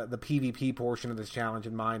bear the PvP portion of this challenge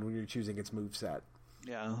in mind when you're choosing its moveset.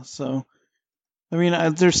 Yeah, so I mean,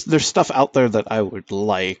 there's stuff out there that I would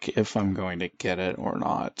like if I'm going to get it or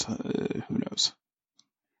not. Who knows?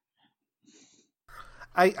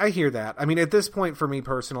 I hear that. I mean, at this point, for me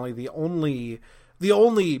personally, the only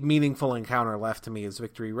meaningful encounter left to me is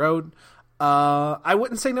Victory Road. I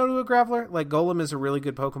wouldn't say no to a Graveler. Like, Golem is a really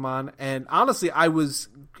good Pokemon, and honestly, I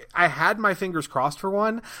had my fingers crossed for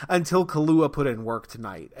one until Kahlua put in work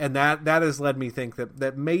tonight, and that has led me think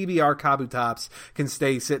that maybe our Kabutops can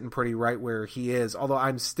stay sitting pretty right where he is, although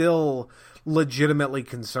I'm still legitimately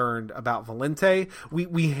concerned about Valente.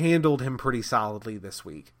 We handled him pretty solidly this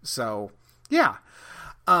week, so yeah.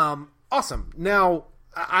 Awesome. Now,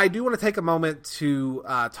 I do want to take a moment to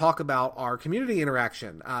talk about our community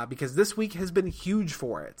interaction because this week has been huge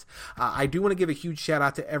for it. I do want to give a huge shout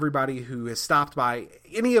out to everybody who has stopped by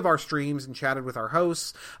any of our streams and chatted with our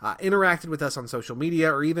hosts, interacted with us on social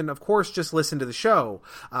media, or even, of course, just listened to the show.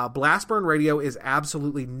 Blastburn Radio is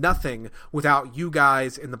absolutely nothing without you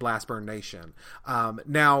guys in the Blastburn Nation.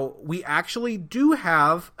 Now, we actually do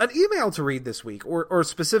have an email to read this week, or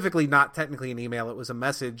specifically not technically an email. It was a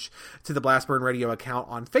message to the Blastburn Radio account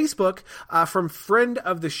on Facebook from friend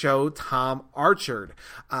of the show, Tom Archard.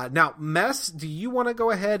 Now, Mess, do you want to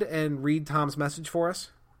go ahead and read Tom's message for us?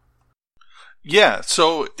 Yeah,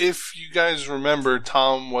 so if you guys remember,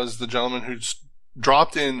 Tom was the gentleman who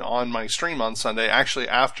dropped in on my stream on Sunday, actually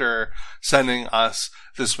after sending us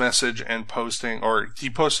this message and posting, or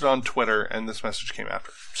he posted on Twitter and this message came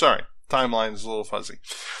after. Sorry. Timeline is a little fuzzy.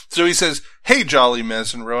 So he says, "Hey, Jolly,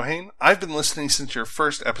 Mez, and Rohain. I've been listening since your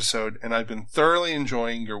first episode, and I've been thoroughly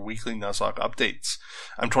enjoying your weekly Nuzlocke updates.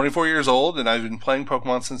 I'm 24 years old, and I've been playing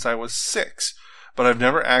Pokemon since I was 6, but I've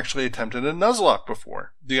never actually attempted a Nuzlocke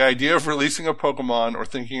before. The idea of releasing a Pokemon or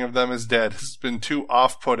thinking of them as dead has been too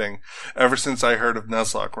off-putting ever since I heard of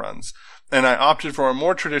Nuzlocke runs, and I opted for a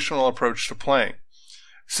more traditional approach to playing.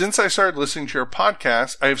 Since I started listening to your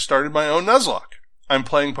podcast, I have started my own Nuzlocke. I'm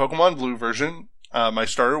playing Pokemon Blue version. My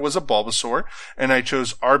starter was a Bulbasaur, and I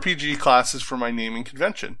chose RPG classes for my naming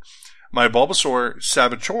convention. My Bulbasaur,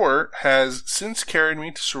 Saboteur, has since carried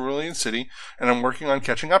me to Cerulean City, and I'm working on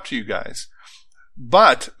catching up to you guys.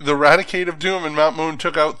 But the Raticate of Doom in Mount Moon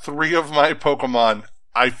took out 3 of my Pokemon.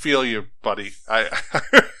 I feel you, buddy. I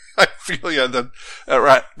feel you. That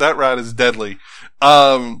rat is deadly.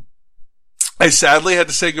 I sadly had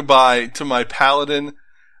to say goodbye to my Paladin.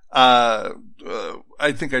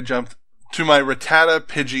 I think I jumped to my Rattata,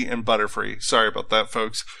 Pidgey, and Butterfree. Sorry about that,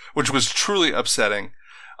 folks, which was truly upsetting.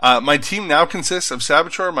 My team now consists of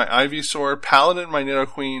Saboteur, my Ivysaur, Paladin, my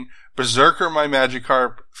Nidoqueen, Berserker, my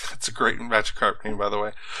Magikarp. That's a great Magikarp name, by the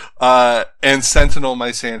way. And Sentinel, my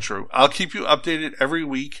Sandshrew. I'll keep you updated every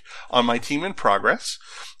week on my team in progress.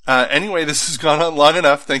 Anyway, this has gone on long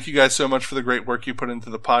enough. Thank you guys so much for the great work you put into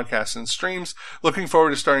the podcast and streams. Looking forward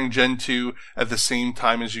to starting Gen 2 at the same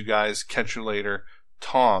time as you guys. Catch you later,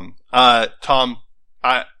 Tom. Tom,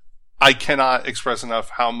 I cannot express enough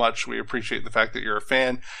how much we appreciate the fact that you're a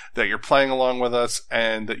fan, that you're playing along with us,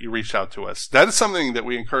 and that you reached out to us. That is something that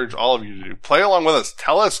we encourage all of you to do. Play along with us.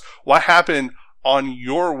 Tell us what happened on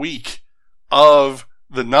your week of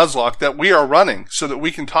the Nuzlocke that we are running so that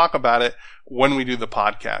we can talk about it when we do the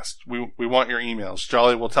podcast. We want your emails.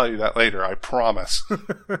 Jolly will tell you that later, I promise.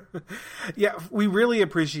 Yeah, we really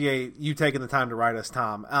appreciate you taking the time to write us,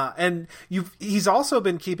 Tom. And he's also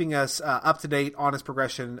been keeping us up to date on his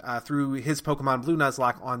progression through his Pokemon Blue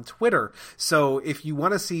Nuzlocke on Twitter. So if you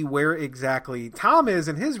want to see where exactly Tom is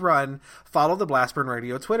in his run, follow the Blastburn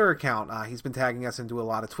Radio Twitter account. He's been tagging us into a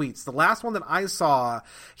lot of tweets. The last one that I saw,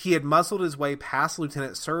 he had muscled his way past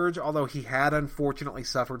Lieutenant Surge, although he had unfortunately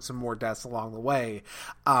suffered some more deaths along the way.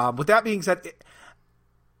 With that being said,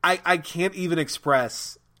 I can't even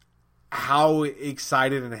express how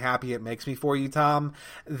excited and happy it makes me for you, Tom,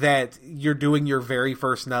 that you're doing your very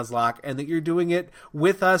first Nuzlocke and that you're doing it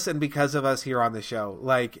with us and because of us here on the show.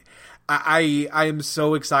 Like, I am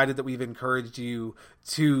so excited that we've encouraged you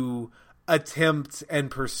to attempt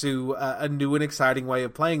and pursue a new and exciting way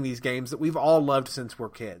of playing these games that we've all loved since we're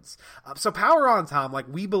kids. So power on, Tom. Like,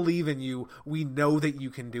 we believe in you. We know that you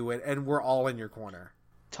can do it, and we're all in your corner.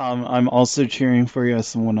 Tom, I'm also cheering for you as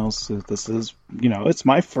someone else. This is, it's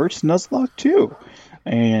my first Nuzlocke too.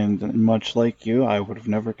 And much like you, I would have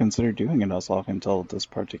never considered doing a Nuzlocke until this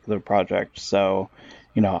particular project. So,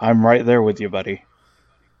 I'm right there with you, buddy.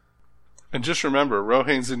 And just remember,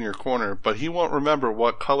 Rohain's in your corner, but he won't remember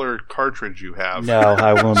what color cartridge you have. No,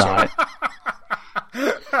 I will not.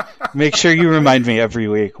 Make sure you remind me every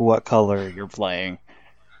week what color you're playing.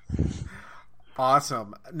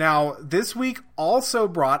 Awesome. Now, this week also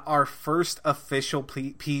brought our first official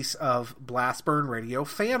piece of Blastburn Radio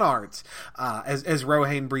fan art, as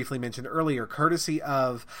Rohain briefly mentioned earlier, courtesy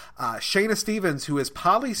of Shayna Stevens, who is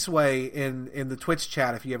Polysway in the Twitch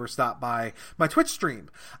chat if you ever stop by my Twitch stream.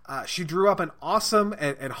 She drew up an awesome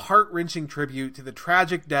and heart-wrenching tribute to the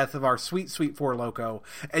tragic death of our sweet, sweet Four Loko,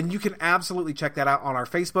 and you can absolutely check that out on our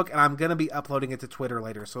Facebook, and I'm going to be uploading it to Twitter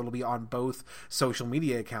later, so it'll be on both social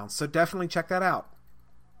media accounts, so definitely check that out.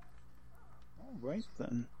 Right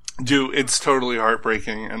then. Dude, it's totally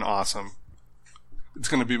heartbreaking and awesome. It's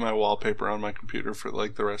going to be my wallpaper on my computer for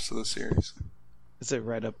like the rest of the series. Is it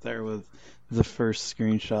right up there with the first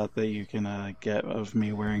screenshot that you can get of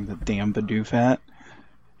me wearing the damn Bidoof hat?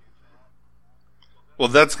 Well,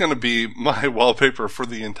 that's going to be my wallpaper for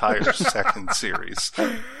the entire second series.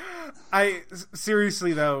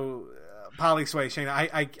 Seriously though, Polysway,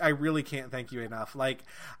 Shayna, I really can't thank you enough. Like,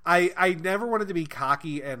 I never wanted to be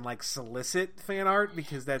cocky and like solicit fan art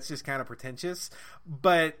because that's just kind of pretentious.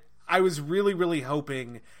 But I was really, really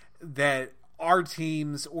hoping that our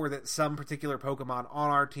teams or that some particular Pokemon on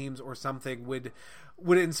our teams or something would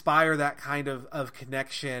inspire that kind of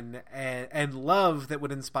connection and love that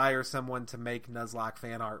would inspire someone to make Nuzlocke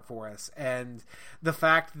fan art for us. And the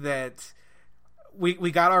fact that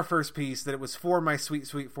we got our first piece, that it was for my sweet,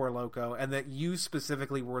 sweet Four Loko, and that you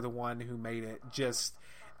specifically were the one who made it, just,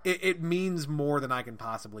 it means more than I can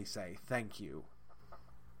possibly say. Thank you.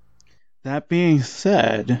 That being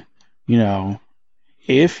said,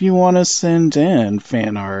 if you want to send in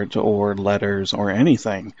fan art or letters or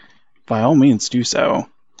anything, by all means do so.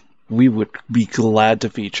 We would be glad to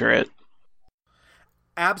feature it.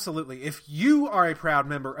 Absolutely. If you are a proud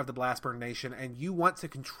member of the Blastburn Nation and you want to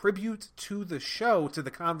contribute to the show, to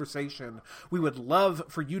the conversation, we would love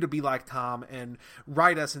for you to be like Tom and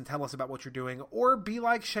write us and tell us about what you're doing, or be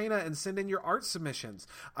like Shayna and send in your art submissions.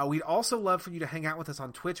 We'd also love for you to hang out with us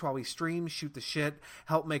on Twitch while we stream, shoot the shit,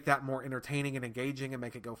 help make that more entertaining and engaging and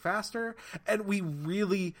make it go faster. And we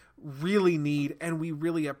really, really need and we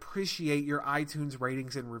really appreciate your iTunes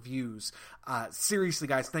ratings and reviews. Seriously,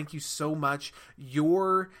 guys, thank you so much. Your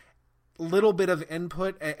little bit of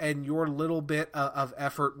input and your little bit of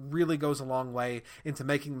effort really goes a long way into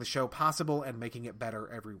making the show possible and making it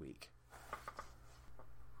better every week.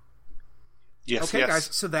 Yes, okay, yes.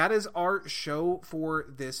 guys, so that is our show for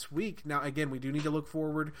this week. Now, again, we do need to look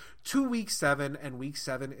forward to Week 7, and Week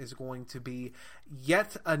 7 is going to be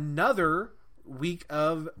yet another week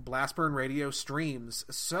of Blastburn Radio streams,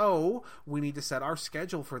 so we need to set our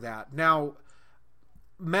schedule for that. Now,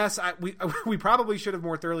 Mess, we probably should have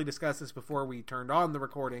more thoroughly discussed this before we turned on the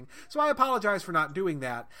recording, so I apologize for not doing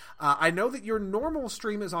that. I know that your normal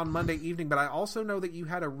stream is on Monday evening, but I also know that you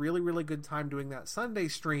had a really, really good time doing that Sunday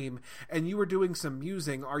stream, and you were doing some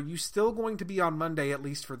musing. Are you still going to be on Monday, at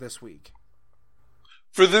least for this week?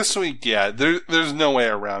 For this week, yeah. There's no way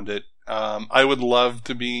around it. I would love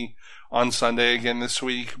to be on Sunday again this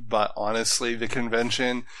week, but honestly, the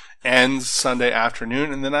convention ends Sunday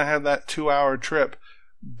afternoon, and then I have that 2-hour trip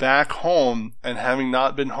back home, and having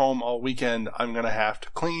not been home all weekend, I'm going to have to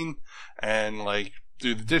clean and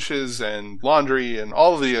do the dishes and laundry and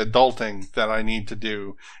all of the adulting that I need to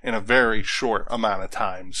do in a very short amount of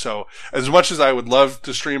time. So as much as I would love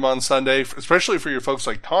to stream on Sunday, especially for your folks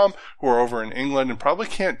like Tom who are over in England and probably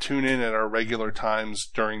can't tune in at our regular times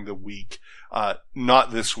during the week,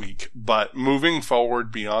 not this week, but moving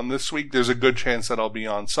forward beyond this week, there's a good chance that I'll be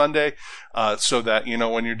on Sunday, so that,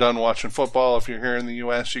 when you're done watching football, if you're here in the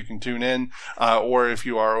U.S., you can tune in, or if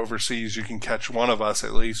you are overseas, you can catch one of us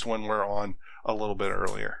at least when we're on a little bit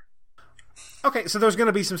earlier. Okay, so there's going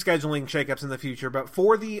to be some scheduling shakeups in the future, but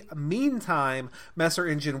for the meantime, Messer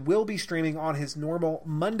Engine will be streaming on his normal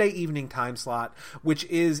Monday evening time slot, which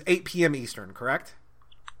is 8 p.m. Eastern, correct?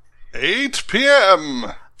 8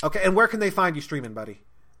 p.m. Okay, and where can they find you streaming, buddy?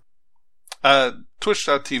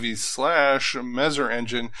 Twitch.tv/Messer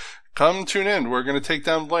Engine. Come tune in. We're going to take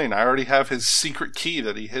down Blaine. I already have his secret key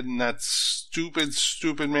that he hid in that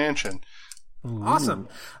stupid mansion. Ooh. Awesome.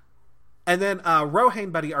 And then,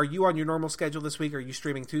 Rohane, buddy, are you on your normal schedule this week? Are you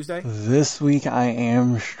streaming Tuesday? This week I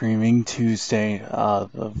am streaming Tuesday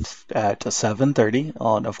at 7:30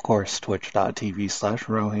 on, of course,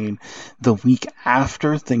 twitch.tv/Rohane. The week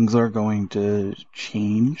after, things are going to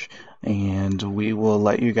change, and we will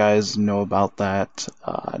let you guys know about that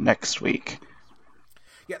next week.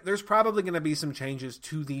 Yeah, there's probably going to be some changes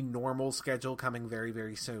to the normal schedule coming very,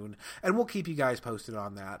 very soon, and we'll keep you guys posted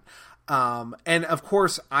on that. And of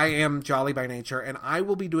course, I am Jolly by nature, and I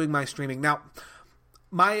will be doing my streaming. Now,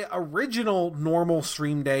 my original normal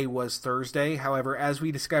stream day was Thursday. However, as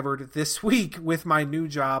we discovered this week with my new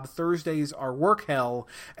job, Thursdays are work hell,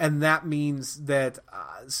 and that means that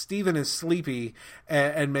Steven is sleepy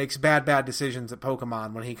and makes bad decisions at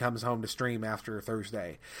Pokemon when he comes home to stream after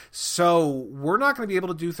Thursday. So we're not going to be able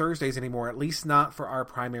to do Thursdays anymore, at least not for our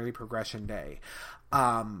primary progression day.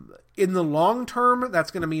 In the long term,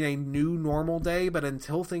 that's going to mean a new normal day, but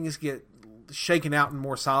until things get shaken out and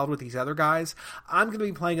more solid with these other guys, I'm going to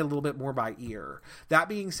be playing a little bit more by ear. That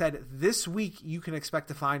being said, this week you can expect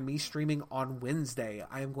to find me streaming on Wednesday.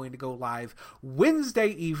 I am going to go live Wednesday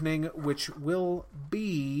evening, which will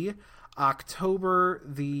be October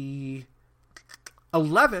the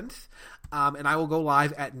 11th. And I will go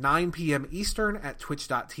live at 9 p.m. Eastern at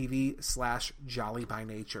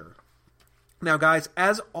twitch.tv/jollybynature. Now, guys,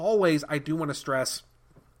 as always, I do want to stress,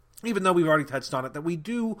 even though we've already touched on it, that we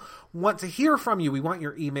do want to hear from you. We want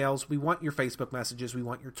your emails. We want your Facebook messages. We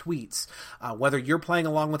want your tweets. Whether you're playing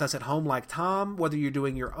along with us at home like Tom, whether you're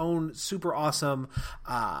doing your own super awesome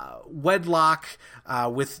wedlock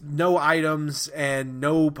with no items and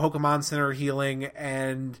no Pokemon Center healing,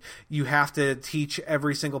 and you have to teach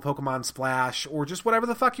every single Pokemon Splash, or just whatever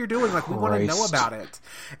the fuck you're doing. Like, we want to know about it.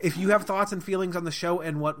 If you have thoughts and feelings on the show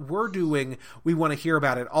and what we're doing, we want to hear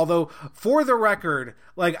about it. Although, for the record,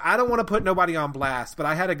 like, I don't want to put nobody on blast, but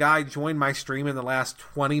I had a guy join my stream in the last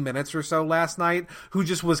 20 minutes or so last night who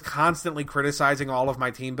just was constantly criticizing all of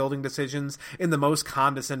my team building decisions in the most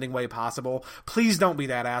condescending way possible. Please don't be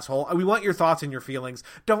that asshole. We want your thoughts and your feelings.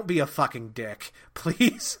 Don't be a fucking dick,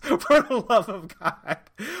 please, for the love of God.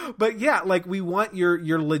 But yeah, like, we want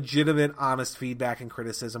your legitimate, honest feedback and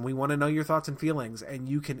criticism. We want to know your thoughts and feelings, and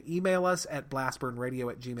you can email us at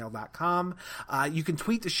blastburnradio@gmail.com. You can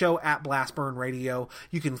tweet the show at blastburnradio.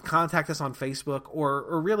 You can contact us on Facebook,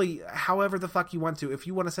 or really however the fuck you want to. If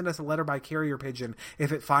you want to send us a letter by carrier pigeon,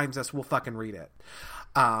 if it finds us, we'll fucking read it.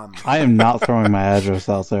 I am not throwing my address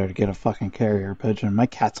out there to get a fucking carrier pigeon. My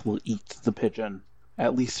cats will eat the pigeon.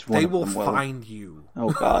 At least one they of will them will find you. Oh,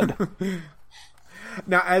 God.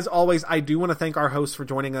 Now, as always, I do want to thank our hosts for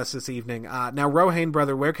joining us this evening. Now, Rohane,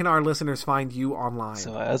 brother, where can our listeners find you online?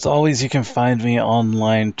 So, as always, you can find me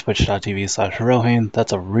online, twitch.tv/Rohane.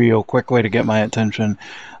 That's a real quick way to get my attention.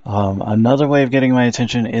 Another way of getting my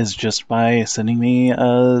attention is just by sending me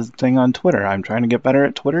a thing on Twitter. I'm trying to get better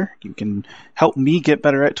at Twitter. You can help me get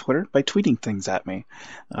better at Twitter by tweeting things at me,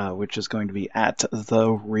 which is going to be at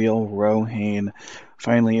 @TheRealRohane.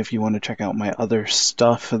 Finally, if you want to check out my other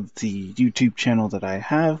stuff, the YouTube channel that I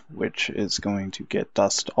have, which is going to get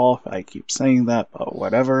dust off. I keep saying that, but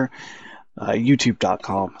whatever.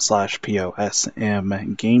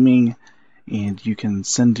 youtube.com/POSM Gaming. And you can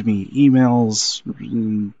send me emails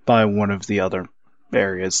by one of the other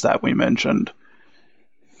areas that we mentioned.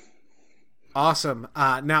 Awesome.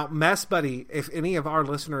 Now, Mess Buddy, if any of our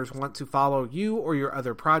listeners want to follow you or your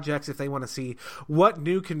other projects, if they want to see what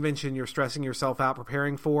new convention you're stressing yourself out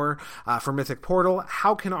preparing for Mythic Portal,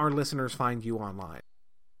 how can our listeners find you online?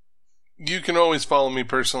 You can always follow me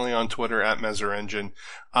personally on Twitter at MezerEngine.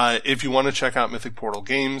 If you want to check out Mythic Portal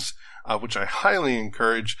Games, which I highly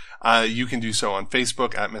encourage, you can do so on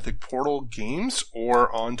Facebook at Mythic Portal Games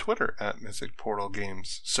or on Twitter at Mythic Portal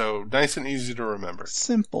Games. So nice and easy to remember.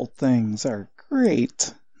 Simple things are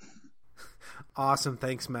great. Awesome.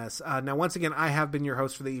 Thanks, Mess. Now, once again, I have been your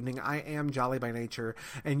host for the evening. I am Jolly by Nature,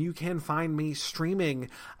 and you can find me streaming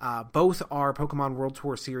both our Pokemon World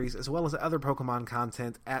Tour series as well as other Pokemon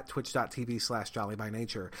content at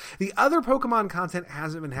twitch.tv/jollybynature. The other Pokemon content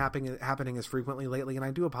hasn't been happening as frequently lately, and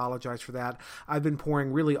I do apologize for that. I've been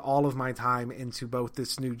pouring really all of my time into both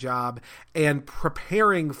this new job and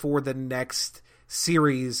preparing for the next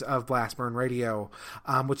series of Blastburn Radio,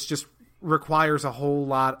 which just requires a whole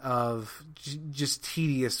lot of just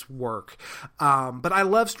tedious work. But I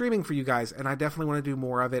love streaming for you guys, and I definitely want to do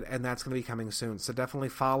more of it, and that's going to be coming soon. So definitely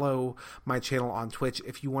follow my channel on Twitch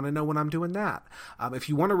if you want to know when I'm doing that. If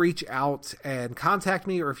you want to reach out and contact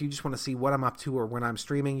me, or if you just want to see what I'm up to or when I'm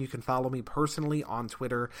streaming, you can follow me personally on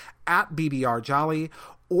Twitter at BBRJolly,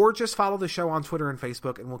 or just follow the show on Twitter and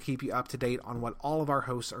Facebook, and we'll keep you up to date on what all of our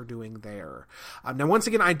hosts are doing there. Now, once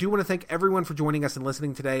again, I do want to thank everyone for joining us and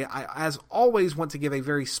listening today. I, as always, want to give a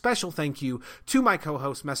very special thank you to my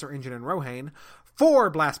co-hosts, MezerEngine and Rohain. For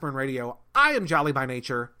Blastburn Radio, I am Jolly by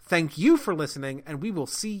Nature. Thank you for listening, and we will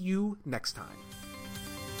see you next time.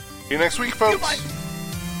 See you next week, folks. Goodbye.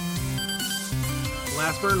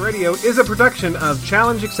 Blastburn Radio is a production of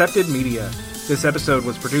Challenge Accepted Media. This episode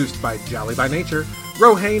was produced by Jolly by Nature,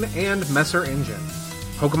 Rohain, and MezerEngine.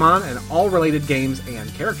 Pokemon and all related games and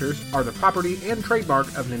characters are the property and trademark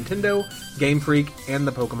of Nintendo, Game Freak, and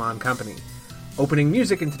the Pokemon Company. Opening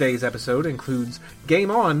music in today's episode includes Game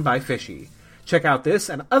On by Fishy. Check out this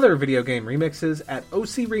and other video game remixes at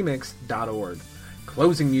ocremix.org.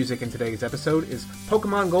 Closing music in today's episode is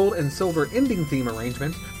Pokemon Gold and Silver ending theme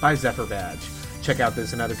arrangement by Zephyr Badge. Check out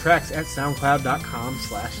this and other tracks at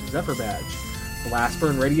soundcloud.com/ZephyrBadge.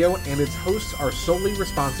 Blastburn Radio and its hosts are solely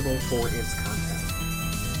responsible for its content.